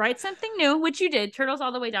 Write something new, which you did. Turtles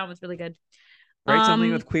All the Way Down was really good. Write something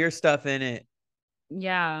Um, with queer stuff in it.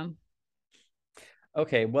 yeah.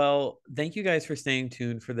 Okay, well, thank you guys for staying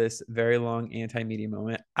tuned for this very long anti-media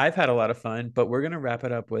moment. I've had a lot of fun, but we're going to wrap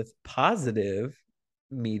it up with positive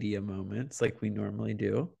media moments like we normally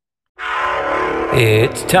do.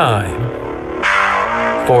 It's time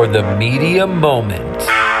for the media moment.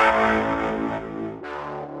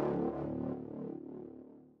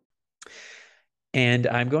 And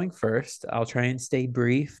I'm going first. I'll try and stay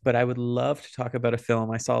brief, but I would love to talk about a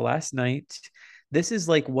film I saw last night. This is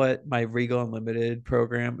like what my Regal Unlimited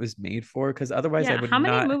program was made for, because otherwise I Yeah. would How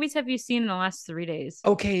many not. movies have you seen in the last 3 days?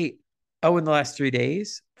 Okay. Oh, in the last 3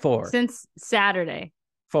 days? Four. Since Saturday.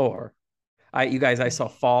 Four. You guys, I saw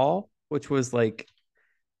Fall, which was like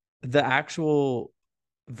the actual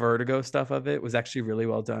Vertigo stuff of it was actually really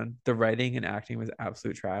well done. The writing and acting was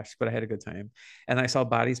absolute trash, but I had a good time. And I saw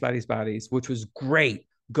Bodies, Bodies, Bodies, which was great.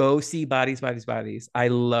 Go see Bodies, Bodies, Bodies. I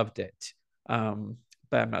loved it. But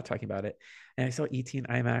I'm not talking about it. And I saw ET in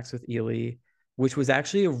IMAX with Ely, which was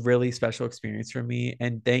actually a really special experience for me.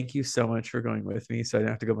 And thank you so much for going with me, so I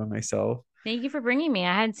didn't have to go by myself. Thank you for bringing me.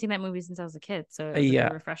 I hadn't seen that movie since I was a kid, so it was a Yeah,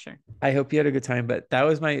 good refresher. I hope you had a good time. But that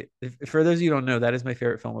was for those of you who don't know, that is my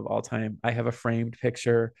favorite film of all time. I have a framed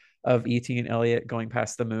picture of E.T. and Elliot going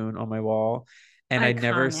past the moon on my wall. And I'd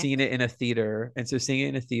never Iconic. seen it in a theater. And so seeing it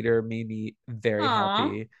in a theater made me very Aw.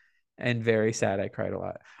 happy and very sad. I cried a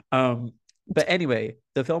lot. But anyway,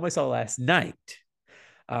 the film I saw last night,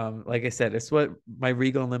 like I said, it's what my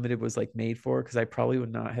Regal Unlimited was like made for, because I probably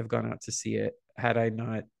would not have gone out to see it had I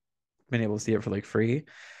not been able to see it for like free.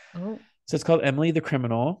 Oh. So it's called Emily the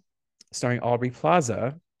Criminal, starring Aubrey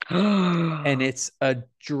Plaza. And it's a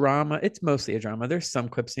drama. It's mostly a drama. There's some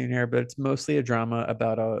clips in here, but it's mostly a drama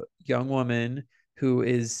about a young woman who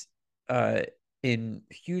is uh, in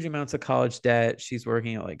huge amounts of college debt. She's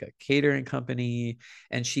working at like a catering company,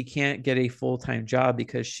 and she can't get a full-time job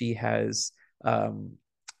because she has um,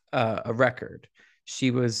 a record.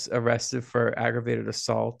 She was arrested for aggravated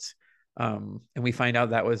assault. And we find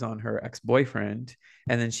out that was on her ex-boyfriend,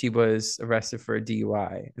 and then she was arrested for a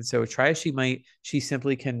DUI. And so try as she might, she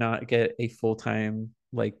simply cannot get a full-time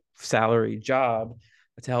like salary job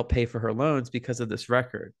to help pay for her loans because of this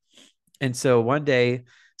record. And so one day,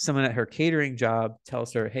 someone at her catering job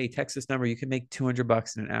tells her, "Hey, text this number. You can make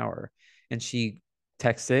 $200 in an hour." And she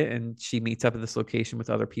texts it, and she meets up at this location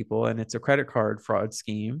with other people, and it's a credit card fraud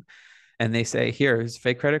scheme. And they say, "Here's a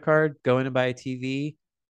fake credit card. Go in and buy a TV,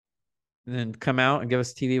 and then come out and give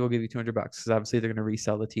us a TV. We'll give you $200 because obviously they're going to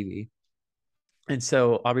resell the TV." And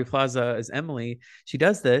so Aubrey Plaza as Emily, she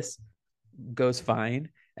does this, goes fine,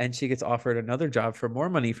 and she gets offered another job for more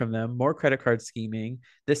money from them, more credit card scheming.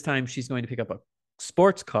 This time she's going to pick up a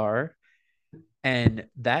sports car, and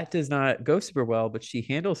that does not go super well, but she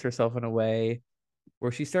handles herself in a way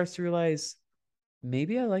where she starts to realize,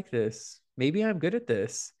 maybe I like this. Maybe I'm good at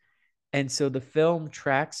this. And so the film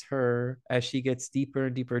tracks her as she gets deeper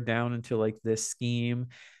and deeper down into like this scheme.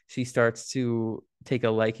 She starts to take a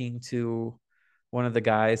liking to one of the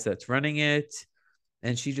guys that's running it.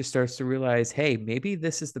 And she just starts to realize, hey, maybe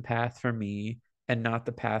this is the path for me and not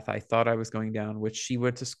the path I thought I was going down, which she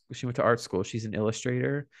went to art school. She's an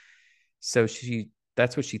illustrator. So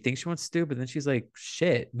that's what she thinks she wants to do. But then she's like,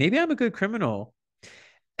 shit, maybe I'm a good criminal.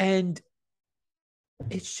 And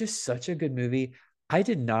it's just such a good movie. I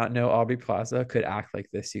did not know Aubrey Plaza could act like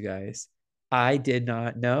this, you guys. I did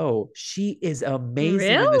not know. She is amazing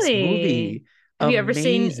in this Really? movie. Have you ever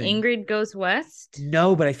seen Amazing. Ingrid Goes West?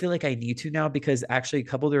 No, but I feel like I need to now, because actually a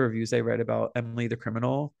couple of the reviews I read about Emily the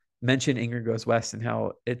Criminal mentioned Ingrid Goes West and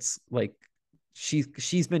how it's like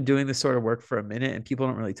she's been doing this sort of work for a minute and people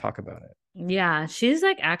don't really talk about it. Yeah, she's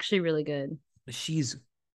like actually really good. She's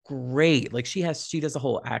great. Like she does a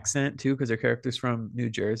whole accent too, because her character's from New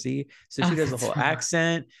Jersey. So she Oh, does a that's whole fun.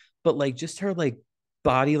 accent, but like just her like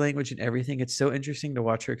body language and everything. It's so interesting to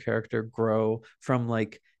watch her character grow from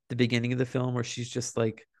like the beginning of the film where she's just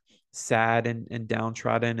like sad and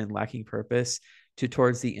downtrodden and lacking purpose, to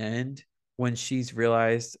towards the end when she's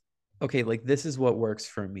realized, okay, like this is what works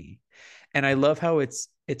for me. And I love how it's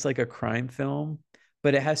like a crime film,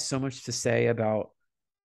 but it has so much to say about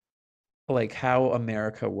like how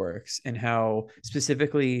America works and how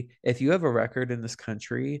specifically if you have a record in this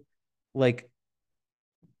country, like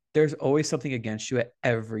there's always something against you at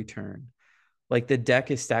every turn. Like the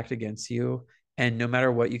deck is stacked against you, and no matter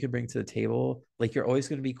what you can bring to the table, like you're always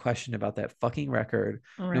going to be questioned about that fucking record,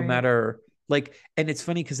 no Right. matter like. And it's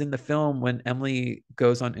funny because in the film when Emily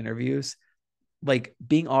goes on interviews, like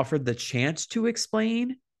being offered the chance to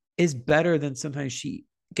explain is better than sometimes she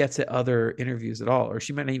gets at other interviews at all, or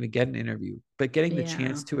she might not even get an interview, but getting the Yeah.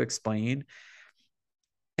 chance to explain,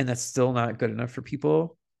 and that's still not good enough for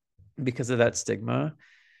people because of that stigma.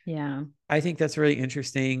 Yeah. I think that's really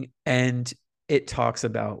interesting. And it talks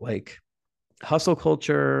about like hustle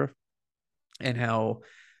culture and how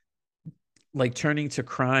like turning to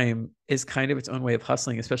crime is kind of its own way of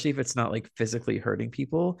hustling, especially if it's not like physically hurting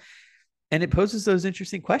people. And it poses those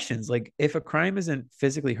interesting questions. Like if a crime isn't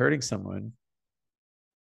physically hurting someone,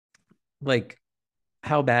 like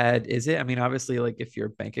how bad is it? I mean, obviously, like if your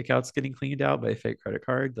bank account's getting cleaned out by a fake credit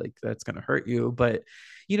card, like that's gonna hurt you. But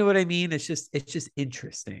you know what I mean? It's just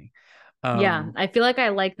interesting. Yeah. Um, I feel like I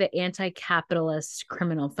like the anti-capitalist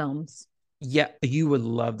criminal films. yeah, you would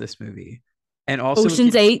love this movie. And also if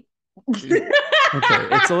Ocean's you 8. okay,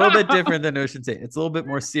 it's a little bit different than Ocean's 8. It's a little bit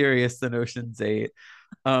more serious than Ocean's 8.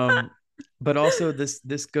 Um, but also this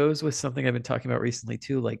goes with something I've been talking about recently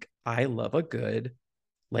too. Like I love a good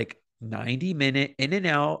like 90-minute in and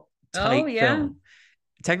out Oh, tight yeah. film.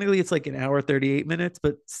 Technically it's like an hour 38 minutes,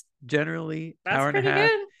 but generally That's hour and a pretty half.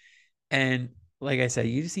 good. And like I said,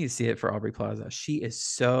 you just need to see it for Aubrey Plaza. She is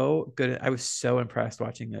so good. I was so impressed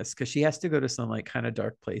watching this because she has to go to some like kind of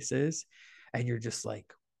dark places, and you're just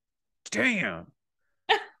like, damn.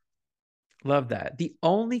 Love that. The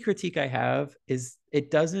only critique I have is it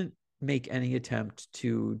doesn't make any attempt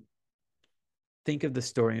to think of the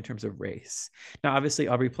story in terms of race. Now, obviously,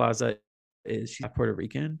 Aubrey Plaza she's Puerto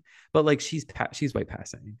Rican, but like she's white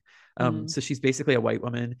passing. Mm. So she's basically a white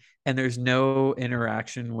woman, and there's no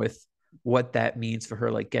interaction with what that means for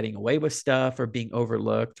her, like getting away with stuff or being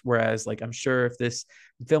overlooked. Whereas, like, I'm sure if this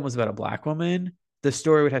film was about a black woman, the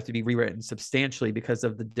story would have to be rewritten substantially because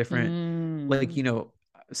of the different, like, Mm.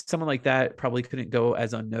 someone like that probably couldn't go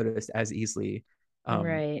as unnoticed as easily um,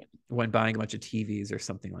 Right. when buying a bunch of TVs or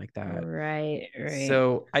something like that. Right. Right.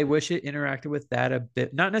 So I wish it interacted with that a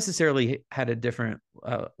bit, not necessarily had a different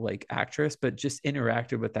like actress, but just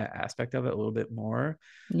interacted with that aspect of it a little bit more.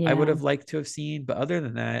 I would Yeah. have liked to have seen, but other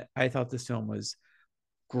than that, I thought this film was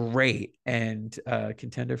great and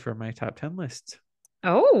contender for my top 10 list.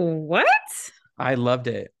 Oh, what? I loved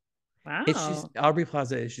it. It's just Wow. Aubrey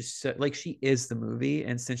Plaza is just so, like she is the movie,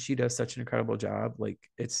 and since she does such an incredible job, like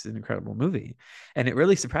it's an incredible movie, and it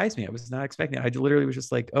really surprised me. I was not expecting it. I literally was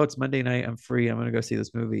just like, "Oh, it's Monday night. I'm free. I'm gonna go see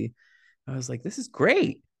this movie." I was like, "This is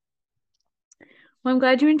great." Well, I'm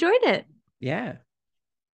glad you enjoyed it. Yeah.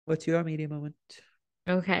 What's your media moment?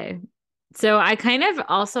 Okay. So I kind of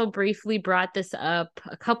also briefly brought this up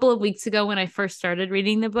a couple of weeks ago when I first started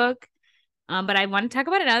reading the book. But I want to talk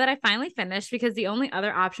about it now that I finally finished because the only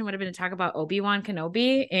other option would have been to talk about Obi-Wan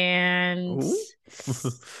Kenobi. And Ooh.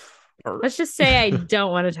 let's just say I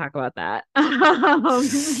don't want to talk about that.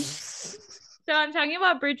 So I'm talking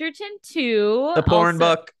about Bridgerton 2. The porn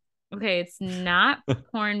Also, book. okay, it's not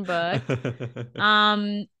porn book.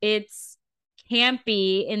 It's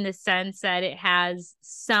campy in the sense that it has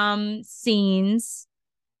some scenes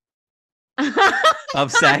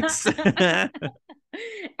Of sex.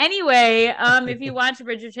 Anyway, if you watch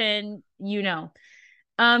Bridgerton, you know.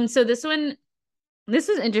 So this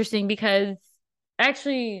was interesting because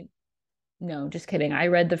actually, no, just kidding. I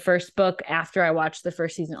read the first book after I watched the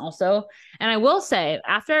first season also. And I will say,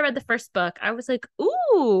 after I read the first book, I was like,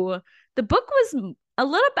 ooh, the book was a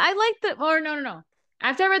little I liked the or no.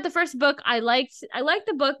 After I read the first book, I liked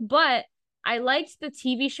the book, but I liked the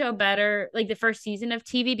TV show better, like the first season of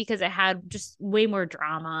TV because it had just way more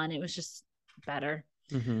drama and it was just better.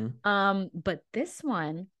 But this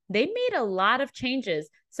one, they made a lot of changes.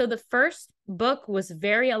 So the first book was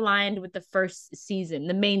very aligned with the first season,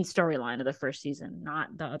 the main storyline of the first season,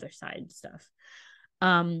 not the other side stuff.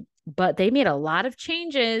 But they made a lot of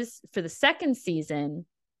changes for the second season,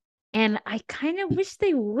 and I kind of wish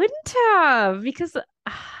they wouldn't have because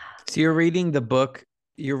So you're reading the book,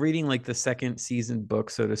 you're reading like the second season book,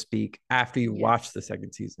 so to speak, after you watch the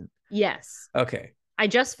second season. Yes. Okay. I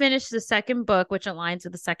just finished the second book, which aligns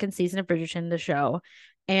with the second season of Bridgerton, the show.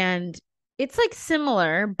 And it's like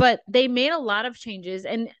similar, but they made a lot of changes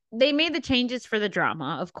and they made the changes for the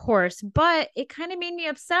drama, of course. But it kind of made me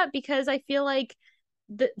upset because I feel like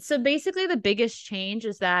so basically the biggest change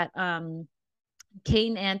is that Kate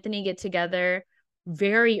and Anthony get together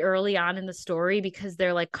very early on in the story because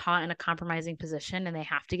they're like caught in a compromising position and they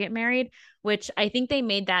have to get married, which I think they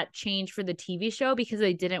made that change for the TV show because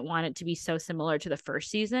they didn't want it to be so similar to the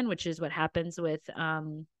first season, which is what happens with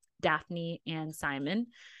Daphne and Simon.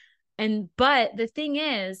 But the thing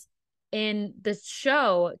is, in the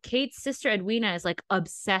show, Kate's sister Edwina is like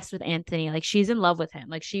obsessed with Anthony. Like she's in love with him.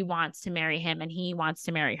 Like she wants to marry him and he wants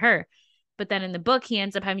to marry her. But then in the book, he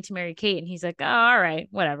ends up having to marry Kate and he's like, oh, all right,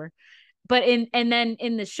 whatever. But then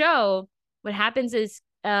in the show, what happens is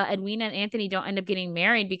Edwina and Anthony don't end up getting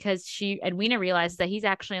married because Edwina realizes that he's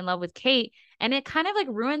actually in love with Kate, and it kind of like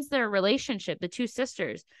ruins their relationship, the two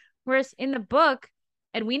sisters. Whereas in the book,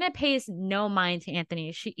 Edwina pays no mind to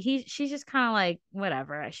Anthony. She's just kind of like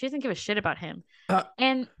whatever. She doesn't give a shit about him.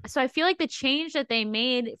 And so I feel like the change that they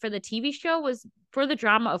made for the TV show was for the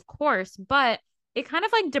drama, of course, but it kind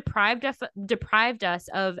of like deprived us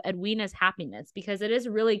of Edwina's happiness because it is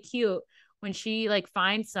really cute when she like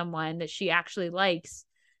finds someone that she actually likes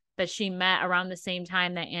that she met around the same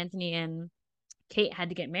time that Anthony and Kate had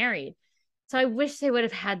to get married. So I wish they would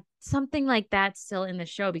have had something like that still in the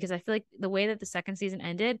show because I feel like the way that the second season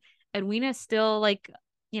ended, Edwina's still like,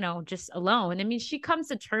 just alone. I mean, she comes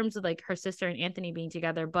to terms with like her sister and Anthony being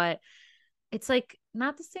together, but it's like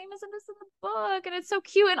not the same as it is in the book. And it's so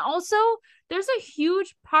cute. And also there's a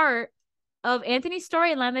huge part of Anthony's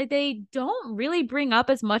storyline that they don't really bring up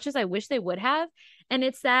as much as I wish they would have. And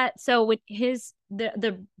it's that, so with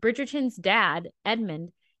the Bridgerton's dad,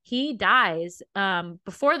 Edmund, he dies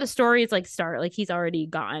before the stories like start, like he's already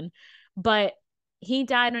gone, but he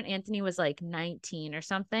died when Anthony was like 19 or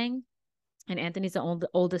something. And Anthony's the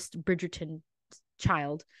oldest Bridgerton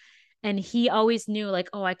child. And he always knew like,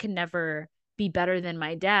 oh, I can never be better than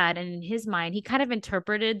my dad. And in his mind, he kind of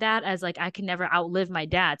interpreted that as like, I can never outlive my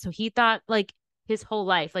dad. So he thought like his whole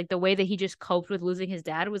life, like the way that he just coped with losing his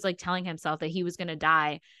dad was like telling himself that he was going to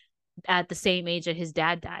die at the same age that his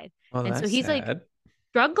dad died. Oh, and so he's sad. like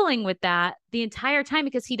struggling with that the entire time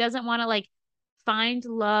because he doesn't want to like find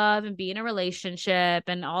love and be in a relationship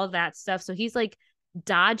and all of that stuff. So he's like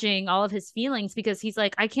dodging all of his feelings because he's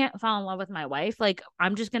like, I can't fall in love with my wife. Like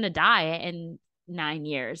I'm just going to die in 9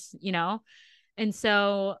 years, And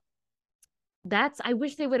so I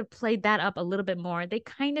wish they would have played that up a little bit more. They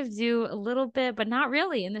kind of do a little bit, but not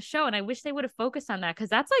really in the show. And I wish they would have focused on that because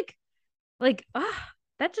that's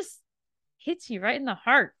that just hits you right in the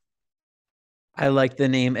heart. I like the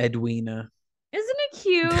name Edwina. Isn't it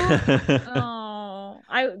cute? Oh,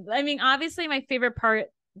 I mean, obviously my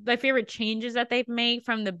favorite changes that they've made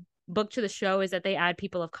from the book to the show is that they add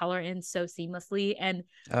people of color in so seamlessly. And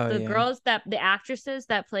the actresses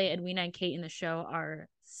that play Edwina and Kate in the show are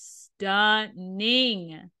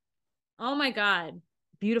stunning. Oh my God.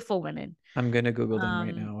 Beautiful women. I'm going to Google them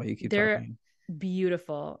right now while you keep talking.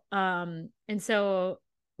 Beautiful. And so,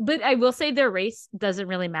 but I will say their race doesn't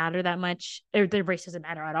really matter that much, or their race doesn't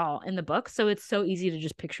matter at all in the book. So it's so easy to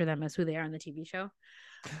just picture them as who they are on the TV show.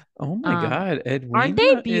 Oh my God, Edwina, aren't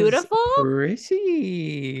they beautiful?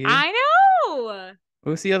 Pretty. I know.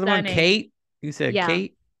 What's the other one? Kate. You said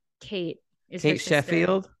Kate. Kate is Kate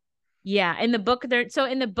Sheffield. Yeah, in the book their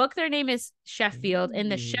name is Sheffield. In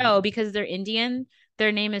the show, because they're Indian,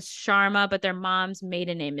 their name is Sharma, but their mom's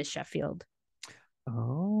maiden name is Sheffield.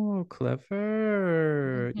 Oh,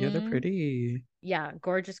 clever. Yeah, they're pretty. Yeah,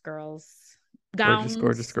 gorgeous girls. Gowns.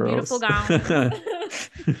 Gorgeous girls. Beautiful gowns.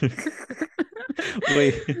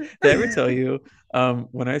 Wait, did I ever tell you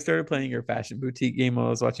when I started playing your fashion boutique game while I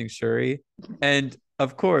was watching Shuri? And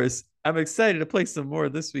of course, I'm excited to play some more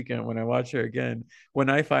this weekend when I watch her again. When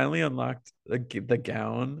I finally unlocked the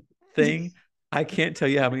gown thing, I can't tell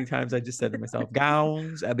you how many times I just said to myself,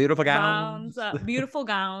 gowns, beautiful gowns. Beautiful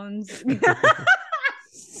gowns.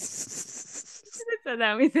 So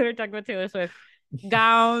that we were talking about Taylor Swift.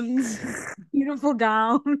 Gowns, beautiful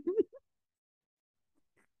gowns.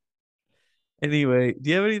 Anyway,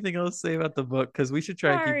 do you have anything else to say about the book? Because we should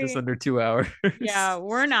try and keep this under 2 hours. Yeah,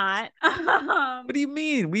 we're not. What do you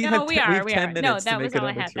mean? We are. 10 minutes. No, that was all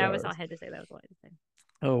I had. That was all I had to say.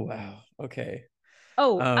 Oh wow. Okay.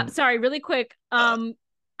 Oh, sorry. Really quick.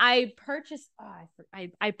 I purchased. I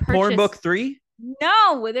purchased Porn Book 3.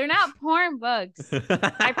 No, they're not porn books.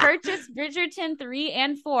 I purchased Bridgerton 3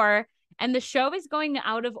 and 4, and the show is going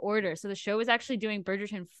out of order. So the show is actually doing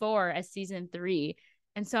Bridgerton 4 as season 3.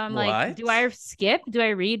 And so I'm like, do I skip? Do I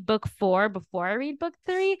read book 4 before I read book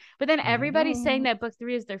 3? But then everybody's saying that book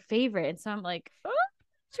 3 is their favorite. And so I'm like,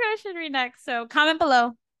 sure, I should read next. So comment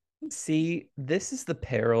below. See, this is the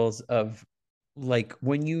perils of like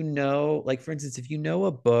when you know, like for instance, if you know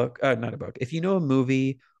a book, not a book, if you know a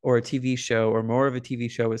movie or a TV show or more of a TV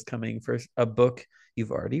show is coming for a book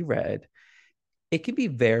you've already read, it can be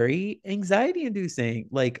very anxiety inducing.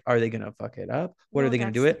 Like, are they going to fuck it up? What are Well, they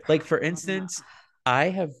going to that's do the it? Like, for problem. instance, I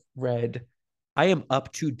have read, I am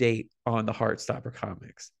up to date on the Heartstopper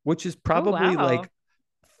comics, which is Oh probably wow. like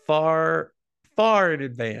far, far in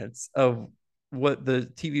advance of what the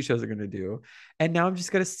TV shows are going to do. And now I'm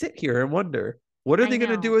just going to sit here and wonder, what are I they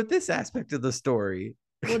going to do know. with this aspect of the story?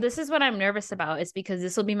 Well, this is what I'm nervous about is because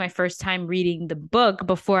this will be my first time reading the book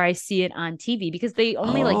before I see it on TV because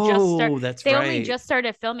Oh, that's they only right. just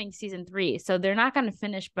started filming season 3. So they're not going to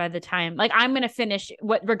finish by the time like I'm going to finish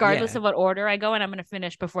what regardless Yeah. of what order I go and I'm going to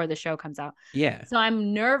finish before the show comes out. Yeah. So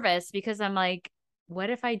I'm nervous because I'm like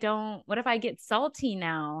what if I get salty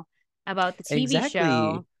now about the TV Exactly.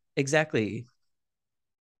 show? Exactly.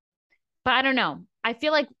 But I don't know. I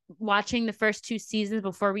feel like watching the first 2 seasons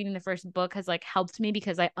before reading the first book has like helped me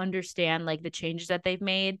because I understand like the changes that they've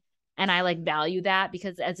made and I like value that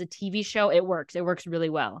because as a TV show it works. It works really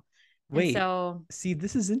well. And Wait, so see,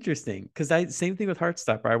 this is interesting because I same thing with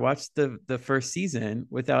Heartstopper. I watched the first season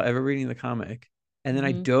without ever reading the comic, and then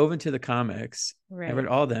I mhm, dove into the comics. I read right.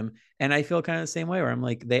 all of them, and I feel kind of the same way where I'm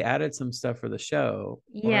like, they added some stuff for the show,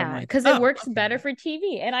 where I'm Yeah, like, because it oh, works better okay, for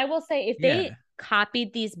TV. And I will say if they yeah,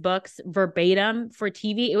 copied these books verbatim for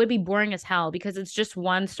TV, it would be boring as hell because it's just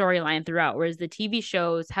one storyline throughout, whereas the TV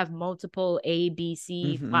shows have multiple A, B,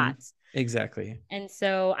 C mm-hmm, plots. exactly. And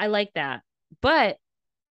so I like that. But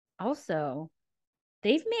also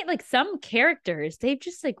they've made like some characters, they've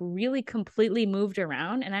just like really completely moved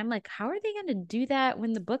around. And I'm like, how are they going to do that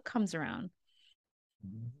when the book comes around?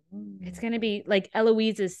 It's going to be like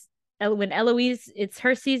when Eloise, it's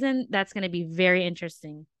her season. That's going to be very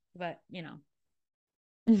interesting. But,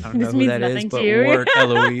 I don't know this who means that is, nothing to but you. work,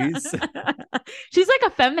 Eloise. She's like a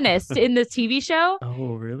feminist in the TV show.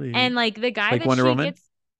 Oh, really? And like the guy Like that Wonder she Woman? gets,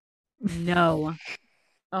 no.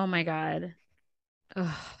 Oh my God.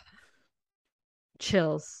 Ugh,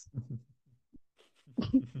 chills.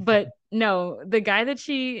 But no, the guy that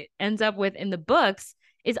she ends up with in the books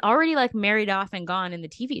is already like married off and gone in the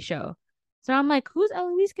TV show. So I'm like, who's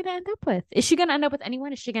Eloise gonna end up with? Is she gonna end up with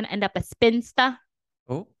anyone? Is she gonna end up a spinster?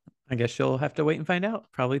 Oh, I guess you'll have to wait and find out.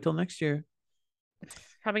 Probably till next year. It's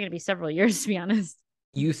probably gonna be several years to be honest.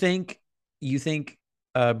 You think you think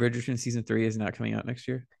Bridgerton season 3 is not coming out next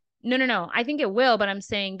year? No, no, no. I think it will, but I'm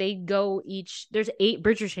saying they go each. There's 8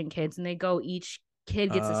 Bridgerton kids, and they go each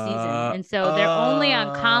kid gets a season, and so they're only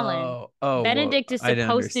on Colin. Well, Benedict is I didn't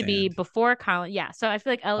supposed to be understand. before Colin. Yeah, so I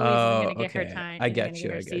feel like Eloise isn't Oh, gonna get her okay. time. I Isn't gonna get get you.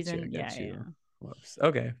 her I get you. I season. Yeah, get you. yeah. Whoops.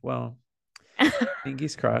 Okay. Well,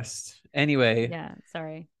 fingers crossed. Anyway, Yeah,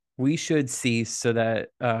 sorry. we should cease so that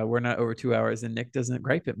we're not over 2 hours and Nick doesn't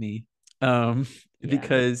gripe at me. Um, Yeah.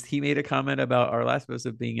 because he made a comment about our last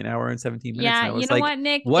episode being an hour and 17 minutes, Yeah, and I you was know like, what,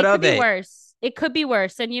 Nick? what It could of be it? worse. It could be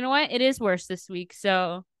worse. And you know what? It is worse this week.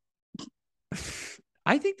 So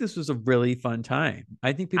I think this was a really fun time.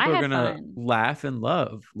 I think I people are had gonna fun. laugh and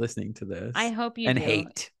love listening to I this hope you and do.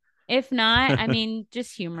 hate. If not, I mean,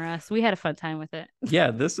 just humor us. We had a fun time with it.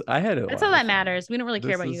 Yeah, this I had a That's lot all of that fun. matters. We don't really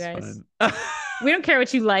care This about you is guys. fun. We don't care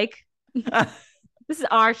what you like. This is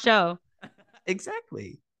our show.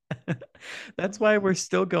 Exactly. That's why we're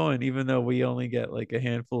still going, even though we only get like a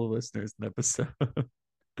handful of listeners an episode.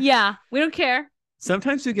 Yeah, we don't care.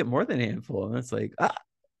 Sometimes we get more than a handful, and it's like,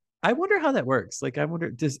 I wonder how that works. Like, I wonder,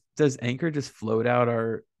 does Anchor just float out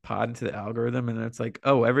our pod into the algorithm, and it's like,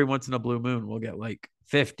 oh, every once in a blue moon we'll get like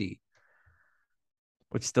 50,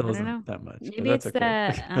 which still I don't know. isn't that much, but Maybe that's it's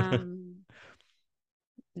okay. the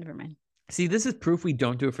never mind. See, this is proof we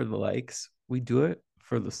don't do it for the likes. We do it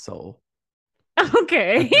for the soul.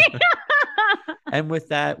 Okay. And with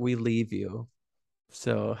that, we leave you.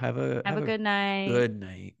 So have a Have a good night. good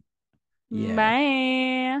night. Yeah.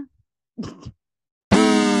 Bye.